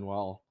always done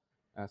well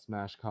at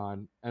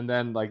SmashCon. And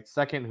then like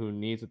second, who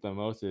needs it the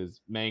most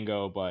is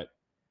Mango, but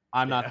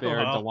I'm not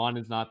there. Dewan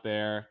is not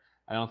there.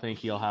 I don't think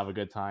he'll have a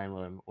good time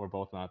when we're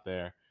both not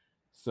there.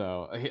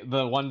 So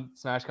the one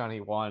SmashCon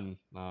he won,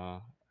 I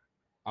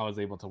was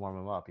able to warm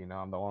him up.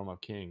 I'm the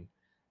warm-up king.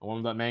 I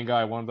warmed up Mango,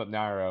 I warmed up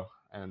Nairo,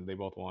 and they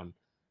both won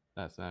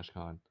that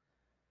SmashCon.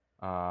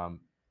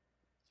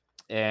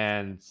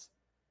 And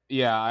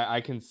yeah,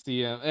 I can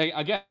see him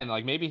again.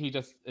 Like maybe he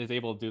just is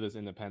able to do this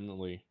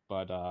independently,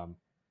 but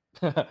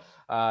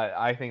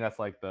I think that's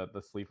like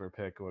the sleeper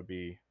pick would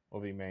be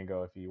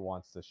Mango if he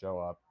wants to show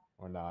up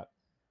or not.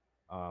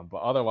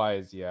 But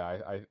otherwise, yeah,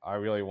 I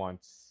really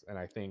want, and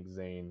I think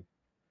Zane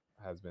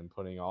has been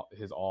putting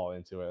his all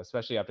into it,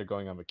 especially after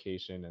going on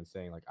vacation and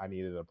saying like I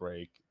needed a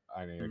break,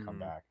 I need to come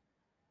back.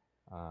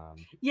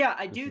 Yeah,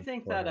 I do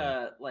think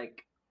that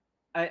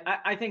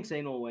I think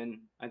Zane will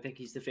win. I think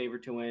he's the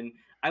favorite to win.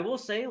 I will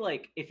say,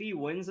 like, if he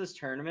wins this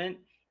tournament,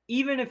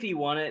 even if he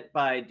won it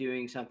by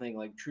doing something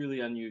like truly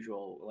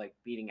unusual, like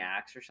beating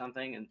Axe or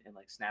something, and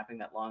like snapping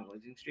that long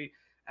losing streak,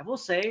 I will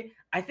say,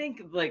 I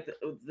think like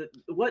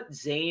what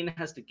Zane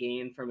has to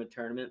gain from a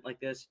tournament like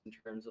this in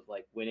terms of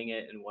like winning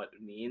it and what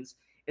it means,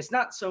 it's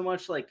not so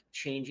much like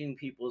changing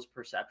people's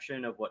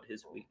perception of what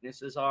his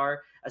weaknesses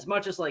are as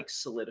much as like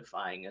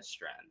solidifying his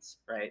strengths,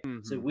 right?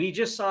 Mm-hmm. So we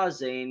just saw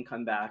Zane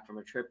come back from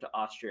a trip to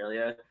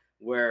Australia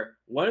where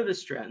one of his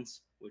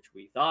strengths, which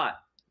we thought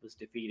was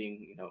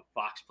defeating,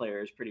 Fox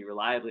players pretty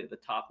reliably at the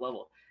top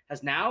level,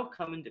 has now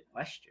come into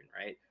question,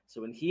 right?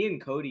 So when he and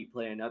Cody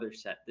play another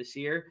set this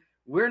year,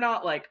 we're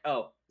not like,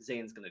 oh,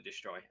 Zane's going to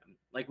destroy him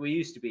like we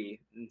used to be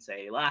in,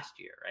 say, last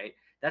year, right?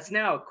 That's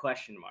now a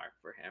question mark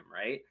for him,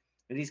 right?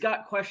 And he's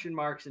got question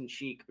marks in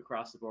Sheik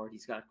across the board.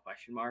 He's got a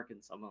question mark in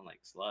someone like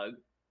Slug,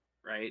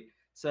 right?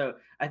 So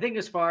I think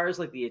as far as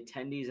like the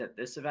attendees at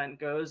this event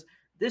goes,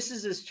 this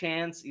is his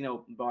chance,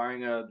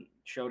 barring a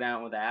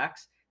showdown with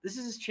Axe, this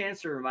is his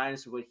chance to remind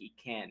us of what he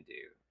can do,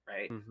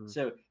 right? Mm-hmm.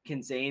 So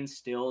can Zane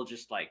still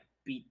just like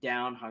beat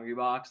down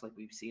Hungrybox like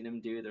we've seen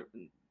him do the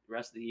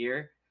rest of the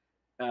year?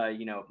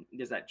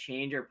 Does that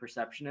change our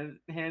perception of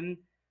him?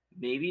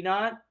 Maybe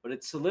not, but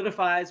it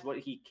solidifies what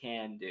he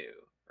can do,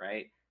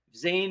 right? If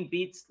Zane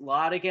beats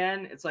Lod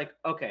again, it's like,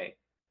 okay,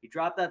 he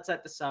dropped that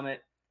set to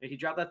Summit. He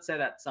dropped that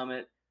set at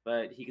Summit,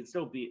 but he can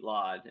still beat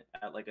Lod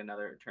at like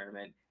another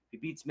tournament. If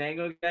he beats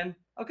Mango again,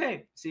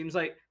 okay, seems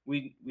like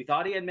we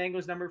thought he had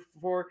Mango's number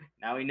before.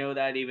 Now we know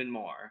that even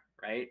more,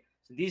 right?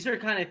 So these are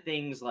kind of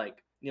things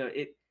like,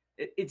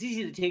 it's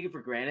easy to take it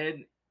for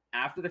granted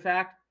after the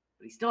fact,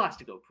 but he still has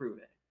to go prove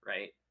it,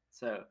 right?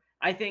 So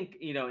I think,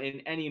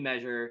 in any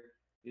measure,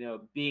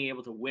 being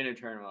able to win a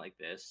tournament like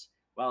this,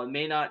 while it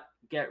may not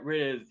get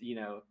rid of,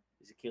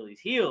 his Achilles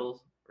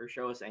heels or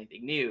show us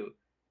anything new,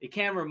 it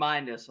can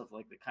remind us of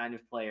like the kind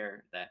of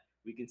player that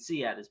we can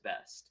see at his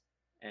best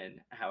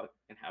and how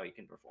he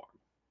can perform.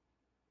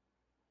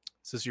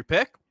 Is this your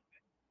pick?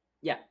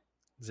 Yeah.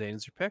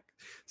 Zane's your pick.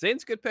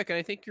 Zane's a good pick, and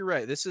I think you're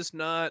right. This is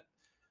not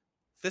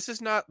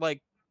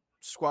like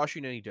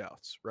squashing any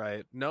doubts,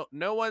 right?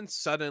 No one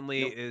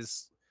suddenly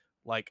is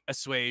like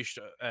assuaged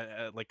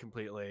like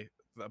completely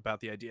about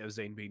the idea of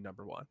Zane being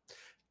number one.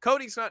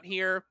 Cody's not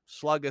here.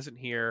 Slug isn't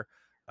here.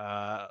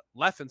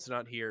 Leffen's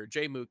not here.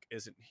 J-Mook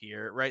isn't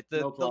here, right?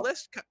 The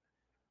list,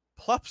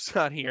 Plup's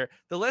not here.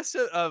 The list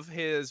of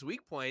his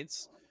weak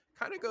points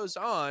kind of goes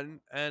on,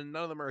 and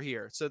none of them are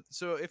here.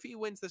 So if he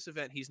wins this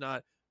event, he's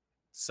not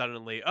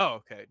suddenly, oh,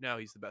 okay, now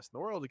he's the best in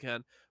the world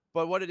again.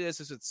 But what it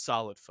is it's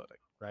solid footing,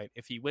 right?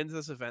 If he wins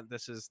this event,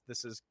 this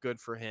is good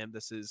for him.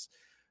 This is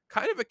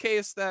kind of a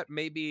case that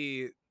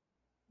maybe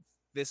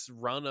this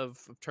run of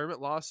tournament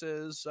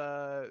losses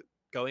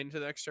going into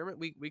the next tournament,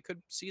 we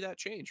could see that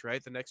change,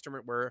 right? The next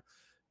tournament where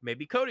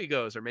maybe Cody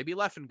goes or maybe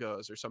Leffen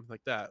goes or something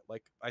like that.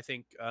 Like I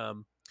think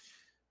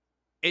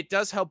it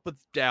does help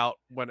with doubt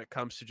when it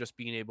comes to just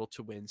being able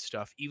to win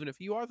stuff, even if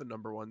you are the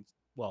number one.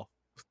 Well,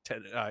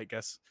 I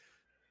guess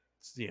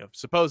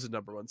supposed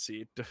number one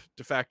seed,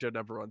 de facto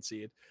number one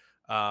seed.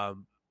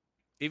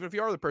 Even if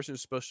you are the person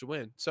who's supposed to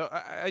win. So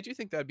I do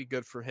think that'd be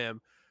good for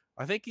him.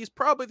 I think he's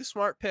probably the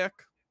smart pick.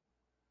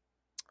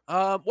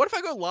 What if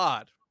I go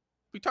Lod?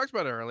 We talked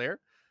about it earlier.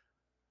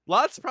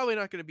 Lod's probably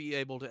not going to be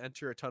able to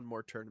enter a ton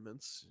more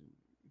tournaments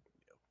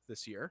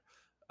this year.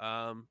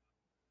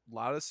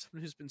 Lod is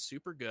someone who's been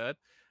super good.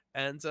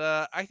 And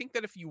I think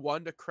that if you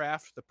wanted to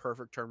craft the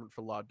perfect tournament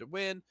for Lod to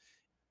win,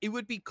 it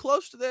would be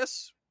close to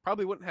this.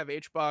 Probably wouldn't have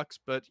HBox,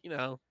 but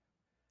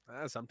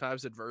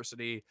sometimes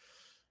adversity,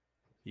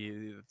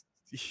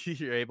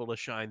 you're able to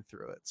shine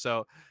through it.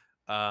 So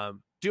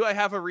do I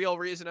have a real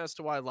reason as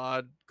to why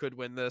Lod could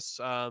win this?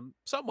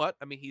 Somewhat.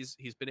 I mean,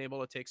 he's been able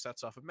to take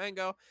sets off of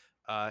Mango.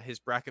 His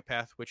bracket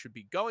path, which would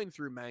be going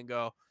through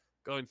Mango,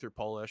 going through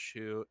Polish,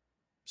 who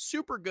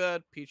super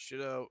good. Peach,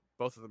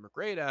 both of them are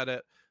great at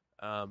it.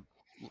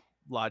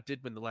 Lod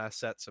did win the last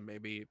set, so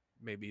maybe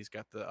he's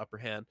got the upper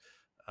hand.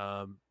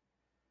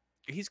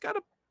 He's got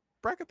a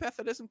bracket path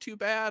that isn't too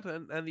bad,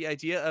 and the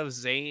idea of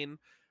Zane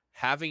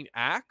having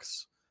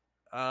Axe,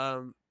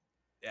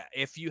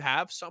 if you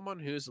have someone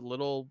who's a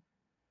little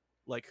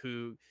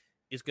who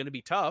is going to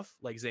be tough,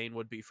 like Zane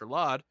would be for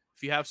Lod,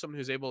 if you have someone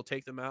who's able to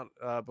take them out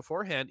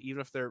beforehand,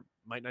 even if they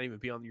might not even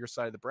be on your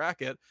side of the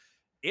bracket,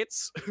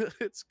 it's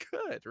it's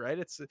good, right?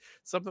 It's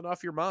something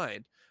off your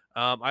mind.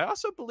 I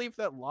also believe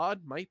that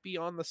Lod might be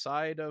on the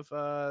side of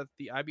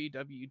the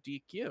IBW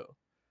DQ.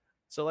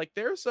 So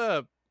there's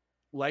a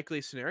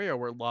likely scenario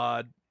where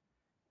Lod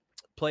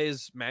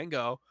plays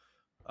Mango,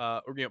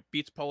 or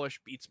beats Polish,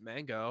 beats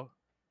Mango,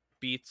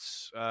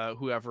 beats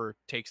whoever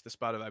takes the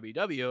spot of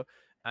IBW,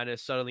 and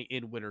is suddenly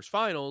in winners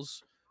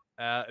finals.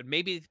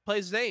 Maybe he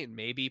plays Zane,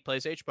 maybe he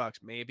plays HBox,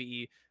 maybe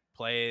he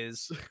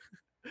plays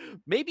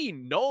maybe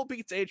Null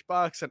beats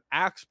HBox and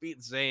Axe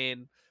beats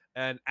Zane,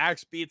 and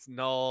Axe beats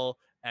Null,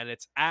 and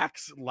it's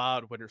Axe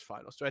Lod winners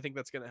finals. Do I think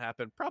that's going to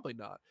happen? Probably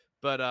not.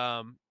 But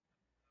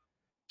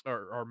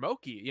or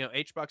Moki,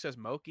 HBox has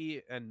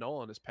Moki and Null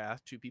on his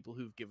path, two people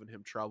who've given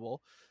him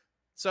trouble.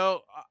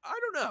 So I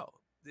don't know.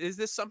 Is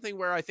this something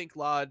where I think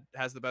Lod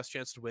has the best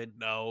chance to win?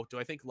 No. Do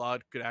I think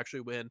Lod could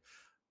actually win?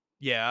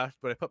 Yeah.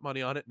 But I put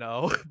money on it?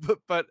 No.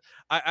 but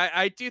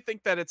I do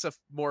think that it's a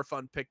more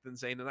fun pick than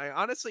Zane. And I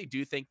honestly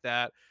do think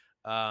that,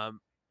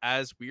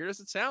 as weird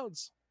as it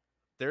sounds,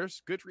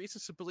 there's good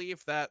reasons to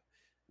believe that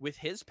with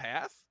his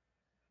path,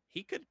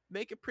 he could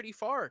make it pretty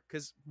far.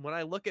 Because when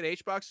I look at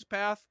HBox's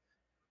path,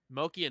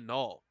 Moki and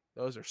Null,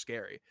 those are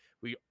scary.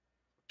 We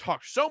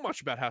talk so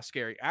much about how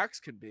scary Axe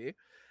can be.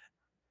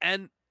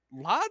 And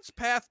Lod's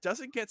path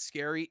doesn't get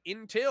scary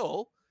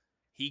until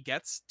he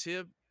gets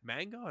to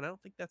Mango, and I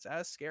don't think that's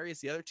as scary as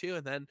the other two.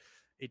 And then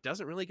it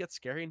doesn't really get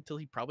scary until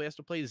he probably has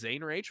to play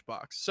Zane or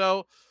HBox.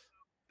 So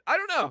I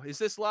don't know. Is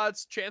this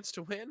Lod's chance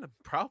to win?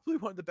 Probably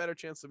one of the better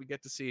chances that we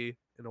get to see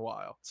in a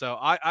while. So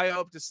I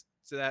hope to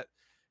that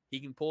he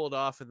can pull it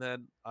off, and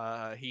then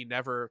he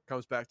never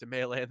comes back to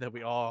Melee, and then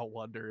we all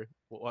wonder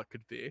what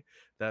could be.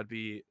 That'd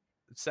be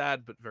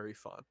sad but very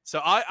fun. So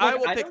I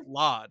will pick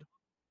Lod.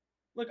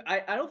 Look,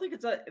 I don't think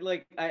it's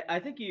I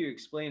think you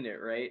explained it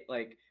right.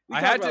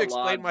 I had to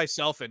explain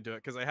myself into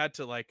it because I had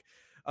to I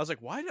was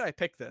like, why did I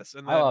pick this?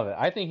 And then, I love it.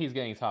 I think he's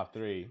getting top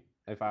 3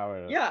 if I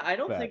were to. Yeah, I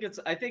don't think it's.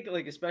 I think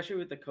especially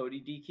with the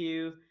Cody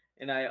DQ,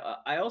 and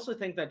I also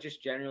think that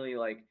just generally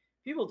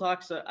people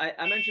talk. So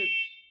I mentioned.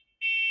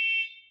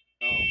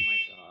 Oh my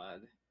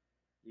God,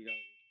 you got.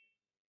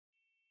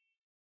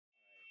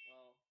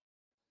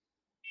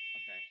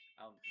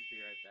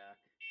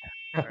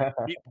 All right,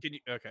 well, okay, I'll be right back. Can you?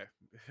 Okay.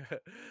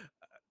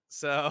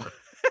 So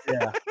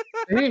yeah,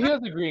 he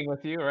was agreeing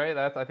with you, right?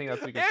 I think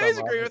that's. Yeah, he's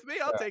agreeing with me.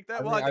 I'll take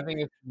that. I think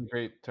it's a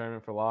great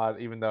tournament for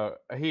Lod, even though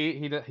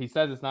he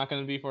says it's not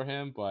going to be for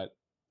him, but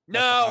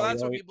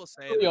that's what people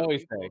say. We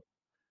always say.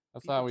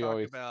 That's how we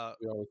always talk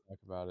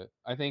about it.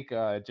 I think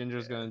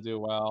Ginger's going to do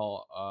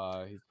well.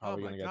 He's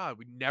probably going to get. Oh my God,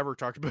 we never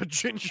talked about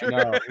Ginger.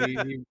 No,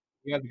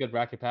 he has a good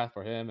bracket path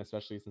for him,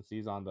 especially since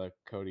he's on the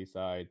Cody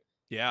side.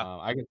 Yeah,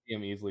 I can see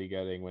him easily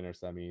getting winner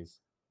semis.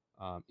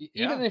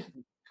 Even if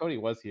Cody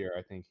was here,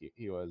 I think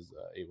he was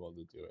able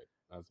to do it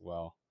as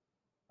well.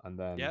 And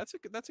then that's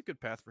a good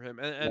path for him.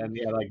 And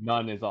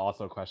None is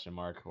also a question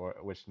mark, or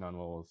which None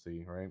we'll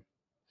see, right?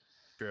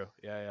 True.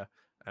 Yeah.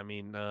 I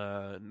mean,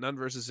 None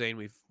versus Zane,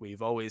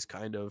 we've always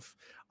kind of,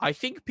 I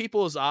think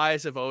people's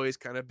eyes have always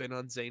kind of been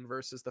on Zane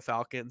versus the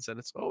Falcons, and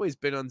it's always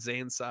been on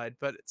Zane's side,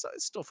 but it's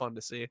still fun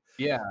to see.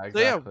 Yeah,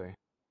 exactly. So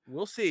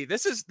we'll see.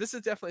 This is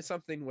definitely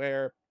something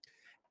where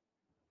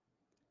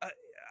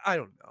I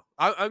don't know.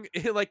 I'm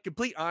in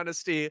complete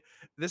honesty.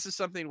 This is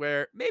something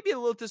where maybe a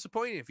little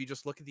disappointing if you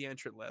just look at the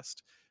entrant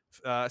list,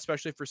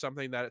 especially for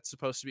something that it's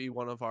supposed to be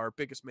one of our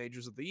biggest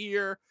majors of the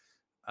year.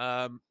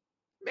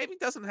 maybe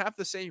doesn't have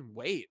the same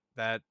weight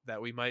that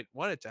we might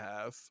want it to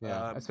have.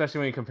 Yeah, especially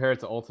when you compare it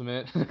to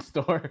Ultimate next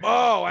door.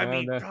 Oh, I And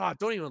mean, then, God,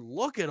 don't even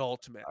look at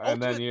Ultimate.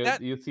 and then Ultimate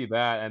that you see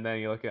that, and then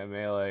you look at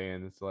Melee,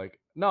 and it's like,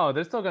 no,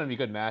 there's still gonna be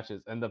good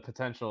matches, and the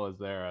potential is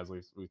there, as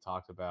we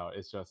talked about.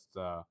 It's just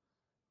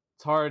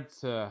it's hard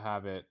to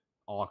have it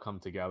all come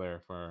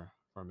together for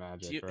do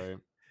Magic, you right?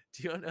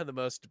 do you know the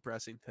most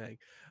depressing thing?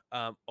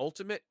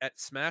 Ultimate at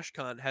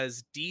SmashCon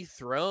has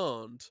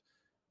dethroned.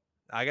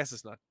 I guess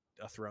it's not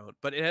a throne,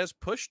 but it has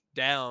pushed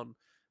down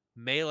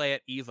Melee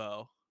at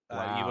Evo,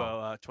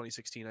 Wow.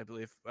 2016, I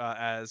believe,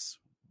 as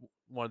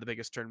one of the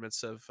biggest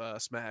tournaments of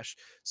Smash.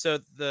 So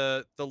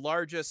the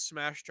largest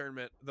Smash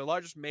tournament, the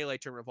largest Melee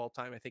tournament of all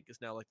time, I think,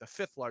 is now like the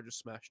 5th largest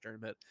Smash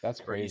tournament,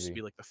 That's where it used to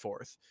be crazy. like the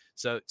 4th.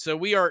 So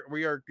we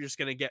are just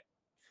gonna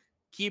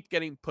keep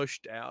getting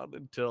pushed down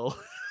until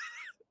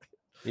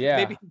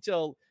maybe Yeah,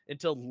 until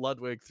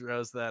Ludwig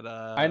throws that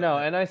I know, that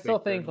and I still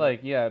big think tournament.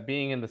 like, yeah,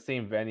 being in the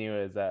same venue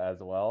as that as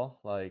well.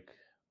 Like,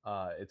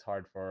 it's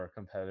hard for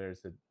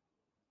competitors to.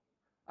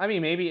 I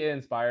mean, maybe it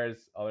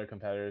inspires other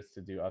competitors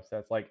to do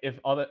upsets. Like, if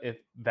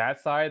that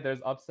side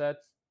there's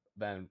upsets,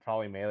 then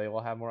probably Melee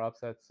will have more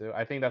upsets too.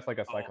 I think that's like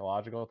a Oh,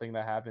 psychological thing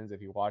that happens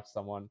if you watch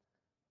someone.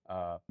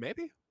 Uh,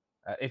 maybe,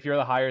 if you're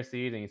the higher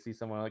seed and you see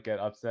someone like get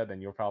upset,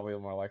 then you're probably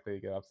more likely to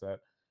get upset.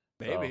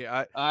 So maybe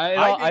I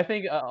I I think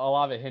think a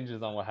lot of it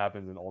hinges on what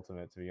happens in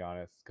Ultimate, to be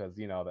honest, because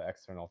the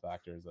external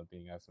factors of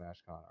being at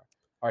SmashCon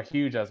are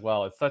huge as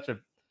well. It's such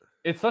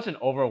an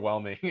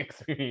overwhelming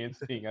experience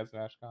being at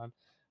SmashCon.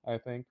 I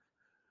think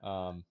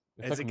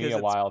it is took it me because a it's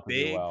while to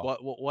do big? well.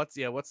 What's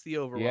the Yeah,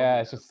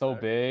 overwhelming it's just so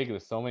aspect? big.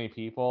 There's so many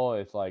people.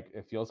 It's like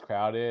it feels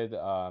crowded.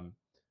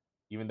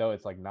 Even though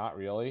it's like not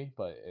really,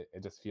 but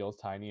it just feels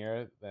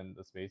tinier than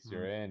the space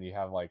you're Mhm. in. You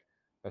have like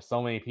there's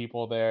so many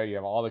people there. You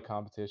have all the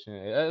competition.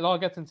 It all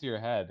gets into your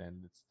head,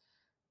 and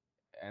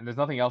there's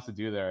nothing else to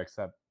do there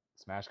except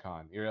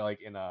SmashCon. You're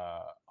like in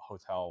a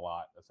hotel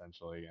lot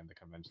essentially in the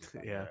convention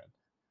Yeah. center.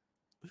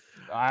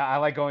 I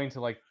like going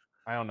to like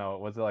I don't know,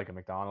 was it like a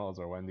McDonald's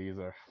or Wendy's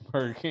or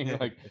Burger King?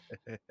 Like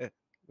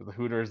the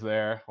Hooters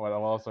there. What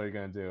else are you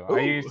gonna do? I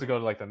Ooh, used to go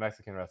to like the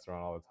Mexican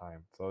restaurant all the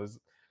time. So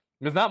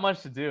there's not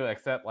much to do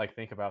except like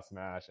think about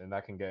Smash, and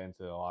that can get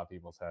into a lot of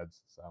people's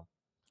heads. So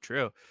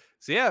true.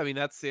 So yeah, I mean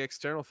that's the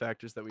external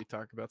factors that we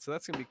talk about. So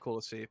that's gonna be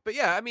cool to see. But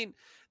yeah, I mean,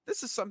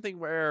 this is something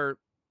where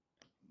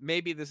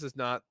maybe this is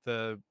not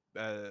the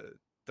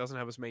doesn't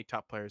have as many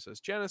top players as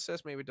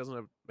Genesis. Maybe it doesn't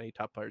have many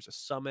top players as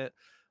Summit.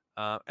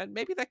 And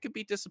maybe that could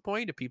be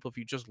disappointing to people if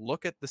you just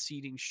look at the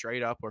seating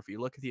straight up or if you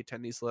look at the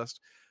attendees list.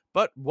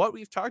 But what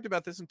we've talked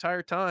about this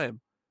entire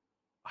time,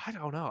 I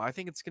don't know. I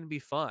think it's going to be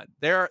fun.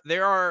 There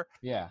are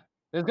yeah,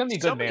 there's gonna be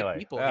so good many melee.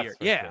 people That's here.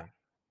 for Yeah, sure.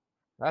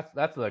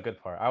 That's the good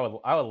part. I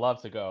would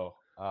love to go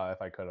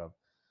if I could have.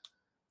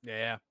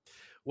 yeah.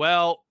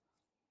 Well,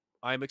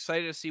 I'm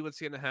excited to see what's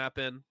going to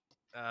happen.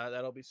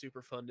 That'll be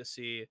super fun to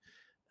see.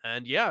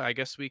 And yeah, I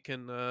guess we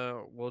can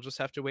we'll just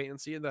have to wait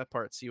and see that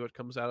part, see what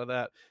comes out of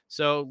that.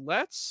 So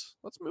let's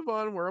move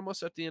on. We're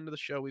almost at the end of the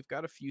show. We've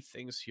got a few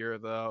things here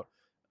though.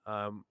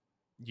 Um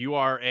you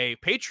are a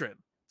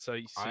patron. So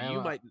I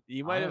am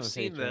you I might am have a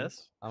seen patron.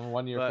 this, I'm a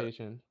 1 year but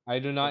patron. I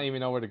do not but even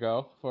know where to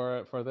go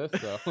for this.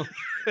 So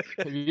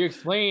if you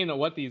explain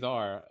what these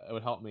are, it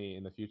would help me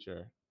in the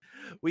future.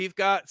 we've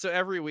got so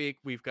every week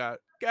we've got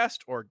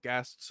guest or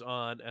guests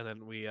on, and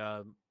then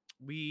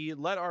we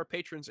let our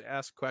patrons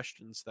ask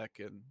questions that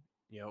can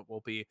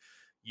will be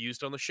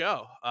used on the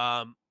show.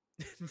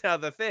 Now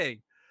the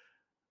thing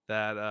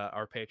that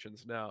our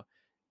patrons know,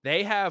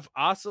 they have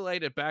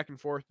oscillated back and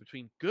forth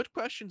between good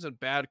questions and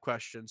bad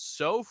questions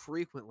so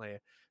frequently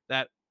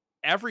that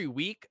every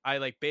week I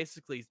like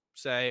basically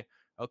say,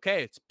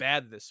 okay, it's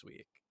bad this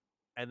week.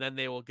 And then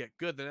they will get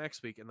good the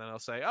next week. And then I'll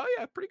say, oh,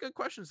 yeah, pretty good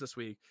questions this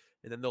week.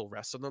 And then they'll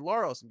rest on their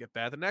laurels and get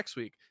bad the next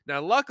week.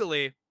 Now,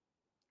 luckily,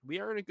 we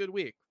are in a good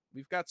week.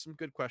 We've got some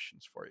good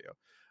questions for you.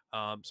 So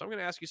I'm going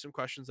to ask you some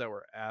questions that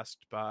were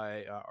asked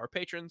by our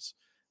patrons.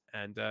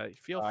 And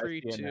feel I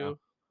free see it now. to.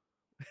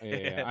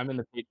 Yeah, I'm in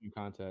the patron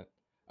content.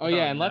 Oh Oh,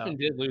 yeah, and no. Leffen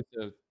did lose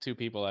to two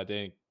people that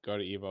didn't go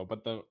to Evo,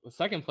 but the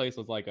second place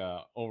was like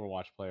a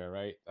Overwatch player,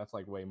 right? That's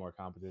like way more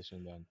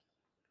competition than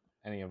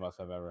any of us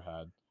have ever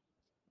had.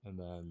 And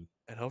then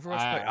An Overwatch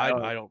I play?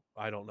 I don't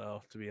I don't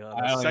know, to be I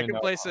honest. don't even know.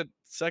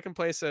 Second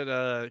place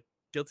at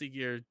Guilty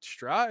Gear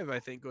Strive, I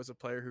think, was a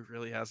player who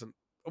really hasn't.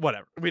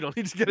 Whatever. We don't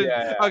need to get in.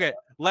 Yeah, yeah. Okay, I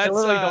let's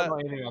literally don't know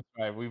anything about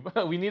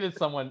Strive. We needed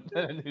someone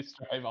new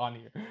Strive on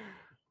here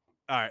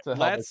all right, to help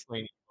let's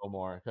explain Evo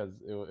more because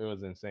it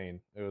was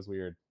insane. It was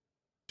weird.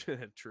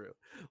 true.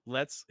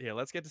 Let's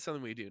get to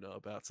something we do know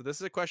about. So this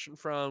is a question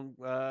from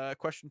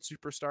question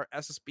superstar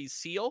SSB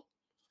Seal.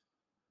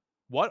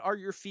 What are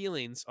your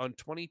feelings on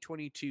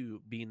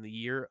 2022 being the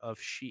year of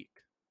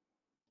Sheik?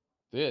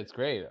 Dude, it's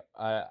great.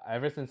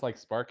 Ever since like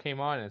Spark came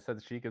on and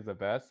said Sheik is the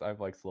best,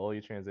 I've like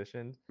slowly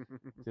transitioned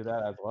to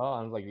that as well.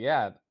 I was like,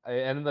 yeah, I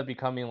ended up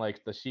becoming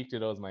like the Sheik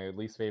Dudo is my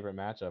least favorite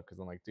matchup because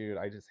I'm like, dude,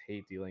 I just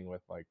hate dealing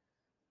with like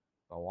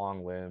the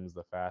long limbs,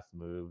 the fast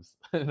moves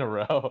in a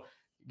row.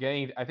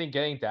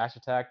 getting dash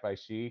attacked by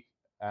Sheik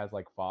as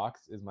like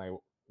Fox is my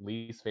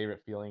least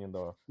favorite feeling in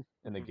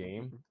the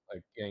game.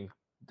 Like getting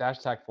dash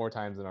attacked 4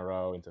 times in a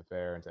row into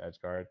fair into edge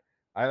guard.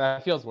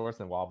 That feels worse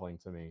than wobbling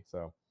to me.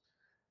 So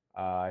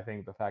I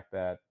think the fact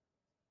that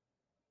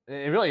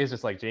it really is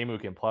just like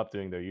Jmook and Plup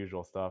doing their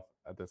usual stuff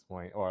at this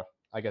point, or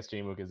I guess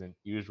Jmook isn't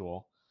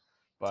usual,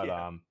 but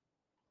Yeah.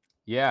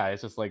 yeah,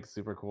 it's just like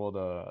super cool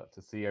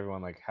to see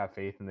everyone like have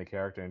faith in the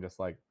character and just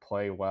like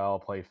play well,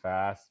 play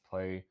fast,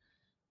 play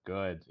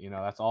good.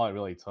 That's all it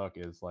really took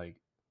is like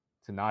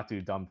to not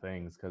do dumb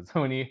things because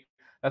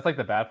that's like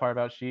the bad part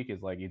about Sheik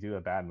is like you do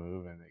a bad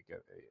move and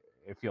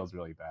it feels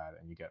really bad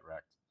and you get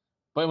wrecked.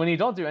 But when you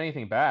don't do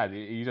anything bad,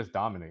 you just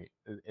dominate.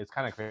 It's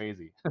kind of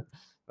crazy.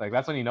 Like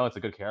that's when you know it's a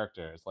good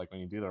character. It's like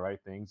when you do the right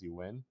things, you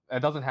win. It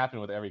doesn't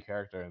happen with every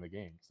character in the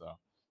game. So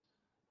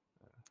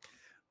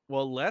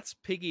Well, let's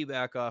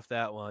piggyback off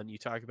that one. You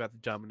talk about the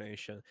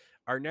domination.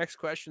 Our next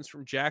question is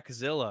from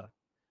Jackzilla.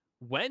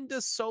 When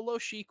does Solo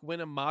Sheik win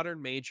a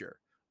modern major?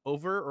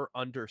 Over or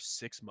under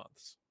 6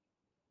 months?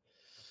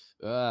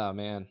 oh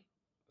man,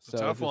 It's a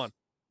tough one.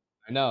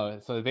 I know.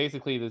 So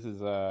basically, this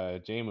is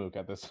Jmook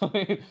at this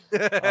point.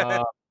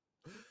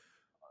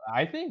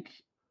 I think.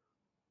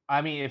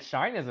 I mean, if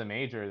Shine is a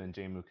major, then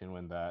Jmook can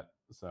win that.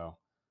 So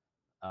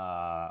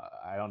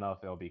I don't know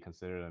if it'll be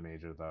considered a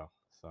major though.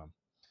 So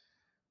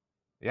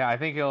yeah, I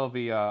think it'll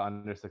be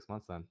under 6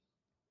 months then.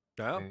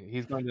 Yeah. And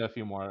he's going to a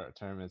few more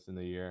tournaments in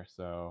the year.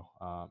 So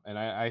and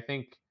I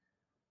think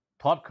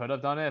Plup could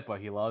have done it,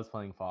 but he loves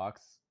playing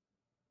Fox.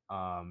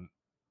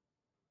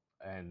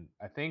 And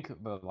I think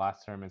the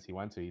last tournaments he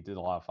went to, he did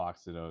a lot of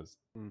Fox to those,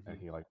 and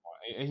he like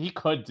won. He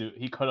could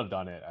have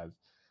done it as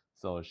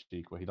Solo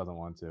Sheik, but he doesn't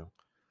want to.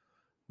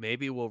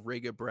 Maybe we'll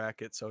rig a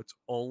bracket so it's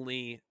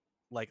only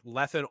like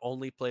Lethen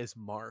only plays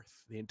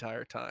Marth the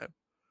entire time.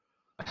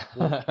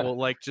 We'll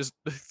like just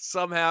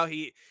somehow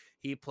he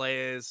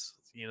plays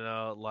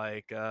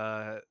like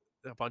a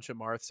bunch of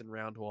Marths in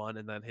round 1,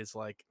 and then his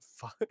like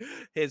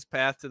his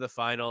path to the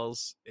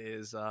finals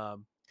is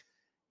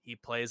he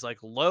plays like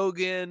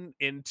Logan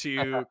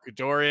into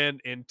Kadorian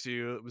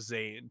into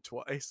Zane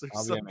twice or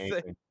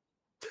something.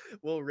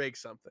 We'll rig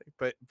something,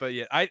 but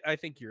yeah, I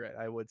think you're right.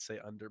 I would say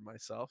under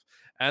myself.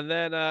 And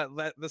then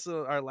this is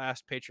our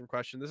last patron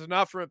question. This is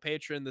not from a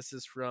patron. This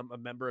is from a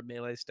member of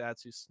Melee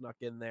Stats who snuck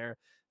in there.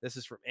 This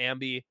is from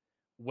Ambi.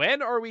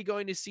 When are we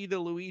going to see the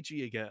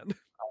Luigi again?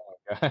 Oh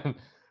my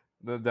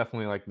god,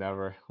 definitely like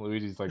never.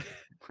 Luigi's like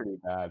pretty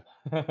bad.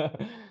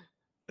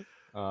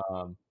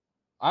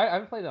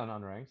 I've played on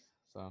unranked,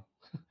 so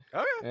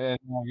Okay. and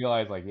I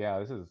realized like yeah,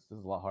 this is a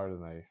lot harder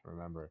than I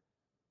remember.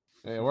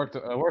 It worked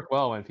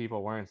well when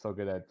people weren't so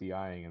good at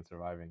DIing and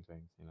surviving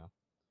things,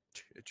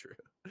 True.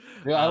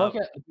 Yeah, I look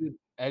at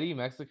Eddie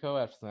Mexico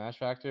at Smash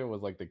Factor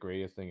was like the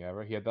greatest thing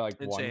ever. He had that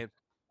like Insane.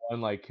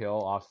 one like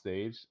kill off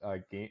stage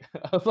game.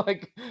 I was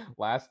like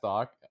last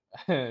stock,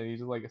 and he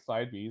just like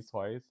side B's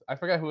twice. I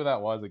forgot who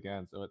that was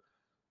against. But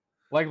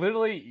like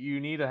literally, you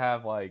need to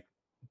have like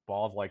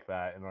balls like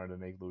that in order to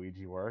make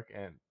Luigi work,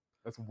 and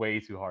that's way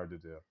too hard to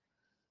do.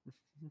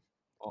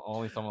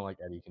 Only someone like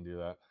Eddie can do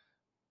that.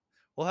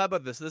 Well, how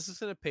about this? This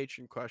isn't a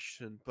patron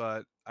question,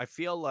 but I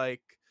feel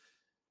like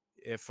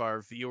if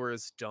our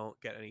viewers don't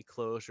get any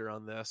closure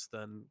on this,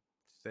 then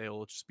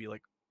they'll just be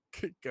like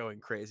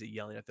going crazy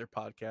yelling at their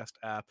podcast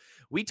app.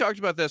 We talked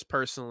about this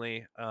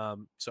personally,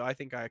 so I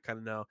think I kind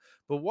of know.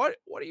 But what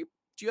do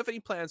you have any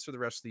plans for the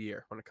rest of the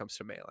year when it comes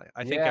to Melee?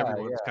 I think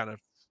everyone's kind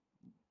of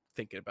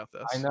thinking about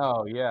this. I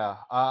know, yeah.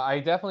 I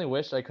definitely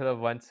wish I could have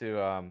went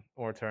to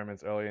more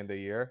tournaments earlier in the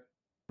year.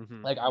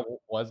 Like I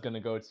was gonna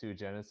go to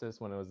Genesis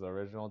when it was the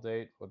original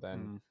date, but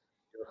then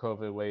the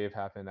COVID wave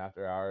happened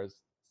after ours,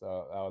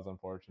 so that was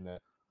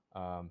unfortunate.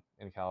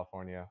 In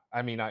California,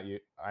 I mean, not you.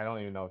 I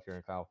don't even know if you're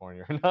in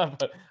California or not,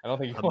 but I don't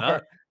think you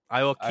are.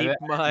 I will keep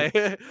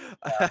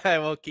I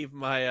will keep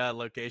my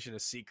location a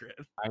secret.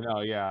 I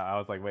know, yeah. I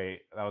was like,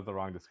 wait, that was the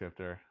wrong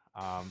descriptor.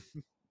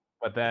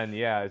 But then,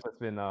 yeah, it's just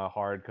been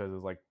hard because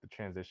it's like the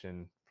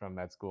transition from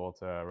med school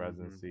to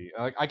residency.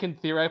 Like I can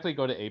theoretically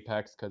go to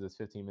Apex because it's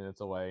 15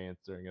 minutes away and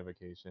it's during a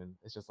vacation.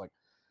 It's just like,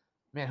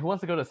 man, who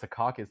wants to go to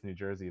Secaucus, New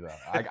Jersey though?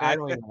 I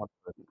don't even want to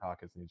go to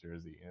Secaucus, New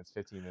Jersey, and it's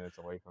 15 minutes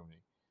away from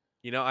me.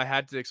 I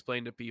had to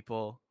explain to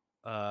people.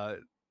 Shout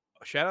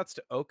outs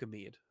to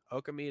Okamede.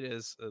 Okamede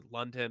is a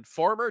London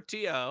former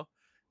TO.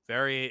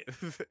 Very,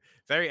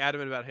 very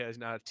adamant about how he's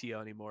not a TO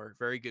anymore.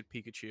 Very good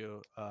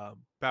Pikachu.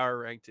 Power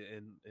ranked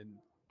in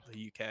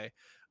the UK.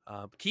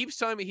 Keeps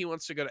telling me he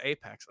wants to go to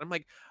Apex. I'm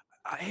like,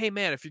 hey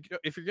man,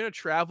 if you're gonna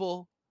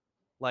travel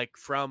like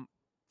from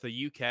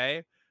the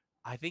UK,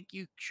 I think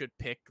you should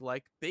pick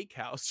like Big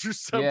House or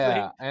something.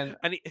 Yeah, and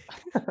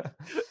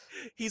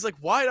he's like,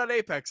 why not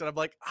Apex? And I'm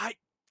like,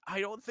 I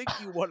don't think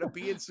you want to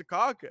be in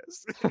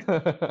Secaucus.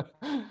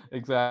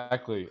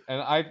 Exactly.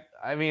 And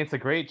I mean, it's a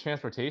great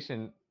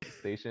transportation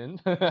station.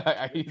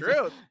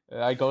 True.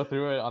 I go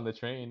through it on the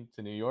train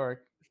to New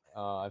York.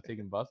 I've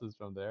taken buses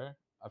from there.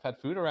 I've had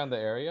food around the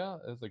area.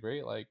 It's a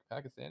great like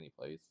Pakistani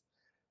place.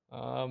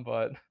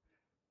 But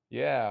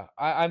Yeah,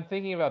 I'm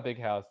thinking about Big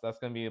House. That's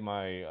gonna be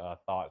my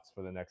thoughts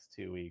for the next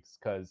 2 weeks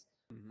because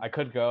I Mhm.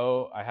 could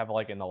go. I have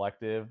like an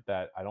elective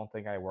that I don't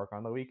think I work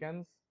on the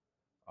weekends,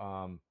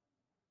 um,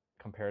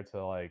 compared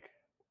to like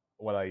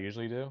what I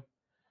usually do.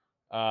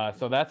 So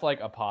Mhm. that's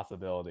like a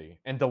possibility.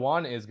 And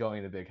Dewan is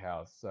going to Big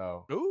House,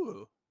 so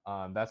Ooh.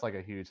 that's like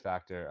a huge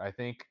factor. I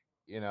think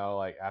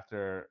like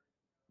after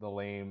the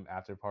lame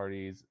after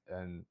parties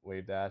and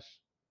Wave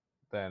Dash,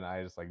 then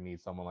I just like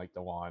need someone like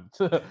Dewan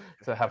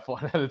to have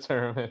fun at a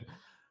tournament.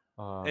 It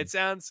Um,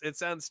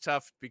 sounds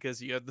tough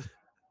because you had the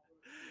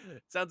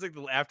it sounds like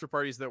the after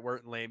parties that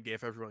weren't lame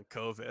gave everyone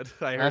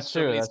COVID. I heard that's so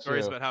true. many That's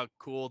stories true. about how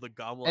cool the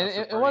Gommel And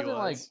after it party wasn't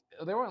like was.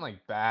 they weren't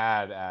like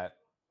bad at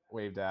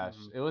Wave Dash.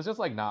 Mhm. It was just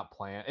like not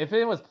planned. If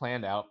it was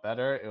planned out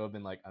better, it would have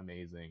been like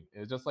amazing. It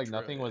was just like True,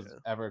 nothing was yeah.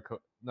 ever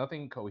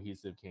nothing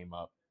cohesive came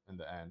up in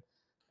the end.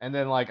 And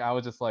then like I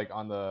was just like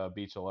on the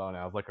beach alone.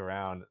 I was looking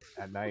around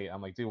at night.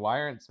 I'm like, dude, why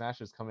aren't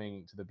Smashers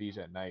coming to the beach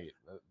at night?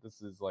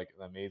 This is like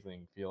an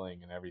amazing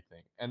feeling and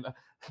everything. And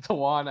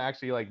Tawan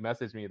actually like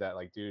messaged me that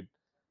like, dude,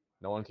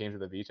 no one came to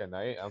the beach at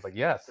night. I was like,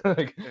 yes,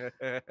 like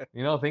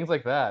things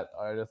like that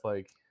are just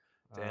like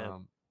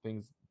Damn.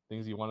 things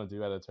you want to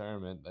do at a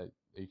tournament that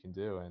you can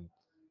do, and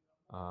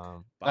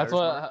that's Buyer's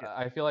what market.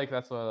 I feel like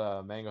that's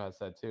what Mango has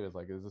said too. Is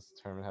like, is this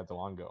tournament had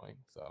Delon going?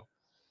 So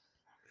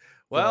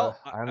Well,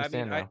 I, I I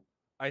mean, understand I now.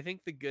 I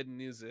think the good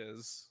news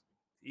is,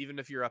 even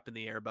if you're up in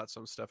the air about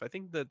some stuff, I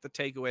think that the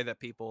takeaway that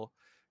people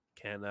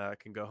can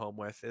go home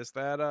with is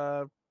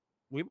that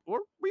we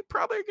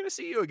probably are going to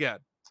see you again.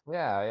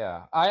 Yeah,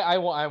 yeah. I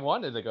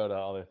wanted to go to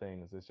other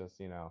things. It's just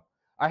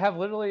I have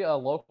literally a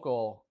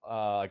local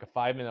like a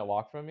 5 minute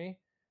walk from me.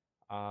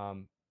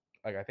 Um,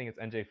 like I think it's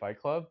NJ Fight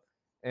Club,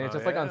 and it's Oh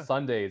just like on yeah.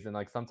 Sundays, and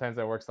like sometimes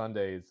I work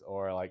Sundays,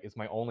 or like it's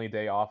my only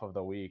day off of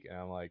the week, and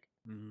I'm like,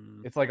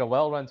 Mm. it's like a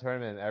well-run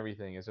tournament and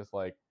everything. It's just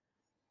like,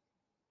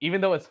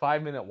 even though it's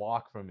 5 minute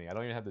walk from me, I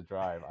don't even have to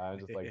drive. I'm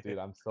just like, dude,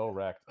 I'm so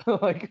wrecked.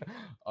 Like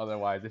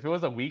otherwise, if it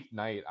was a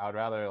weeknight, I would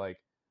rather like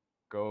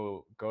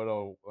go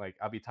to like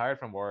I'll be tired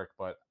from work,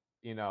 but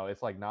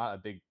it's like not a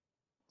big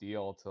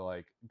deal to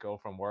like go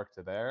from work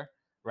to there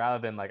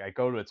rather than like I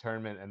go to a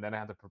tournament and then I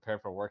have to prepare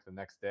for work the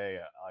next day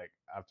like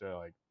after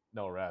like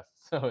no rest.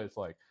 So it's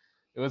like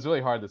it was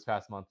really hard this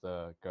past month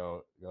to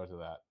go to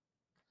that.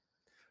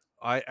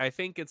 I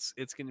think it's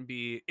going to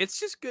be it's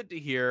just good to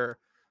hear,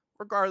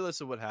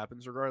 regardless of what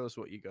happens, regardless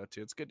of what you go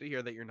to. It's good to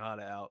hear that you're not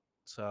out.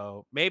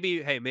 So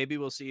maybe, hey, maybe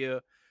we'll see you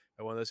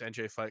at one of those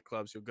NJ Fight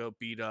Clubs. You'll go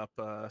beat up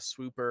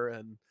Swooper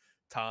and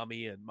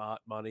Tommy and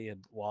Mott Money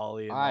and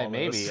Wally and I all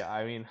those. maybe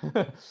I mean,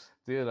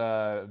 dude,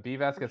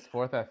 BVAS gets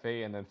fourth at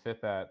Fate and then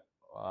fifth at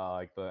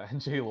like the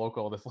NJ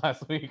local this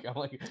last week. I'm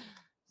like,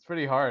 it's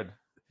pretty hard.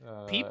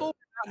 People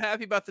were not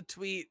happy about the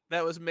tweet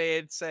that was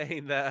made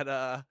saying that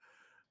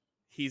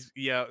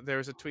there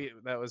was a tweet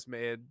that was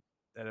made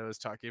and it was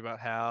talking about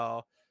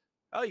how,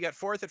 oh, you got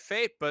fourth at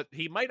Fate, but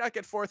he might not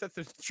get fourth at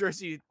the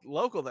Jersey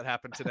local that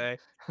happened today.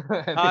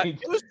 And then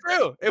It was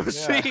true. It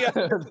was yeah,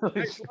 the it's really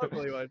next true.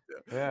 local he went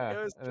to. Yeah,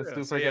 It was and then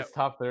true. So Super yeah, gets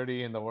top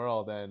 30 in the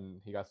world,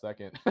 and he got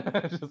second.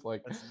 Just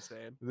like, that's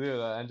insane. dude,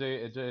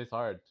 NJ is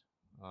hard.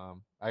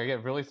 I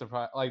get really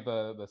surprised. Like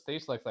the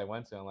stage selects I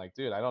went to, I'm like,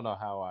 dude, I don't know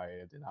how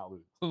I did not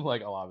lose.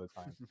 Like a lot of the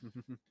time.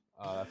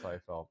 That's how I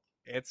felt.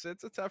 It's a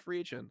tough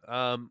region.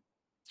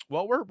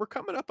 Well, we're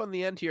coming up on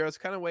the end here. I was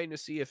kind of waiting to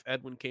see if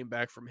Edwin came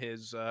back from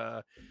his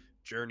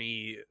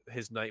journey,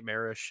 his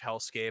nightmarish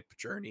hellscape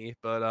journey,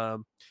 but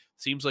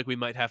seems like we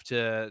might have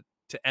to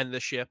end the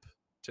ship,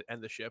 to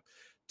end the ship,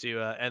 to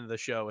end the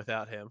show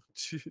without him,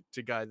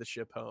 to guide the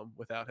ship home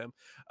without him.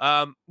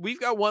 We've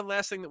got one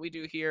last thing that we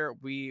do here.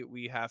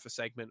 We have a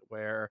segment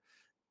where,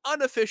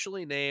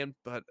 unofficially named,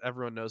 but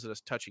everyone knows it as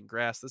Touching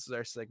Grass. This is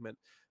our segment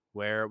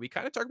where we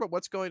kind of talk about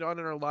what's going on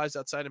in our lives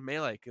outside of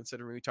Melee,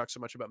 considering we talk so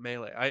much about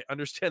Melee. I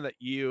understand that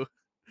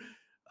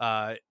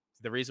uh,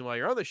 the reason why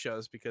you're on the show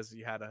is because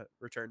you had a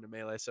return to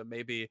Melee, so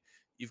maybe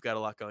you've got a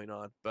lot going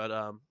on. But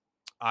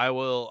I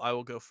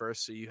will go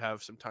first, so you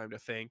have some time to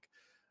think.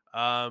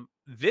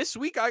 This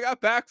week I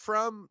got back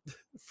from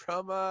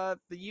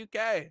the UK.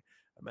 I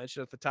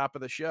mentioned at the top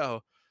of the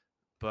show,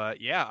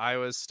 but yeah, I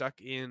was stuck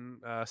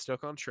in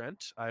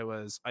Stoke-on-Trent. I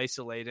was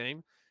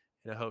isolating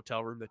in a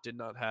hotel room that did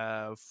not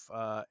have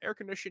air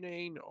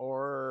conditioning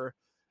or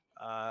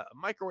a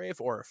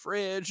microwave or a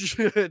fridge.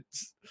 It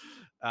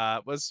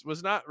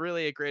was not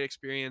really a great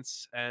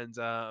experience, and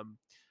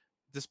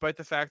despite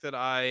the fact that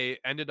I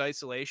ended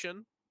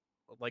isolation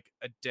like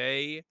a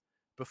day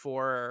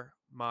before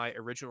my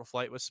original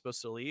flight was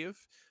supposed to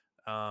leave.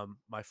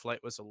 My flight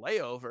was a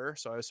layover,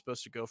 so I was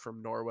supposed to go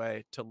from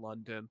Norway to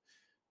London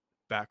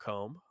back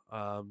home.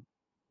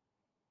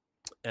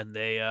 And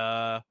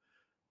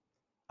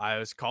I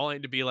was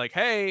calling to be like,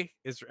 hey,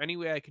 is there any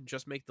way I can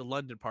just make the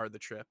London part of the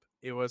trip?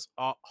 It was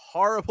a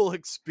horrible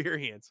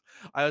experience.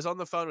 I was on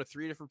the phone with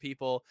 3 different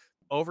people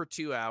over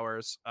 2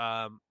 hours.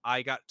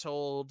 I got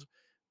told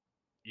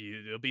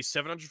it'll be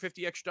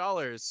 $750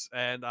 extra,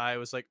 and I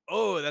was like,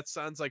 oh, that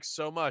sounds like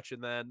so much.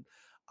 And then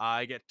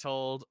I get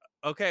told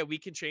okay, we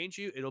can change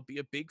you. It'll be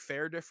a big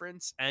fare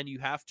difference, and you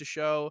have to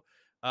show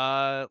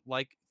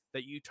like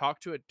that you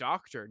talked to a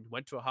doctor and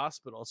went to a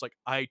hospital. It's like,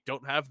 I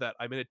don't have that.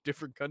 I'm in a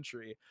different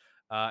country.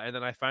 And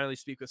then I finally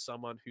speak with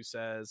someone who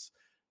says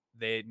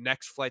the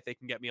next flight they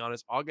can get me on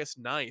is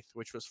August 9th,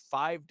 which was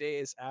 5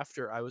 days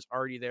after I was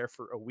already there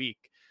for a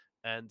week.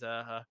 And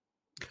I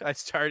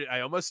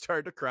almost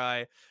started to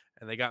cry,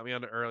 and they got me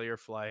on an earlier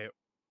flight.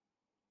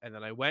 And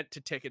then I went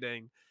to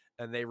ticketing,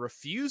 and they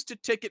refused to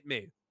ticket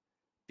me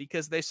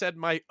because they said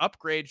my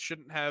upgrade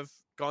shouldn't have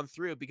gone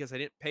through because I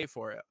didn't pay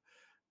for it.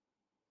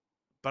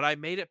 But I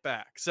made it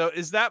back. So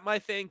is that my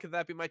thing? Could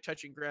that be my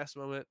touching grass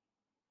moment?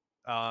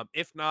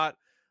 If not,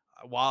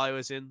 while I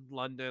was in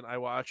London, I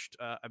watched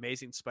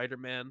Amazing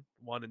Spider-Man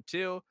 1 and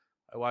 2.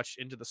 I watched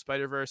Into the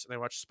Spider-Verse, and I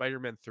watched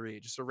Spider-Man 3.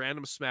 Just a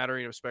random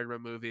smattering of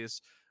Spider-Man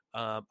movies.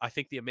 I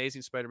think the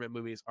Amazing Spider-Man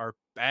movies are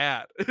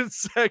bad.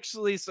 It's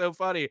actually so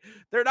funny.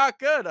 They're not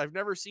good. I've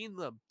never seen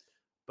them.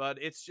 But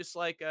it's just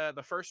like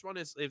the first one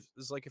is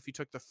like if you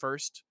took the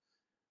first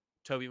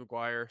Tobey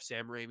Maguire,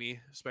 Sam Raimi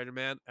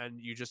Spider-Man, and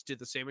you just did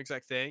the same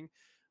exact thing,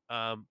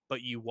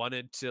 but you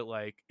wanted to,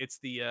 like, it's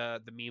the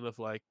meme of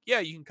like, yeah,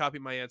 you can copy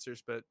my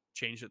answers, but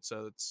change it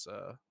so it's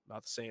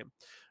not the same.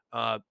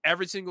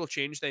 Every single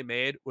change they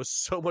made was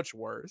so much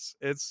worse.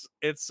 It's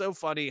so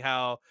funny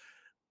how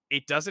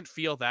it doesn't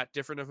feel that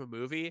different of a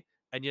movie,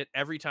 and yet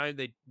every time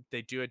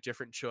they do a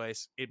different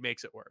choice, it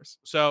makes it worse.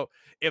 So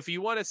if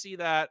you want to see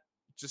that,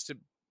 just to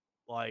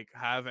like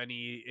have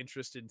any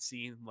interest in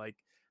seeing like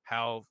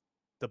how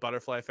the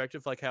butterfly effect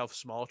of like how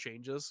small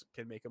changes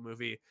can make a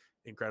movie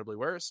incredibly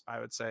worse,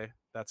 I would say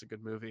that's a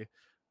good movie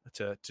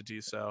to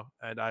do so.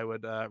 And I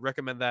would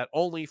recommend that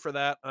only for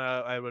that.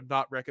 I would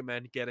not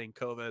recommend getting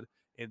COVID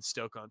in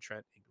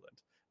Stoke-on-Trent, England.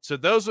 So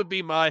those would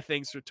be my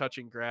things for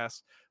touching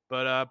grass.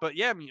 But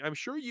yeah, I mean, I'm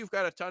sure you've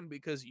got a ton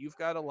because you've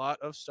got a lot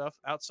of stuff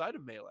outside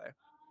of Melee.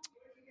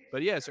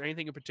 But yeah, is there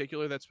anything in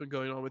particular that's been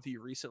going on with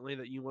you recently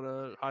that you want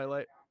to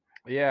highlight?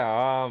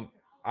 Yeah,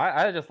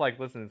 I just like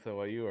listening to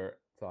what you were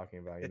talking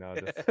about.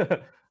 Just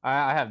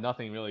I have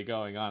nothing really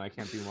going on. I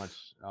can't do much.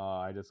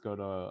 I just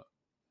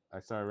I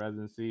start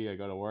residency. I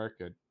go to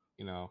work.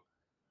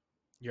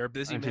 You're a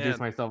busy I introduce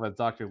man. myself as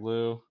Dr.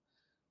 Lou,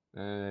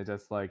 and it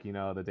just like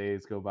the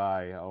days go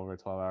by over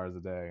 12 hours a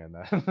day, and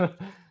then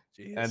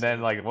Jeez, and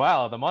then like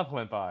wow, the month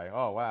went by.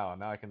 Oh wow,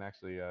 now I can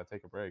actually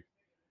take a break.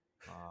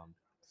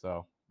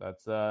 So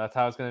that's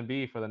how it's gonna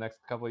be for the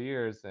next couple of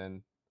years,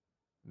 and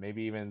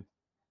maybe even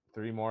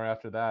 3 more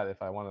after that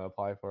if I want to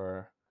apply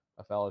for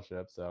a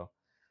fellowship. So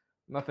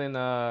nothing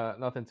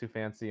too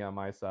fancy on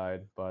my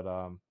side, but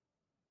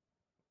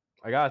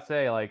I gotta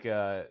say, like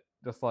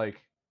just like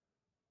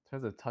in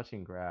terms of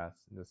touching grass,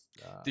 just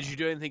did you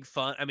do anything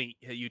fun? I mean,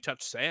 you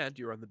touched sand.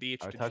 You were on the beach.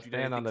 I Did you touched do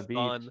sand on anything the beach.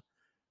 fun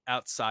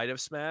outside of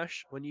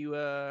Smash when you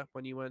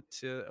went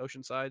to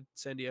Oceanside,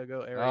 San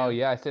Diego area? Oh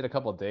yeah, I stayed a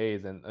couple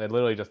days, and I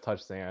literally just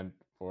touched sand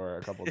for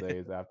a couple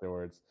days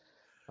afterwards.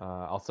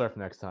 I'll surf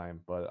next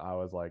time, but I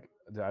was like,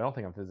 I don't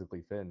think I'm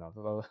physically fit enough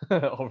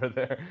over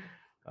there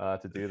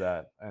to do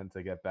that and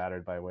to get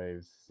battered by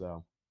waves.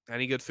 So,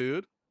 Any good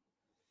food?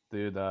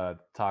 dude,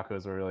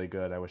 tacos were really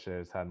good. I wish I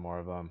just had more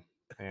of them.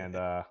 And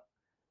I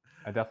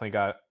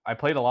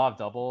played a lot of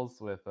doubles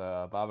with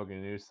Baba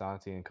Ganoush,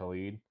 Santi, and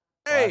Khalid.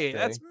 Hey,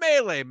 that's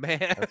Melee, man.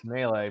 That's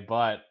Melee,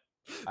 but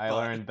I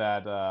learned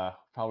that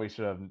probably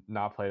should have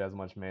not played as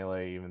much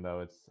Melee, even though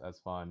it's as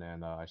fun,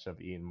 and I should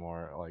have eaten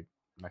more like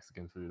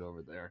Mexican food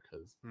over there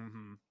because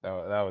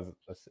that was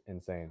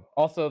insane.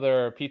 Also,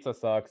 their pizza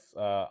sucks.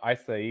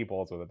 Acai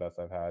bowls were the best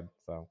I've had.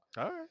 So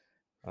All right.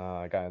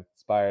 I got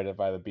inspired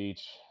by the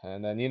beach,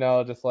 and then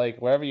just like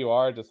wherever you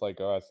are, just like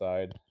go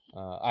outside.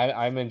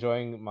 I'm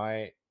enjoying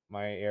my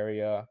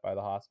area by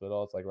the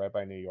hospital. It's like right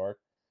by New York,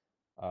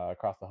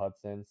 across the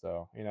Hudson.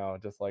 So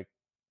just like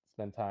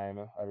spend time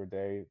every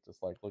day,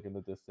 just like look in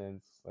the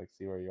distance, like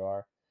see where you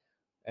are.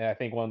 And I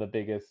think one of the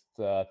biggest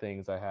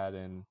things I had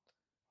in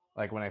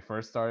like when I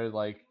first started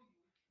like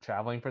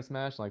traveling for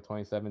Smash, like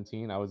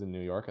 2017, I was in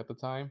New York at the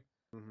time,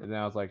 and then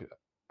I was like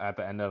at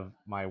the end of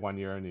my 1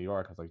 year in New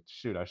York, I was like,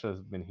 shoot, I should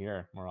have been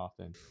here more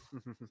often.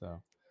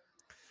 So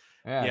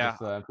yeah,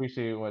 just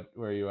appreciate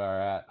where you are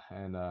at,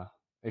 and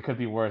it could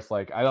be worse.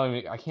 Like I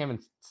can't even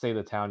say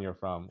the town you're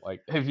from.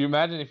 Like if you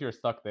imagine if you're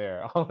stuck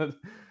there.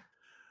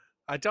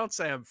 I don't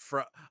say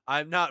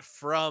I'm not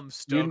from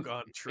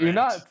Stoke-on-Trent. You're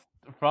not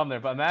from there,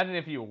 but imagine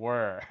if you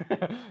were.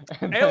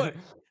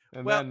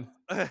 Then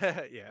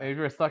yeah, if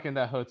you're stuck in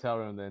that hotel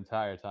room the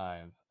entire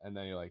time, and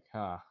then you're like,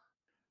 huh.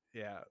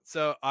 Yeah.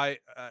 So I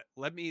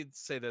let me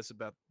say this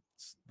about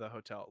the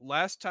hotel.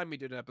 Last time we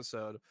did an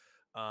episode,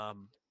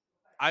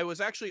 I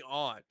was actually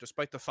on,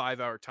 despite the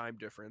 5-hour time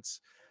difference,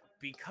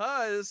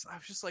 because I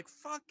was just like,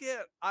 fuck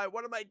it.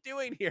 What am I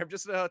doing here? I'm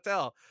just in a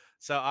hotel.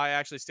 So I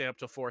actually stayed up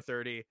till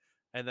 4:30.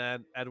 And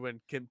then Edwin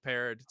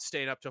compared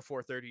staying up till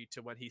 4:30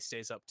 to when he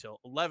stays up till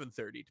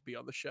 11:30 to be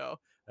on the show.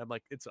 And I'm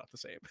like, it's not the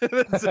same.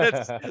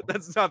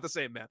 that's not the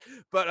same, man.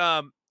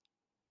 But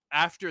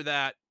after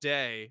that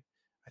day,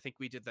 I think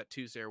we did that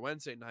Tuesday or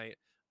Wednesday night.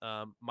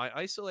 My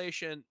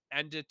isolation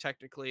ended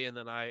technically, and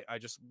then I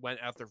just went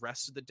out the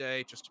rest of the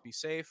day just to be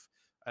safe.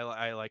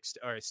 I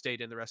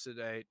stayed in the rest of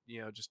the day,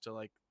 just to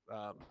like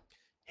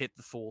hit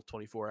the full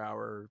 24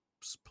 hours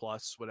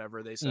plus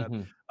whatever they said.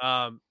 Hmm.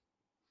 Um,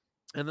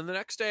 and then the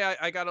next day,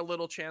 I got a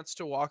little chance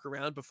to walk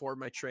around before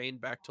my train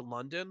back to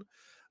London.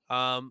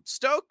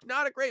 Stoke,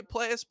 not a great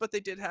place, but they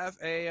did have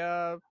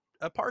a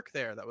park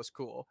there that was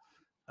cool.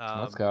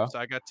 Let's go. So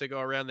I got to go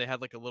around. They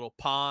had like a little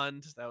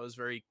pond that was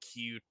very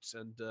cute,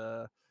 and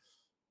I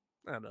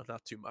don't know,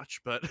 not too much,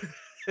 but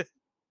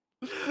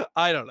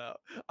I don't know.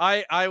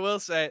 I will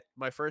say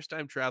my first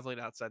time traveling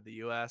outside the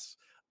U.S.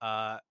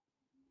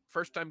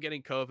 First time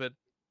getting COVID.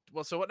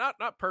 Well, so what?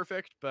 Not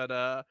perfect, but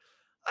I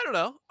don't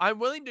know. I'm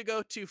willing to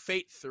go to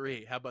Fate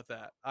 3. How about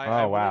that? Oh I'm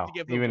willing to wow!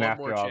 give them Even one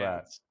more after all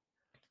that, chance.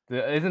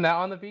 isn't that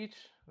on the beach?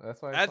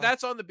 That's why I saw.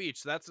 That's on the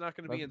beach. So that's not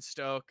going to be That's- in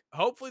Stoke.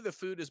 Hopefully the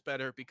food is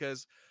better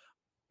because,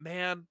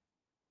 man,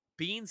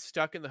 being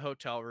stuck in the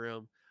hotel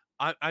room.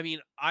 I mean,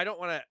 I don't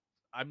want to.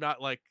 I'm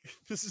not like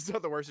this is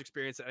not the worst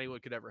experience that anyone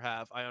could ever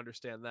have. I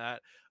understand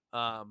that,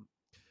 um,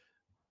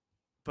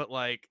 but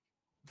like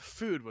the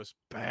food was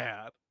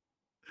bad.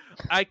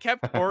 I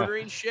kept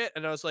ordering shit,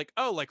 and I was like,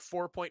 oh, like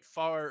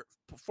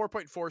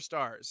 4.4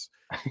 stars.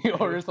 You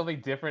And it order was something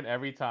different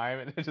every time,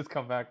 and it just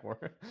come back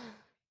more.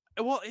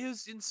 well, it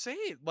was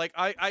insane. Like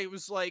I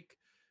was like,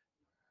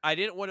 I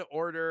didn't want to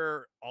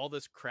order all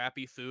this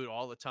crappy food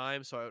all the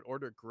time, so I would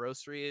order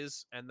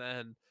groceries, and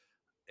then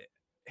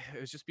it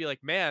would just be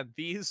like, man,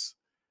 these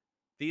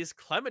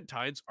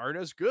clementines aren't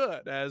as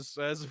good as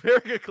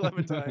American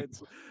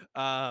clementines.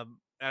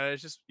 And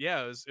it's just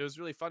it was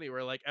really funny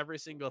where like every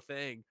single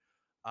thing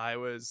I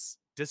was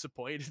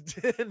disappointed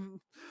in.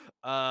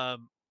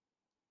 Um,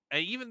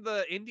 and even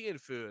the Indian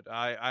food,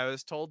 I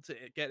was told to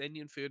get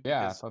Indian food Yeah,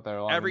 I because thought there were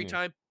a lot of every Indians.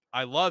 time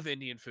I love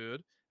Indian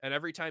food, and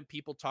every time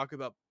people talk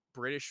about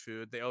British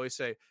food, they always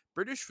say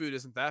British food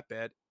isn't that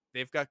bad.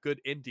 They've got good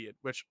Indian,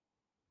 which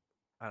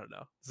I don't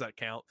know. Does that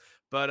count?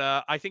 But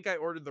I think I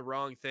ordered the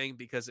wrong thing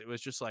because it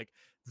was just like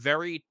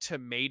very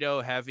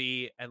tomato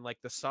heavy, and like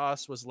the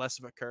sauce was less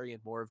of a curry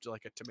and more of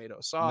like a tomato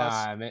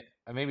sauce. Nah,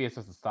 maybe it's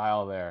just a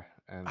style there,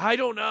 and I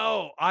don't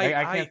know. I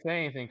I can't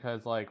say anything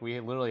because like we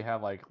literally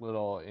have like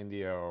little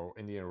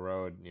Indian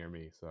Road near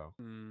me, so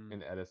mm,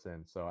 in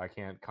Edison, so I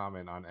can't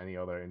comment on any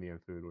other Indian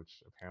food,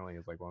 which apparently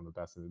is like one of the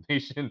best in the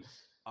nation.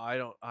 I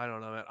don't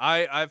know, man.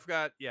 I've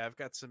got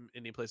some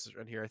Indian places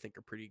around here I think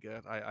are pretty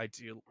good. I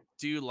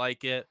do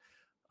like it.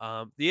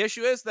 The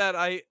issue is that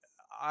I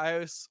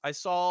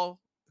saw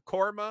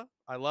korma.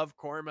 I love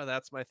korma.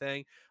 That's my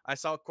thing. I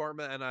saw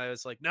korma and I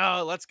was like,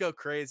 no, let's go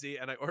crazy.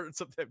 And I ordered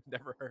something I've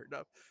never heard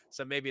of.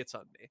 So maybe it's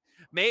on me.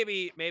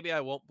 Maybe I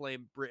won't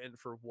blame Britain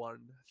for one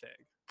thing.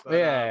 Yeah, But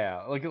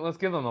yeah. Like let's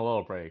give them a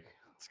little break.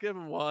 let's give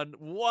them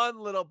one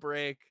little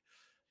break.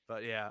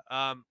 But yeah,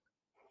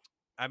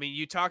 I mean,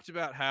 you talked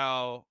about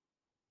how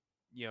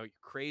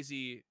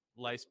crazy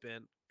life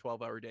spent,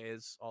 12-hour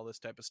days, all this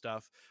type of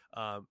stuff.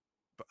 But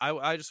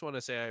I just want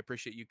to say I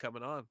appreciate you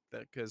coming on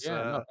that because Yeah,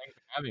 no, thanks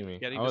for having me. I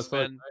getting to was so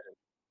spend excited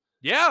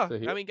yeah, to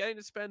hear. I mean getting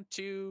to spend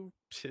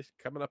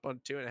coming up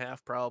on 2.5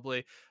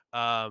 probably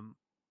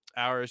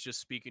hours just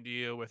speaking to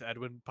you with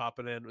Edwin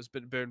popping in was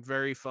been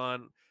very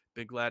fun.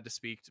 Been glad to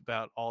speak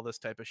about all this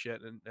type of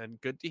shit, and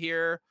good to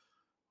hear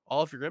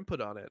all of your input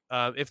on it.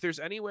 If there's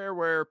anywhere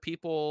where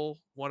people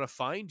want to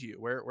find you,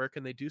 where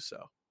can they do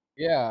so?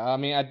 Yeah, I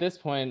mean, at this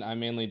point, I'm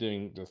mainly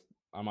doing just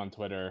I'm on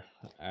Twitter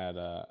at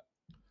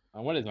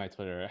what is my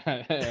Twitter?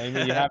 I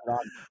mean, you have it on.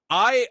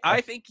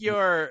 I think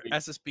you're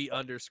SSB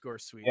underscore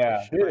Yeah,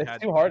 Swedish, if dude, I it's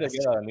had too to hard to guess.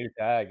 get a new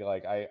tag.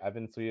 Like I've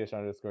been Swedish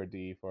underscore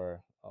D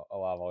for a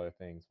lot of other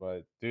things,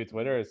 but dude,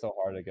 Twitter is so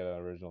hard to get an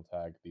original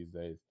tag these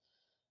days.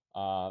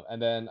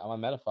 And then I'm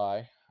on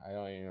Metafy. I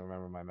don't even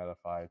remember my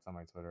Metafy. It's on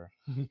my Twitter.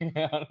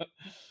 Yeah.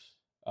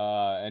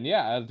 And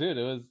yeah, dude,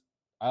 it was.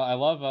 I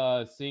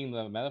love seeing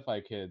the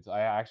Metafy kids.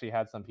 I actually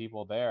had some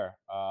people there,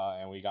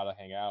 and we got to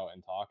hang out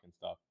and talk and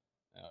stuff.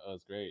 It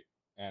was great,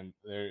 and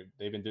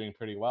they've been doing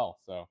pretty well.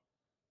 So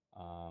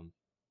um,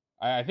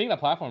 I think the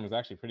platform is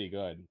actually pretty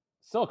good.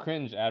 Still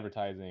cringe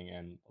advertising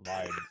and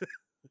vibes,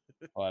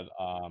 but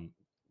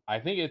I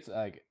think it's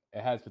like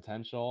it has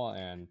potential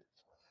and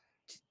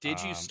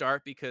Did you um,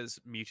 start because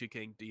Mewtwo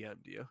King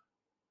DM'd you?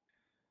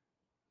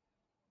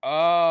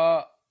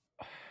 uh,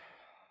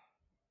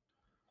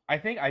 I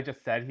think I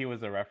just said he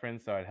was a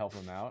reference, so I'd help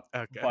him out.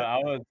 Okay. But I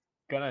was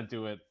gonna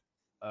do it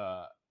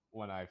uh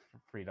when I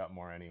freed up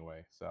more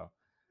anyway. So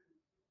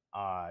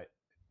uh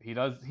he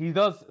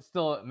does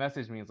still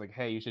message me. It's like,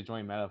 hey, you should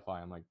join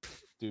Metafy. I'm like,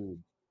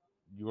 dude,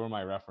 you were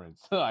my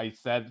reference. I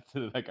said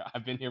to like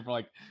I've been here for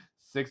like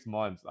 6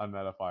 months on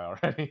Metafy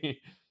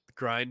already. The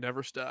grind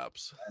never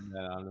stops. And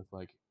then I'm just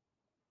like,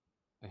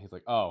 and he's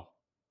like, oh,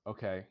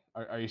 okay.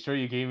 Are you sure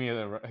you gave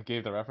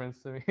the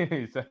reference to me?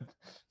 He said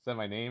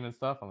my name and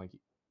stuff. I'm like,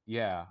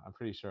 yeah, I'm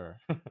pretty sure.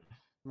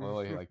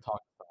 Literally like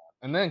talk.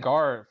 And then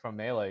Gar from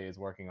Melee is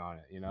working on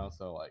it,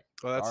 so like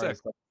Well, that's Gar sick.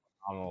 is such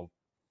a phenomenal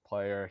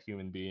player,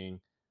 human being.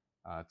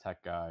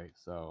 tech guy.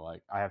 So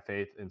like I have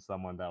faith in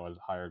someone that would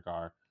hire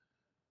Gar,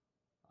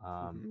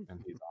 and he's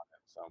on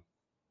it. So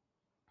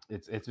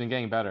it's been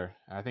getting better.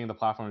 I think the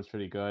platform is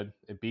pretty good.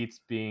 It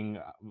beats being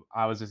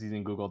I was just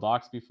using Google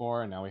Docs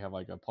before, and now we have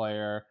like a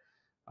player.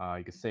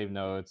 You can save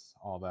notes,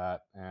 all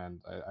that, and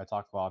I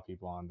talked to a lot of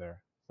people on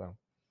there. So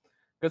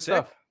good Sick.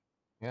 stuff.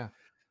 Yeah.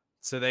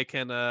 So they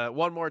can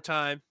one more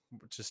time,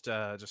 just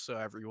so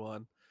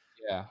everyone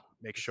Yeah.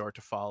 make sure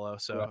to follow.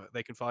 So Yeah.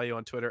 they can follow you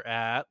on Twitter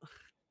at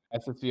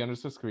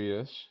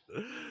SSB_Swedish.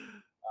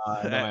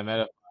 And then my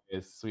meta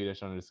is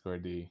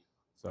Swedish_D.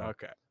 So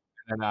okay.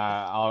 And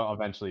I'll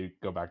eventually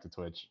go back to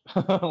Twitch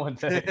one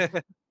day.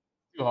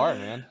 Too hard,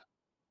 man.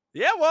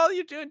 Yeah, well,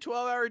 you're doing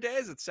 12-hour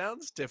days. It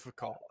sounds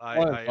difficult.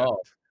 Crazy.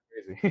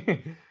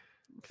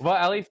 Well,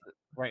 at least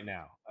right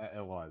now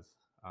it was.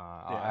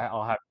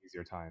 I'll have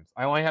easier times.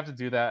 I only have to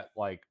do that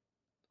like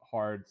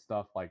hard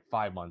stuff like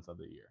 5 months of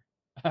the year.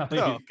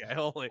 Okay,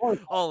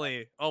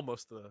 only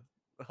almost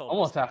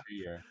half a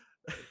year.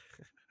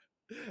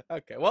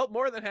 Okay, well,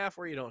 more than half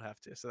where you don't have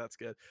to, so that's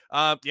good.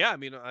 Yeah, I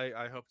mean,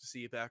 I hope to see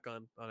you back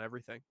on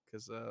everything,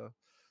 because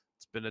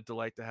it's been a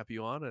delight to have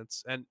you on.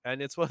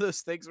 And it's one of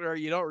those things where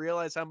you don't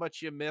realize how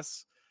much you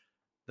miss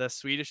the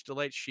Swedish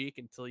Delight Chic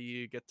until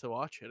you get to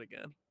watch it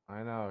again.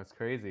 I know, it's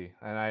crazy,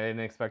 and I didn't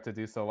expect to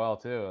do so well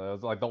too. It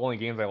was like the only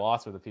games I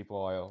lost were the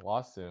people I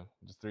lost to.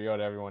 Just 3-0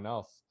 to everyone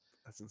else.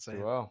 That's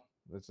insane. Well,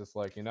 it's just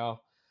like,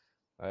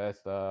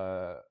 it's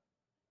the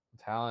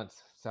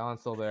talent's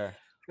still there.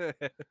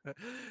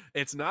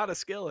 It's not a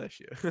skill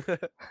issue.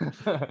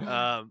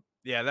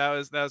 Yeah,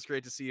 that was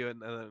great to see you,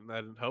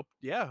 and hope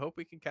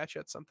we can catch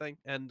you at something.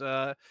 And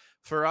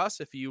for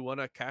us, if you want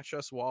to catch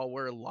us while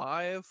we're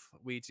live,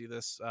 we do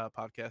this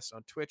podcast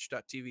on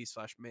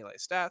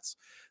twitch.tv/MeleeStats.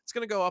 It's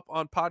going to go up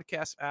on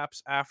podcast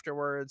apps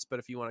afterwards, but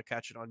if you want to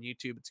catch it on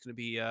YouTube, it's going to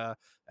be at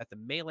the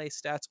Melee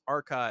Stats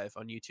archive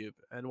on YouTube.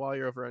 And while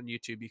you're over on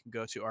YouTube, you can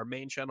go to our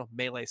main channel,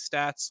 Melee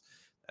Stats.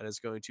 That is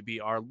going to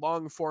be our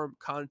long form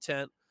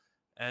content.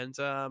 And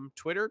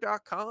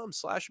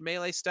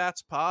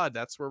twitter.com/MeleeStatsPod.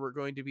 That's where we're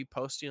going to be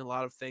posting a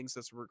lot of things.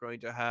 That's where we're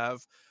going to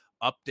have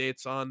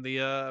updates on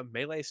the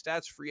Melee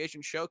Stats Free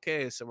Agent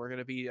Showcase. And we're going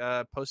to be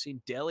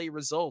posting daily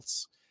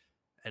results.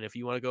 And if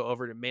you want to go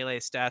over to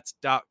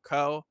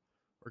MeleeStats.co,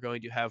 we're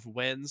going to have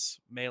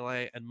Wednesday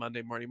Melee and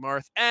Monday Morning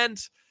Marth. And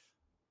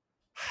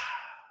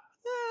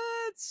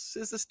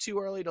is this too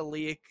early to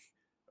leak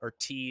or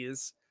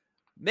tease?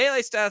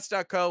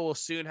 MeleeStats.co will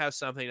soon have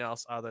something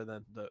else other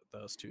than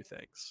those two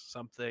things.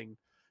 Something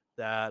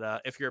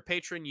that if you're a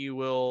patron, you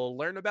will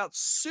learn about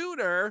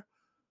sooner.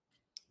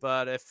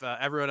 But if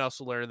everyone else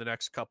will learn in the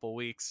next couple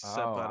weeks.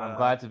 I'm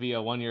glad to be a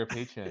 1-year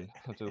patron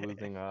after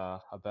losing a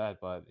bet.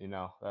 But,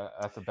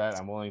 that's a bet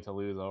I'm willing to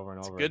lose over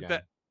and over again.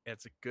 Bet.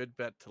 It's a good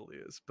bet to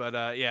lose.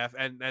 But yeah,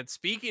 and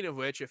speaking of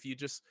which, if you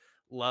just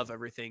love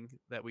everything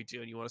that we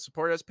do and you want to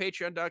support us,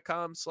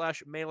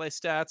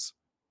 patreon.com/MeleeStats.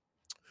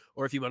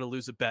 Or if you want to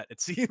lose a bet,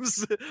 it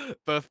seems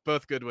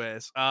both good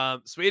ways.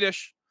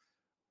 Swedish,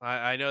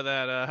 I know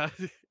that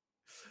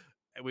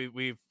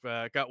we've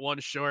got one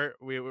short.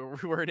 We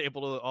weren't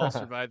able to all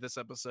survive this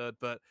episode,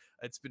 but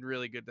it's been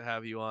really good to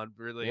have you on. Thanks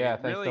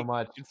really so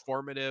much.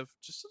 Informative,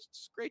 just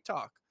great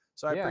talk.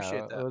 So I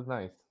appreciate that. It was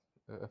nice.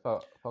 It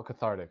felt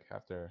cathartic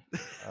after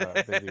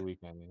a busy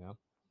weekend.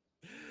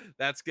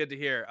 That's good to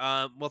hear.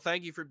 Well,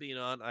 thank you for being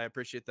on. I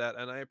appreciate that,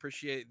 and I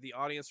appreciate the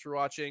audience for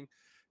watching.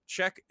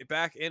 Check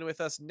back in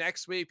with us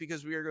next week,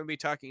 because we are going to be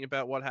talking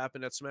about what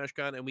happened at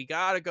SmashCon, and we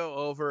got to go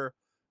over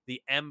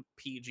the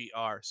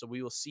MPGR. So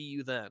we will see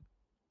you then.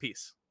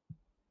 Peace.